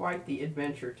been quite the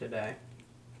adventure today.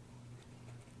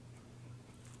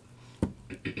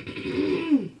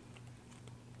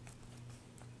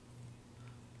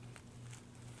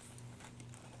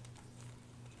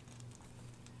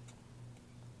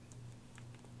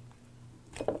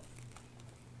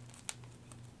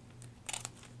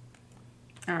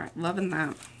 Alright, loving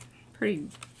that. Pretty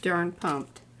darn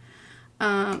pumped.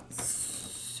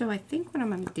 So I think what I'm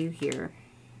going to do here,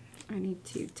 I need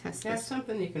to test Have this.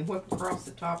 something you can whip across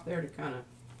the top there to kind of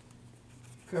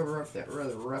cover up that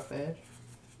rather rough edge.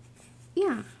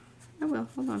 Yeah, I will.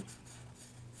 Hold on.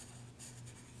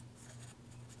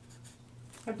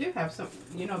 I do have some,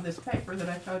 you know, this paper that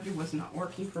I told you was not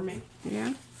working for me.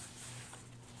 Yeah.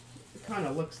 It kind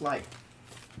of looks like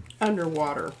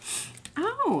underwater.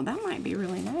 Oh, that might be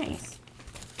really nice.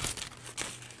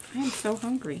 I am so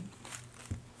hungry.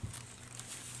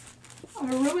 I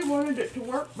really wanted it to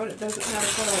work, but it doesn't matter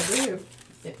what I do.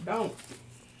 It don't.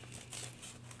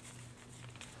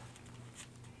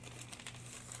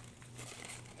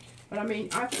 But I mean,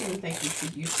 I even think you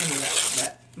should use some of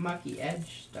that mucky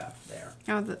edge stuff there.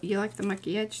 Oh, you like the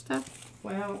mucky edge stuff?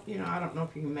 Well, you know, I don't know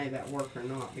if you can make that work or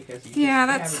not because you just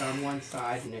have it on one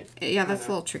side and it. Yeah, that's a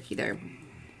little tricky there.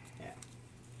 Yeah.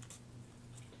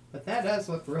 But that does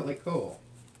look really cool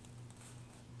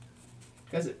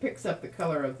because it picks up the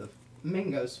color of the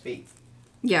flamingo's feet.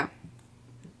 Yeah.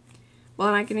 Well,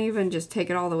 and I can even just take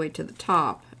it all the way to the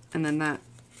top, and then that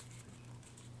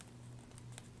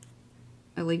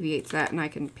alleviates that, and I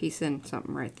can piece in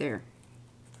something right there.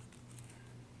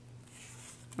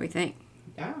 What do you think?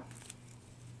 Yeah.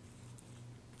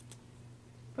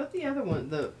 Put the other one,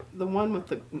 the one with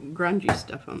the grungy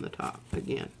stuff on the top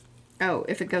again. Oh,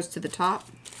 if it goes to the top?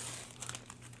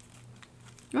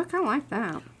 Oh, I kind of like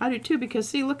that. I do too because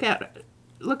see, look at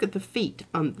the feet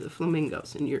on the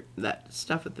flamingos and that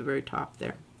stuff at the very top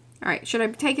there. All right, should I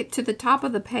take it to the top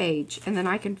of the page and then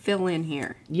I can fill in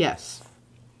here? Yes.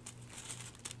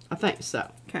 I think so.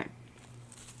 Okay.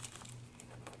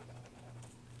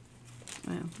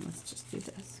 Well, let's just do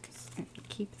this because I can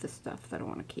keep the stuff that I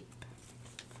want to keep.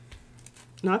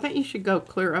 No, I think you should go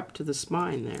clear up to the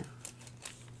spine there.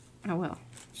 I will.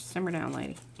 Just simmer down,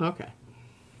 lady. Okay.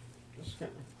 Just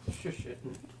gonna shush it.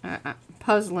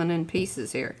 Puzzling in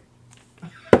pieces here.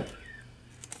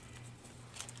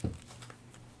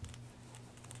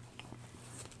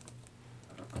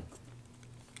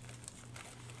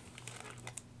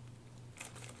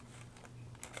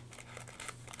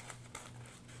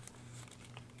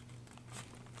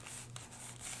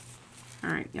 All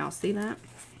right, y'all see that?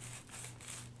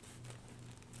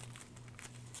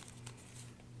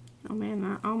 Oh man,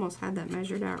 I almost had that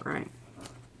measured out right.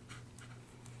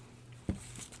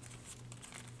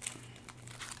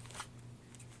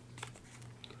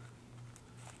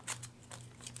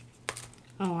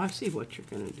 Oh, I see what you're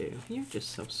going to do. You're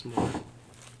just so smart.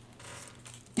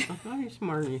 I thought you're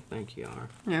smarter than you think you are.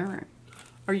 All right.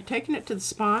 Are you taking it to the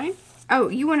spine? Oh,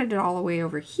 you wanted it all the way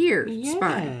over here, Yes.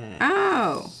 spine.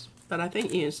 Oh. but I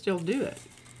think you can still do it.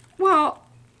 Well,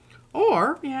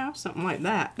 Or, yeah, something like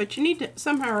that. But you need to,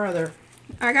 somehow or other,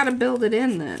 I gotta build it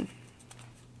in then.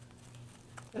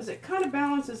 because it kind of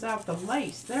balances out the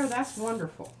lace. There, that's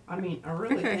wonderful. I mean, I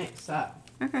really Okay. think so.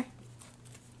 Okay.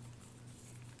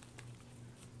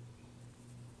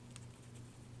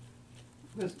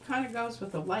 Because it kind of goes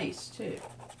with the lace, too.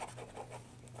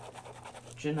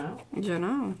 Do you know? You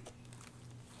know.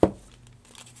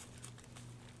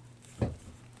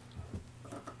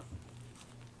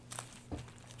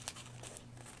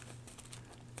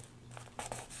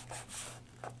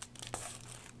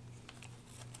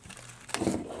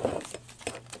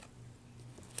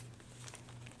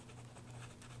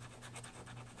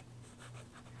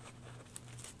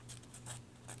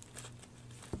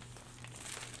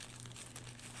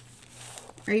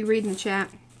 Are you reading the chat?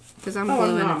 Because I'm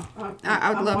gluing them.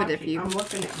 I would love it if you... I'm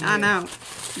looking at you. I know.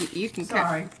 You can...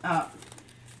 Sorry.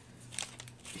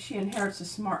 She inherits the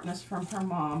smartness from her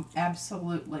mom.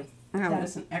 Absolutely. Oh. That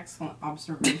is an excellent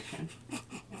observation.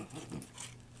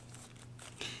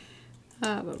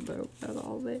 I don't know about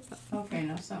all that. Okay,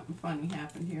 now something funny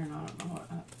happened here, and I don't know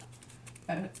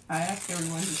what. I asked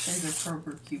everyone to save their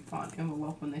Kroger coupon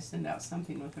envelope when they send out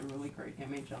something with a really great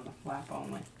image on the flap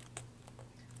only.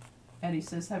 Eddie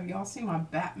says, have you all seen my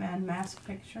Batman mask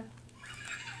picture?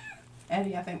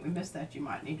 Eddie, I think we missed that. You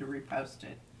might need to repost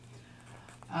it.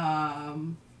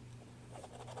 And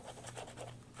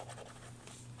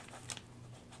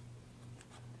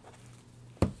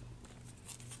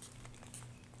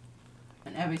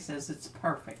Evie says, it's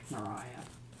perfect, Mariah.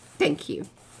 Thank you.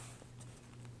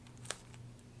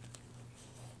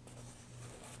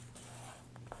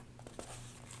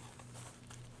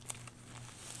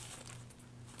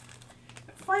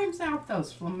 Frames out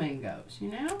those flamingos, you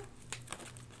know?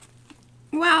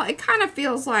 Well, it kind of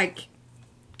feels like...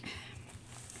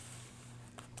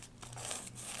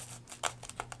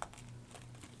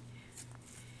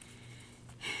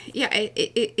 Yeah,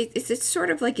 it's sort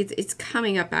of like it's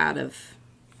coming up out of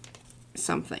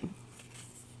something.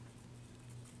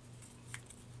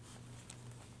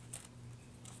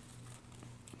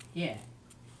 Yeah.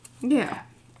 Yeah.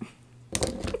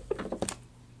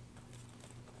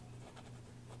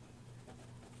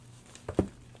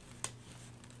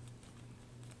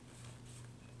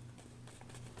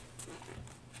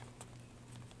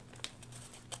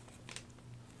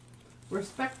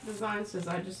 Respect Design says,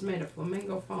 I just made a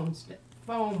flamingo foam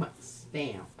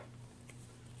stamp.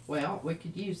 Well, we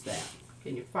could use that.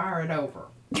 Can you fire it over?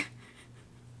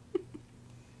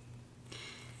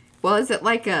 Well, is it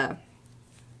like a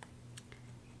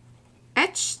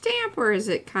etch stamp, or is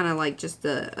it kind of like just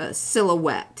a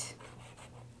silhouette?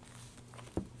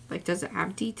 Like, does it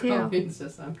have detail? Colin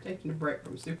says, I'm taking a break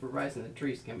from supervising the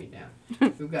trees coming down.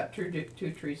 We've got two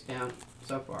trees down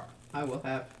so far. I will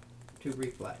have to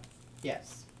replay.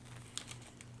 Yes.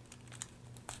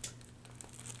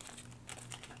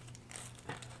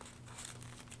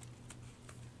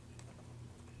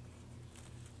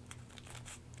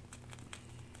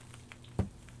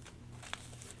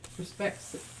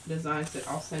 Respect Design said,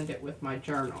 I'll send it with my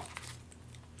journal.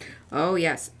 Oh,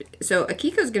 yes. So,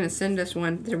 Akiko's going to send us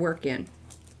one to work in.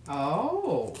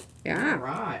 Oh. Yeah. All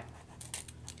right.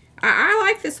 I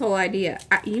like this whole idea.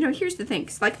 You know, here's the thing.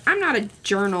 Like, I'm not a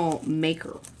journal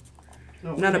maker.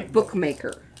 No, I'm not a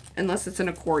bookmaker. Unless it's an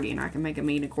accordion. I can make a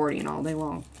mean accordion all day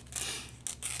long.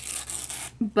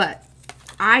 But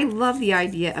I love the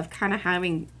idea of kind of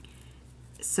having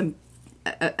some...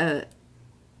 a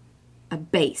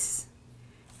base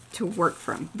to work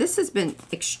from. This has been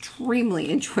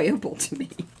extremely enjoyable to me.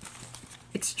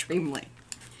 Extremely.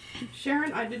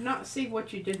 Sharon, I did not see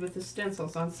what you did with the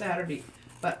stencils on Saturday,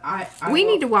 but we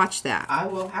need to watch that. I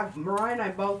will have, Mariah and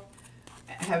I both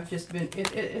have just been,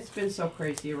 it's been so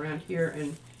crazy around here,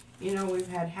 and you know, we've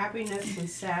had happiness and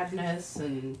sadness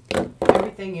and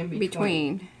everything in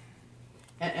between.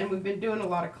 And we've been doing a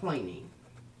lot of cleaning.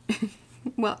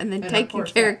 Well, and then taking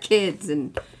care of kids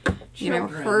and, you know,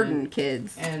 herding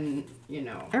kids. And, you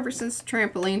know. Ever since the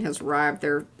trampoline has arrived,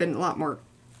 there have been a lot more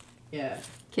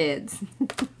kids.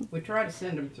 We try to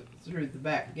send them through the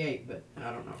back gate, but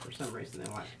I don't know, for some reason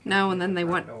they like no, and then they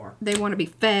want to be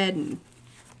fed and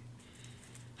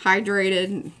hydrated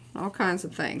and all kinds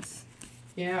of things.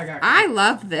 Yeah, I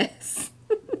love this.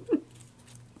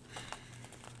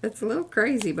 It's a little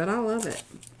crazy, but I love it.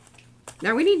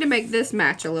 Now, we need to make this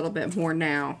match a little bit more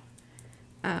now.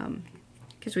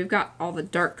 Because we've got all the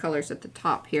dark colors at the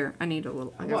top here. I need a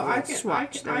little, I can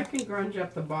grunge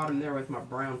up the bottom there with my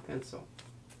brown pencil.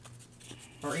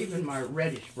 Or even my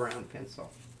reddish brown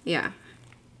pencil. Yeah.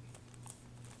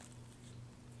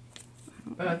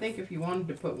 But I think if you wanted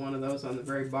to put one of those on the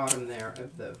very bottom there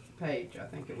of the page, I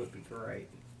think it would be great.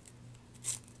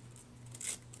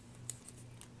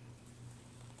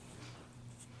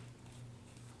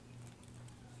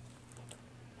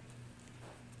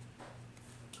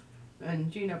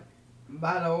 And Gina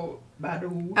Bado,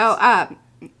 the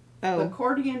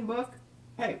accordion book.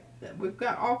 Hey, we've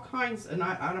got all kinds, and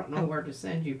I don't know where to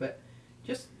send you, but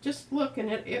just look,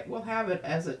 and it will have it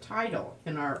as a title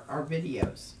in our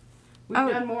videos. We've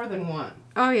done more than one.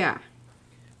 Oh yeah.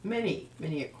 Many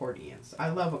accordions. I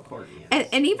love accordions.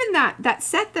 And even that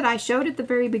set that I showed at the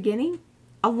very beginning,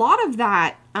 a lot of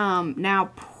that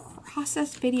now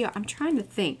processed video. I'm trying to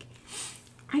think.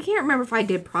 I can't remember if I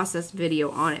did processed video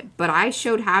on it, but I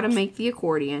showed how to make the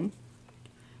accordion.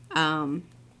 And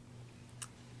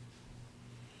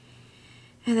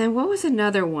then what was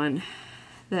another one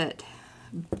that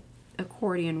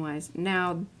accordion wise?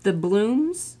 Now the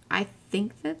blooms, I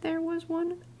think that there was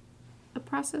a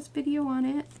processed video on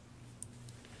it.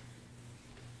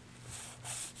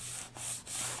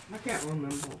 I can't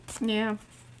remember. Yeah.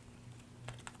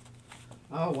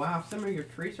 Oh wow, some of your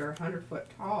trees are 100 foot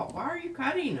tall. Why are you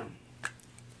cutting them?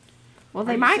 Well,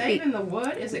 they might be saving the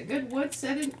wood. Is it good wood?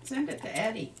 Send it to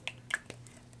Eddie.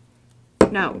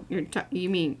 No, you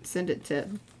mean send it to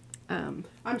I'm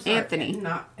sorry, Anthony.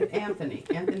 Not Anthony.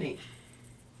 Anthony.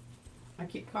 I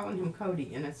keep calling him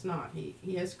Cody, and it's not. He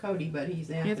is Cody, but he's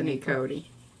Anthony Cody.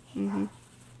 Mm-hmm.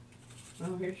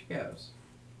 Oh, here she goes.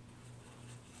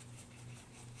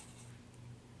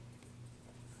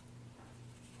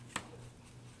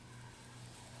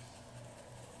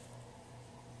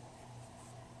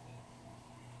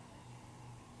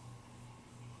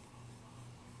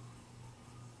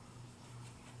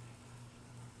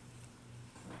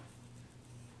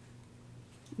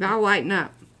 I'll lighten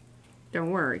up. Don't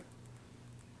worry.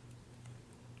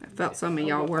 I felt some of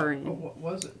y'all worrying. I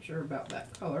wasn't sure about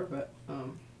that color, but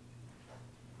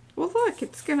well, look,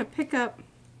 it's gonna pick up.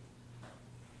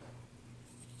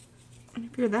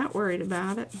 If you're that worried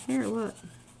about it, here, look.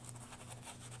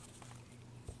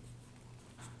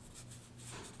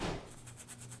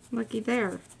 Looky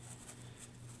there.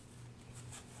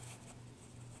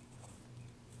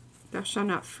 Thou shalt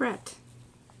not fret.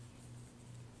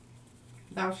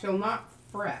 Thou shalt not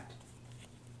fret.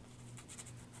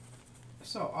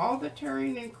 So all the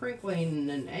tearing and crinkling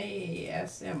and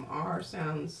ASMR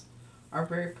sounds are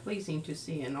very pleasing to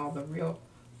see, and all the real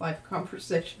life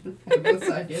conversation, fabulous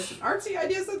ideas, and artsy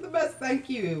ideas are the best. Thank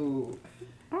you.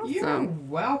 Awesome. You're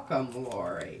welcome,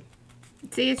 Lori.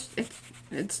 See,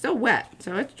 it's still wet,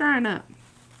 so it's drying up.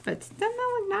 But doesn't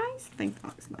that look nice? I think that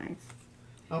looks nice.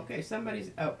 Okay,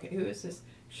 okay, who is this?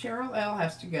 Cheryl L.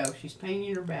 has to go. She's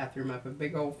painting her bathroom up, a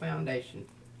big old foundation.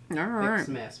 All right. Fix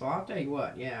mess. Well, I'll tell you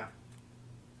what, yeah.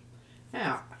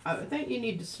 Now, I think you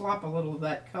need to slop a little of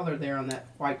that color there on that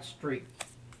white streak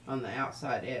on the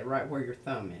outside edge, right where your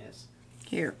thumb is.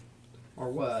 Here. Or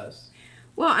was.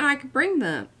 Well, and I could bring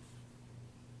the...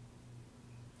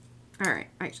 All right,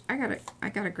 I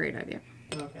got a great idea.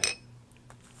 Okay.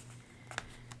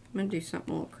 I'm going to do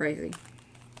something a little crazy.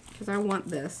 Because I want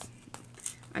this.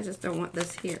 I just don't want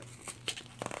this here.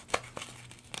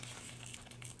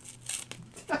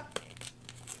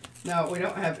 No, we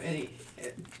don't have any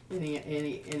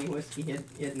whiskey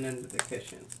hidden under the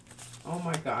cushion. Oh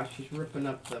my gosh, she's ripping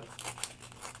up the pocket.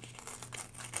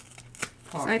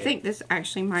 So I think this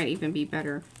actually might even be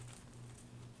better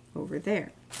over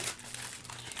there.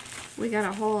 We got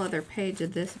a whole other page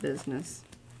of this business.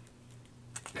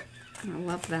 I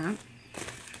love that.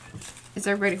 Is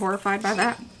everybody horrified by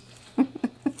that?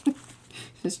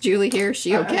 Is Julie here? Is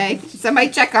she okay?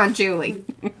 Somebody check on Julie.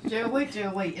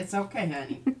 Julie, it's okay,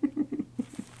 honey.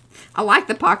 I like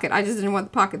the pocket. I just didn't want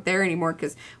the pocket there anymore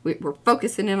because we're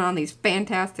focusing in on these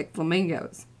fantastic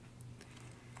flamingos.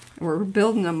 And we're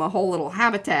building them a whole little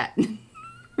habitat.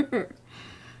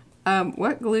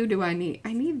 What glue do I need?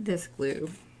 I need this glue.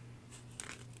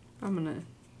 I'm going to...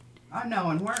 I know,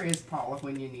 and where is Paula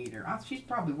when you need her? She's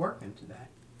probably working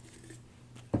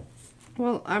today.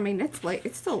 Well, I mean, it's late.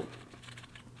 It's still...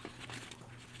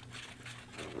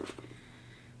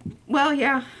 Well,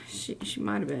 yeah, she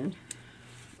might have been.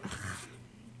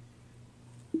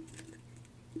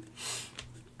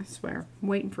 I swear, I'm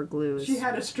waiting for glue. She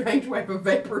had a strange wave of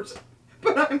vapors,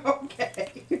 but I'm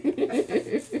okay.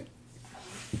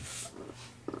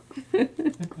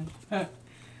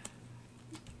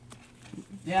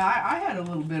 Yeah, I had a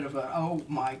little bit of a, oh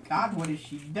my God, what is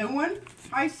she doing?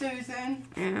 Hi, Susan.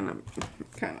 And I'm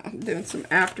kind of doing some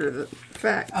after the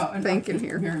fact thinking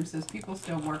here. Miriam says people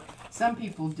still work. Some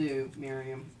people do,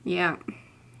 Miriam. Yeah.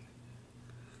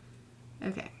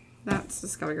 Okay. That's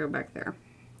just gotta go back there.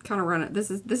 Kind of run it. This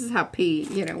is how P,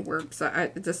 you know, works.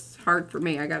 It's just hard for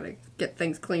me. I gotta get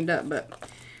things cleaned up, but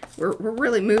we're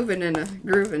really moving and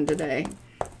grooving today.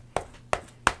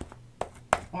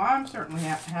 Well, I'm certainly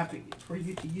happy for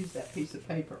you to use that piece of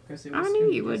paper because it was. I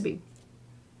knew you would be.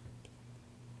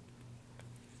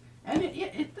 And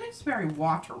it's very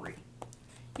watery.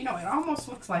 You know, it almost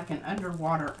looks like an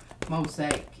underwater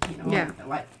mosaic. You know, yeah.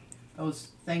 Like those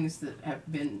things that have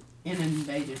been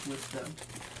inundated with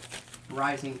the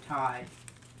rising tide.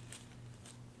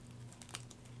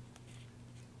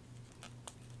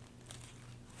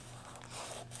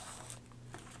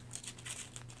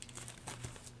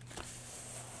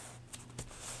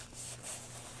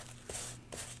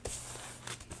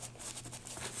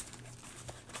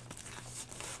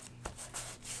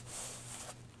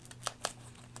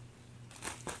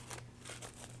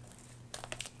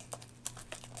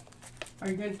 Are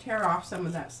you going to tear off some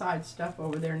of that side stuff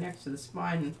over there next to the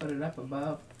spine and put it up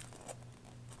above?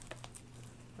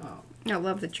 Oh. I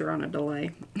love that you're on a delay.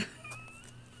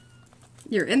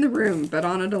 You're in the room, but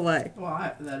on a delay.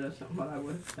 Well, that isn't what I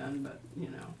would have done, but, you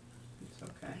know, it's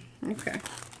okay. Okay.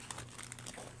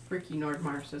 Ricky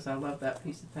Nordmeyer says, I love that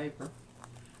piece of paper.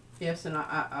 Yes, and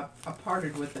I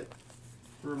parted with it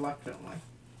reluctantly.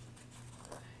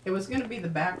 It was going to be the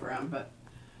background, but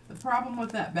the problem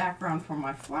with that background for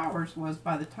my flowers was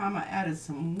by the time I added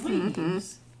some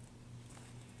leaves,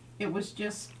 it was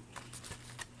just,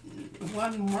 it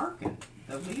wasn't working.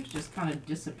 The leaves just kind of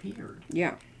disappeared.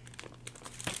 Yeah.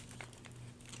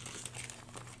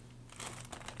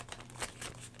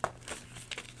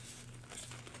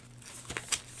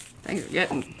 Things are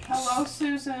getting... Hello,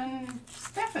 Susan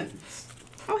Steffens.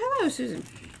 Oh, hello, Susan.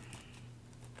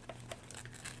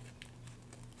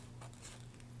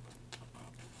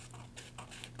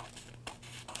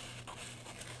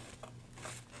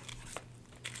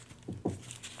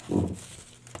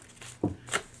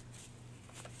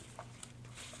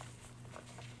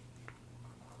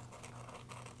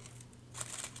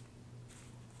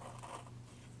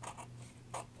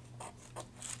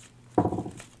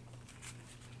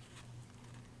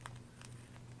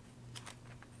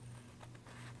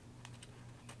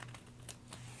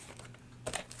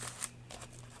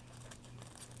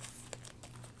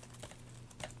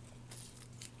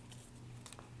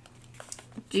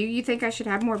 Do you think I should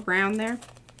have more brown there,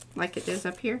 like it is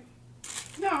up here?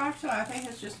 No, actually, I think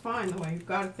it's just fine the way you've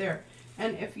got it there.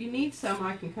 And if you need some,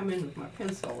 I can come in with my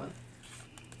pencil and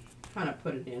kind of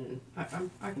put it in, and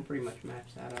I can pretty much match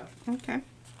that up. Okay.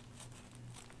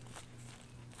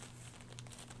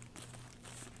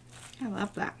 I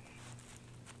love that.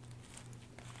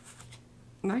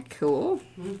 Isn't that cool?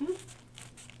 Mm-hmm.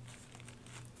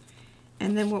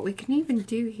 And then what we can even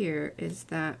do here is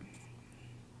that,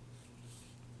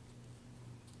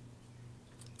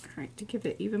 all right, to give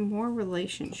it even more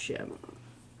relationship.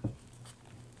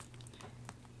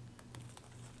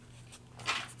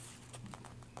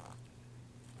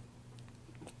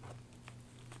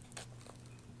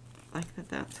 Like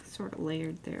that's sort of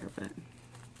layered there, but.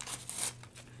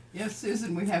 Yes,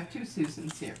 Susan, we have two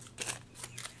Susans here.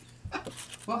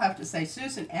 We'll have to say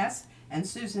Susan S. and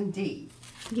Susan D.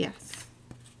 Yes.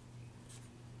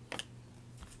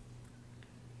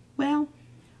 Well.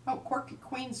 Oh, Quirky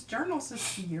Queen's Journals is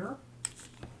here.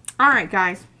 All right,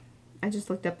 guys. I just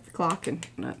looked up at the clock, and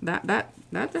that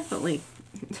definitely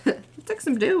it took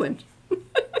some doing.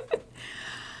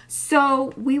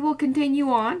 So we will continue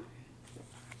on.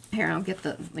 Here, I'll get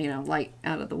the light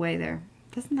out of the way there.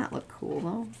 Doesn't that look cool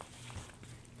though?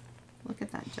 Look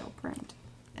at that gel print.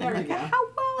 And look at how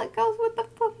well it goes with the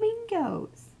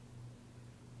flamingos.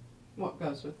 What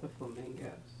goes with the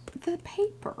flamingos? The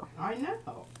paper. I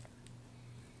know.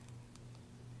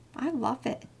 I love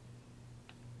it.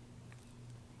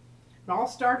 It all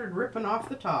started ripping off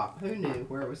the top. Who knew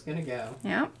where it was going to go?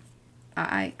 Yeah.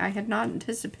 I had not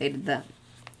anticipated that.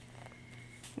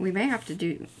 We may have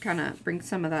to kind of bring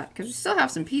some of that, because we still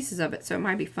have some pieces of it, so it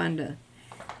might be fun to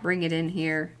bring it in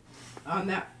here. On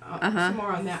that, some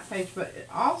more on that page, but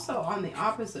also on the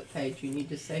opposite page, you need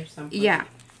to save something. Yeah.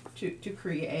 To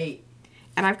create.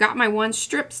 And I've got my one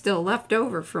strip still left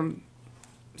over from,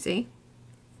 see?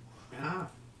 Ah.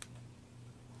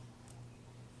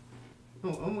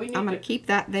 Oh, we need I'm going to keep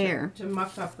that there. To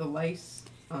muck up the lace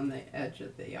on the edge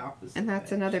of the opposite. And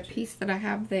that's another piece that I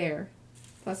have there.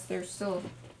 Plus there's still...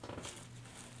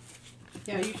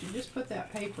 Yeah, you should just put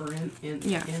that paper in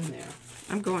there.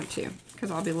 I'm going to, because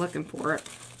I'll be looking for it.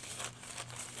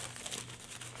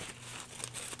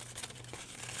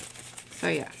 So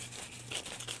yeah.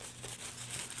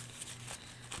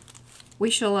 We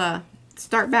shall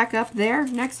start back up there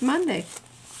next Monday.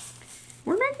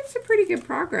 some pretty good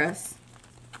progress.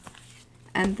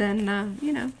 And then,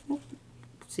 you know, we'll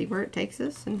see where it takes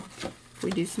us. And if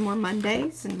we do some more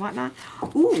Mondays and whatnot.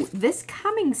 Ooh, this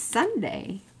coming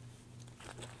Sunday,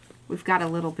 we've got a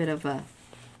little bit of a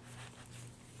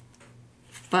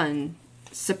fun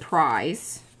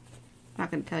surprise. I'm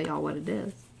not going to tell y'all what it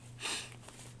is,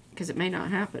 because it may not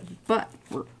happen. But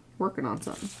we're working on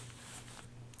something.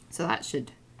 So that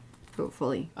should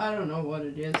hopefully... I don't know what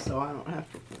it is, so I don't have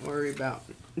to worry about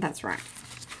it. That's right.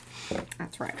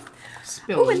 That's right.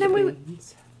 Spilling Oh, and then we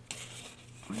beans.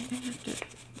 have to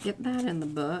get that in the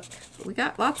book. We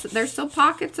got lots of... There's still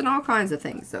pockets and all kinds of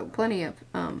things. So plenty of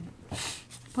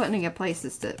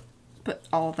places to put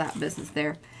all that business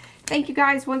there. Thank you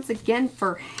guys once again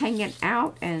for hanging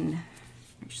out. And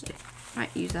actually, I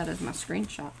might use that as my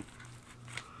screenshot.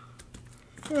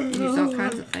 Use all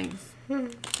kinds of things. Are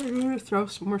you going to throw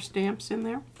some more stamps in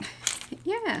there?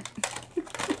 Yeah.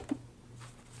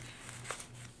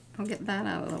 I'll get that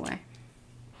out of the way.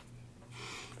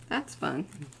 That's fun.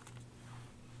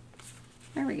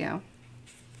 There we go.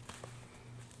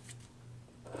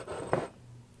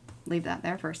 Leave that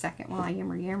there for a second while I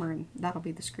yammer, and that'll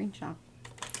be the screenshot.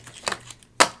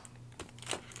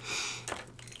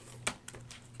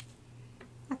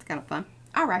 That's kind of fun.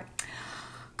 All right.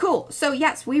 Cool. So,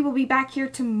 yes, we will be back here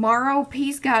tomorrow.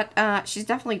 P's got, she's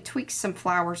definitely tweaked some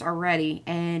flowers already,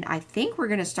 and I think we're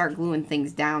going to start gluing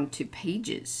things down to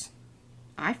pages.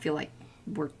 I feel like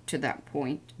we're to that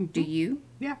point. Mm-hmm. Do you?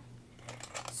 Yeah.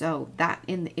 So, that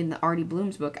in the Arty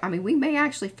Blooms book, I mean, we may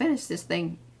actually finish this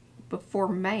thing before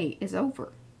May is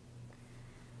over.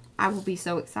 I will be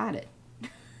so excited.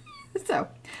 So,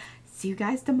 see you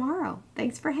guys tomorrow.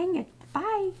 Thanks for hanging.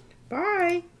 Bye.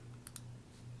 Bye.